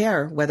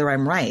care whether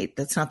I'm right.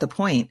 That's not the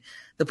point.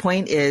 The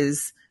point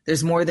is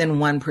there's more than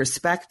one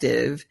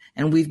perspective,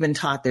 and we've been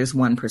taught there's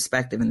one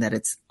perspective and that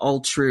it's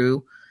all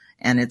true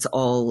and it's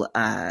all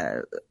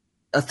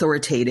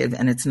authoritative,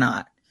 and it's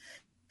not.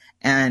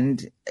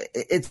 And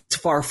it's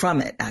far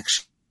from it,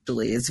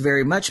 actually. It's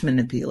very much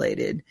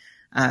manipulated.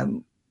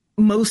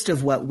 Most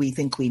of what we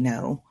think we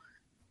know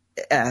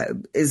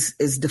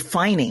is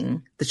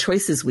defining the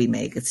choices we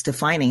make. It's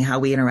defining how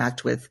we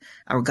interact with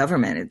our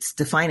government. It's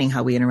defining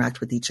how we interact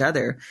with each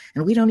other.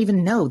 And we don't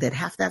even know that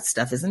half that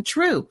stuff isn't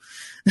true.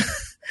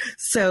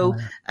 So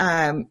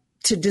to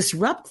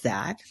disrupt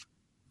that,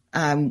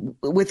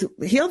 with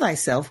Heal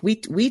Thyself,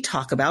 we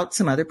talk about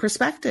some other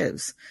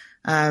perspectives.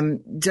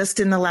 Just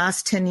in the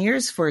last 10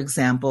 years, for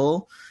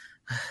example,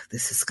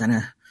 this is going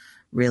to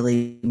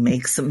really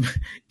make some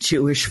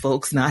Jewish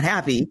folks not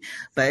happy,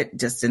 but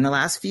just in the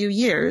last few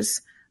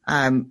years,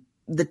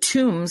 the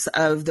tombs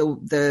of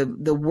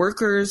the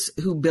workers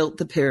who built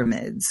the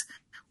pyramids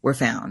were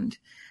found,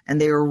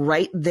 and they were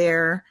right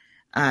there,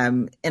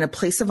 in a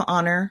place of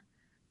honor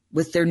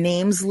with their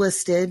names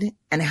listed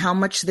and how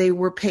much they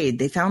were paid.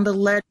 They found the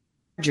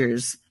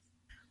ledgers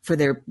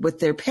with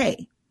their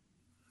pay.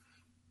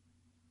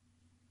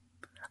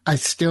 I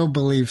still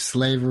believe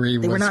slavery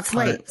They were not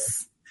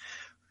slaves.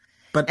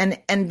 But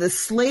and the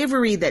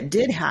slavery that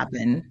did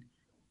happen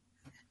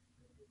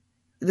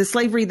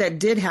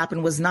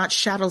was not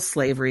chattel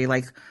slavery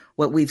like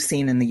what we've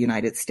seen in the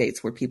United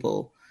States, where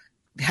people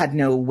had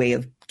no way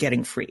of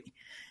getting free.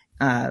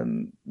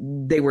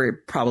 They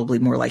were probably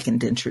more like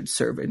indentured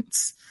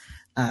servants,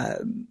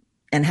 and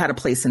had a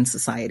place in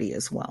society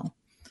as well.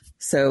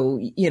 So,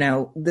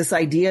 this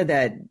idea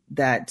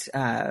that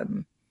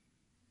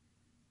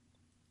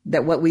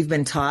what we've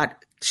been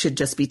taught should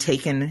just be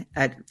taken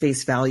at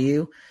face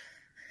value.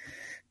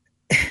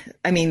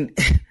 I mean,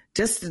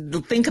 just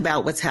think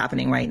about what's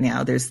happening right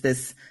now. There's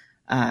this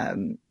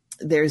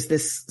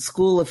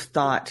school of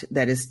thought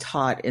that is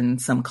taught in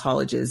some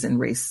colleges in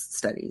race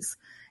studies,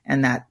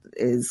 and that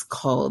is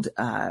called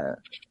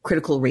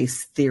critical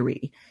race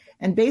theory.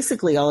 And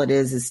basically all it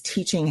is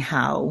teaching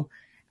how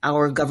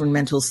our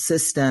governmental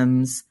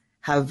systems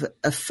have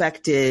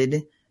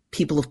affected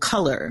people of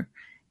color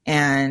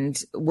and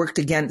worked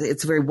against,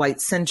 it's very white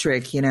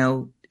centric,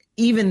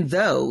 even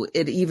though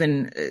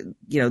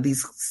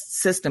these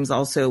systems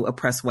also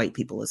oppress white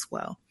people as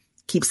well,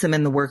 keeps them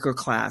in the worker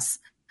class.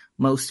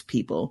 Most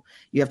people,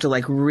 you have to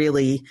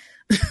really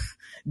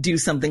do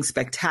something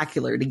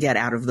spectacular to get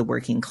out of the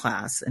working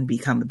class and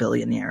become a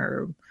billionaire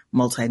or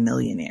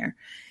multimillionaire.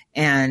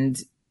 And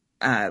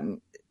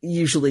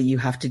usually you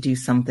have to do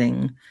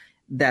something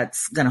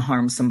that's going to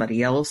harm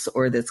somebody else,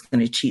 or that's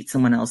going to cheat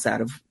someone else out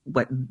of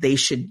what they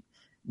should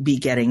be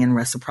getting in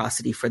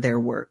reciprocity for their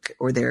work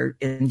or their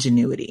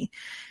ingenuity.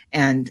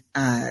 And,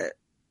 but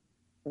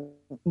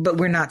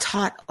we're not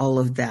taught all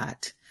of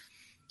that.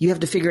 You have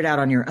to figure it out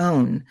on your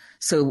own.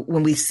 So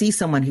when we see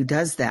someone who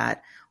does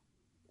that,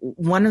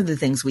 one of the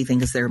things we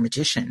think is they're a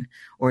magician,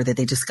 or that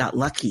they just got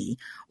lucky,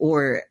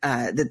 or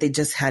that they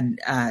just had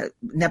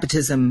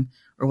nepotism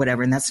or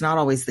whatever. And that's not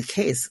always the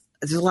case.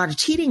 There's a lot of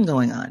cheating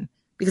going on,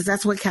 because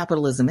that's what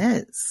capitalism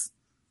is.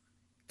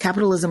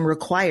 Capitalism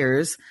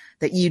requires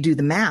that you do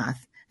the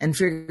math and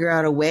figure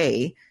out a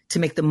way to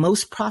make the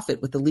most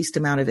profit with the least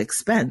amount of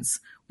expense,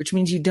 which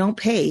means you don't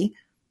pay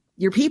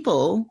your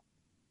people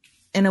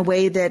in a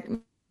way that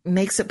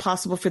makes it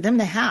possible for them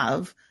to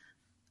have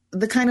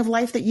the kind of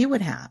life that you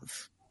would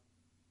have.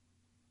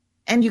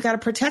 And you got to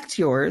protect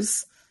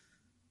yours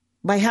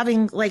by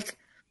having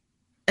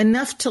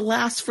enough to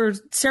last for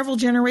several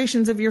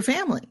generations of your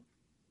family.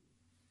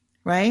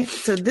 Right?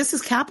 So this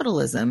is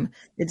capitalism.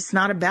 It's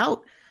not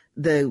about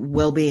the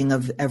well-being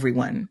of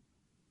everyone,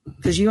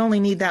 because you only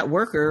need that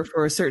worker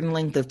for a certain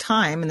length of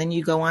time, and then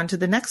you go on to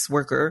the next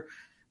worker.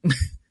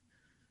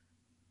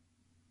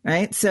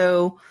 Right?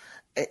 So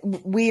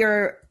we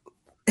are,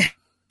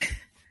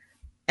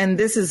 and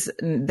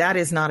that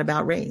is not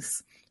about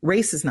race.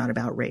 Race is not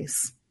about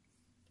race.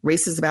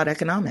 Race is about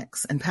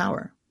economics and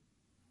power.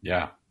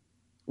 Yeah.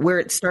 Where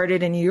it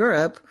started in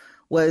Europe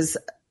was,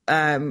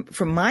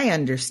 from my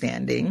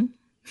understanding,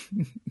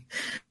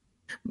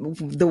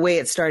 the way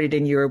it started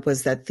in Europe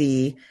was that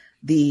the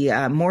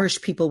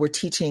Moorish people were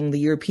teaching the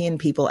European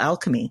people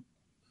alchemy,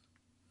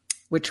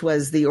 which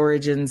was the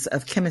origins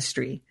of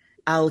chemistry.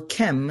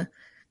 Al-Chem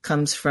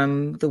comes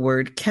from the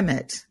word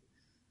Kemet,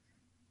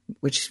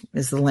 which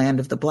is the land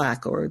of the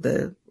black, or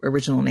the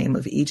original name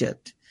of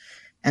Egypt.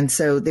 And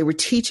so they were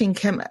teaching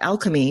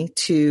alchemy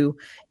to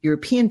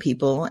European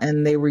people,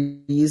 and they were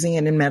using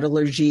it in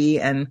metallurgy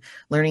and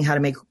learning how to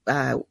make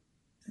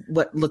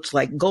what looked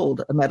like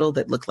gold, a metal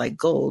that looked like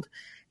gold.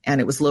 And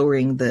it was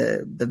lowering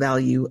the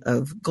value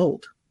of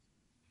gold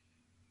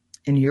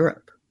in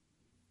Europe.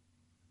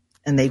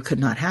 And they could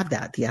not have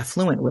that. The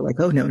affluent were like,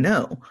 oh,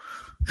 no.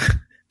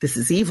 This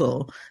is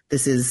evil.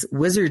 This is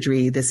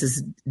wizardry. This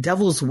is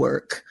devil's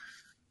work.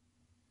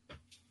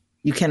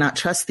 You cannot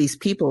trust these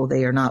people.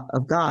 They are not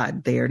of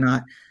God. They are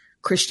not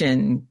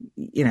Christian.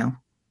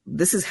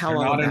 This is how They're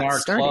all not of in that our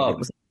started.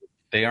 club.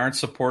 They aren't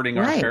supporting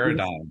our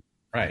paradigm,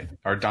 right?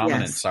 Our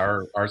dominance,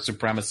 our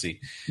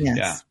supremacy.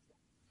 Yes.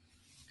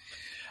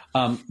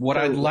 Yeah. What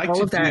I'd like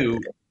to do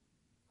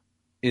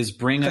is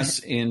bring us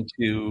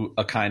into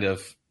a kind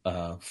of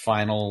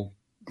final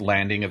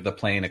landing of the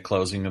plane, a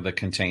closing of the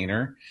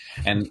container.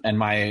 And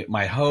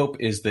my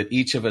hope is that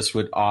each of us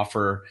would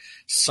offer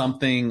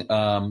something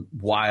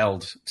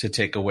wild to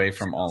take away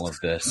from all of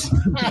this.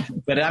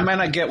 But I might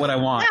not get what I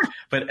want.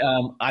 But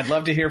I'd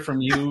love to hear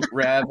from you,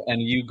 Rev,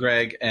 and you,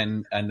 Greg,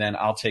 and then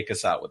I'll take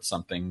us out with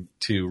something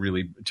to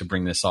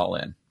bring this all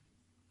in.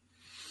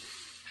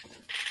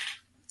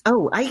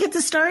 Oh, I get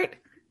to start?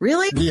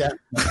 Really? Yeah.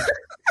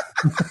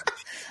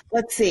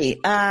 Let's see.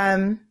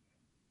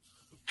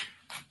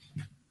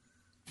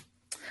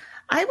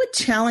 I would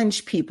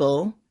challenge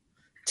people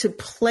to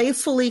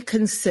playfully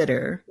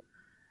consider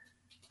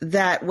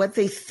that what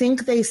they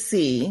think they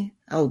see,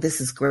 oh,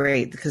 this is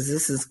great, because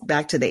this is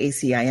back to the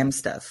ACIM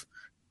stuff.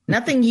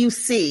 Nothing you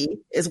see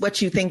is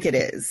what you think it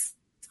is.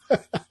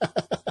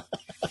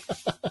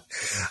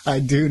 I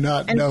do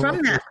not know. And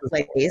from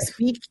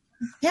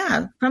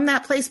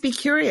that place, be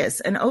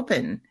curious and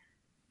open.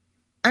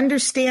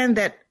 Understand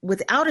that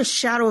without a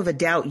shadow of a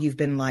doubt, you've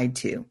been lied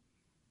to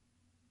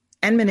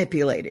and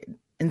manipulated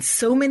in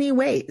so many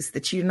ways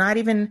that you're not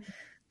even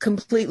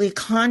completely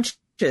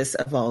conscious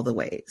of all the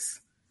ways.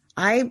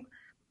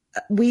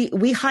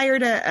 We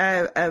hired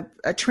a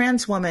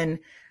trans woman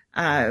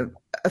a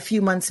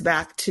few months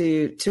back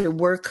to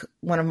work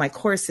one of my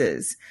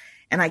courses,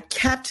 and I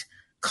kept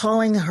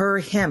calling her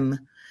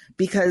him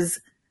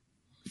because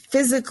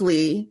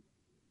physically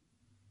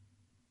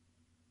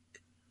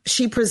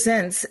she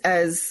presents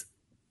as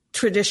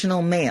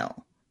traditional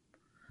male.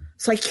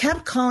 So I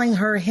kept calling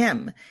her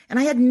him, and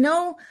I had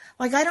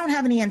I don't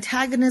have any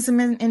antagonism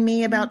in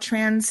me about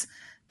trans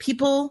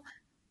people,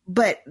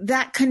 but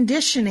that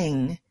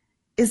conditioning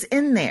is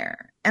in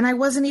there. And I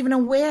wasn't even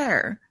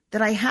aware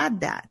that I had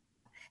that.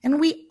 And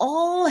we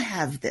all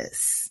have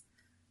this.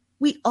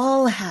 We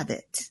all have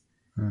it.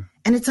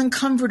 And it's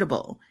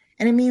uncomfortable.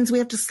 And it means we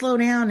have to slow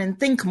down and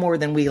think more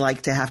than we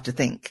like to have to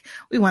think.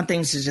 We want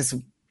things to just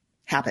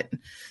happen.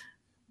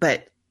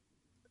 But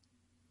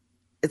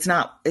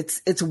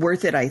it's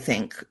worth it, I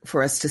think,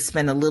 for us to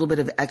spend a little bit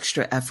of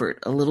extra effort,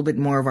 a little bit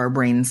more of our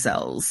brain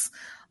cells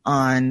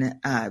on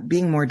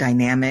being more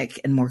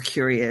dynamic and more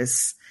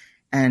curious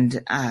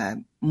and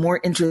more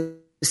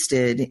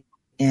interested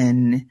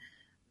in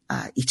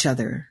each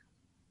other.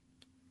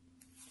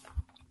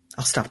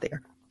 I'll stop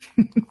there.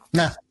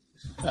 Nah,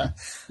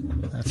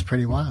 that's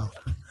pretty wild.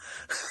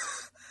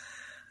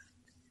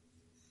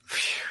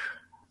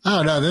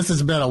 Oh, no, this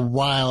has been a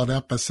wild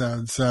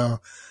episode.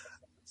 So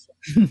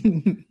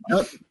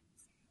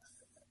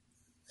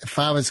if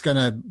I was going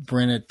to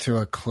bring it to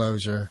a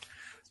closure,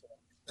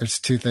 there's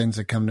two things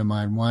that come to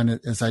mind. One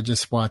is I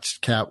just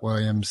watched Cat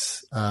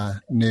Williams'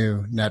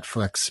 new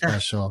Netflix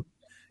special.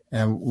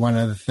 And one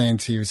of the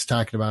things he was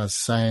talking about is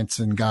science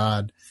and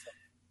God.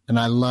 And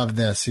I love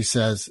this. He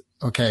says,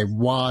 okay,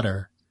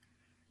 water,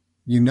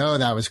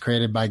 that was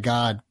created by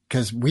God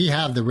because we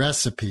have the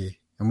recipe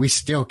and we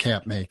still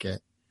can't make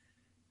it.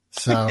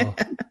 So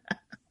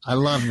I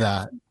love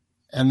that.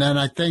 And then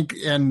I think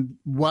in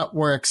what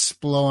we're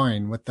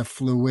exploring with the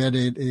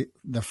fluidity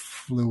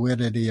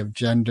of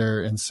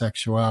gender and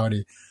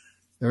sexuality,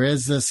 there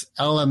is this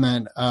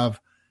element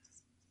of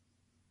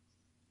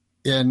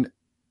in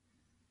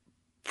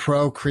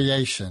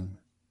procreation.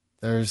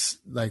 There's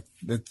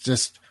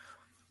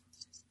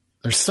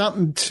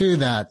something to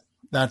that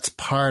that's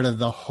part of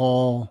the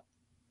whole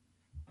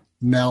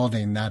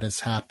melding that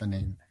is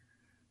happening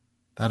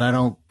that I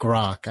don't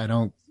grok. I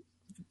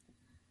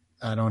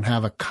don't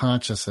have a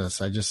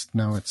consciousness. I just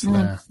know it's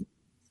there.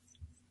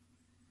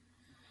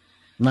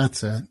 And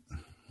that's it.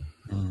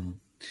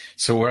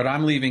 So what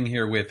I'm leaving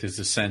here with is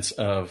a sense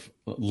of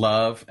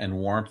love and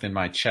warmth in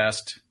my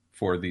chest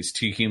for these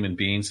two human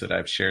beings that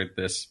I've shared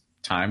this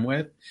time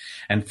with,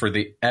 and for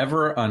the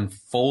ever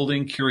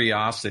unfolding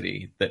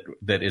curiosity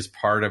that is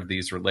part of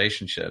these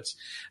relationships,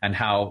 and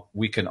how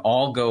we can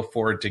all go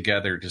forward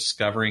together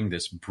discovering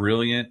this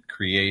brilliant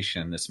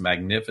creation, this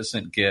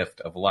magnificent gift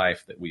of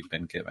life that we've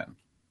been given.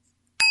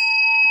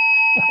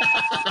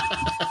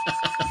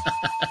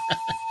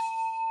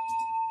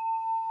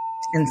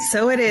 And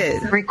so it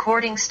is.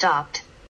 Recording stopped.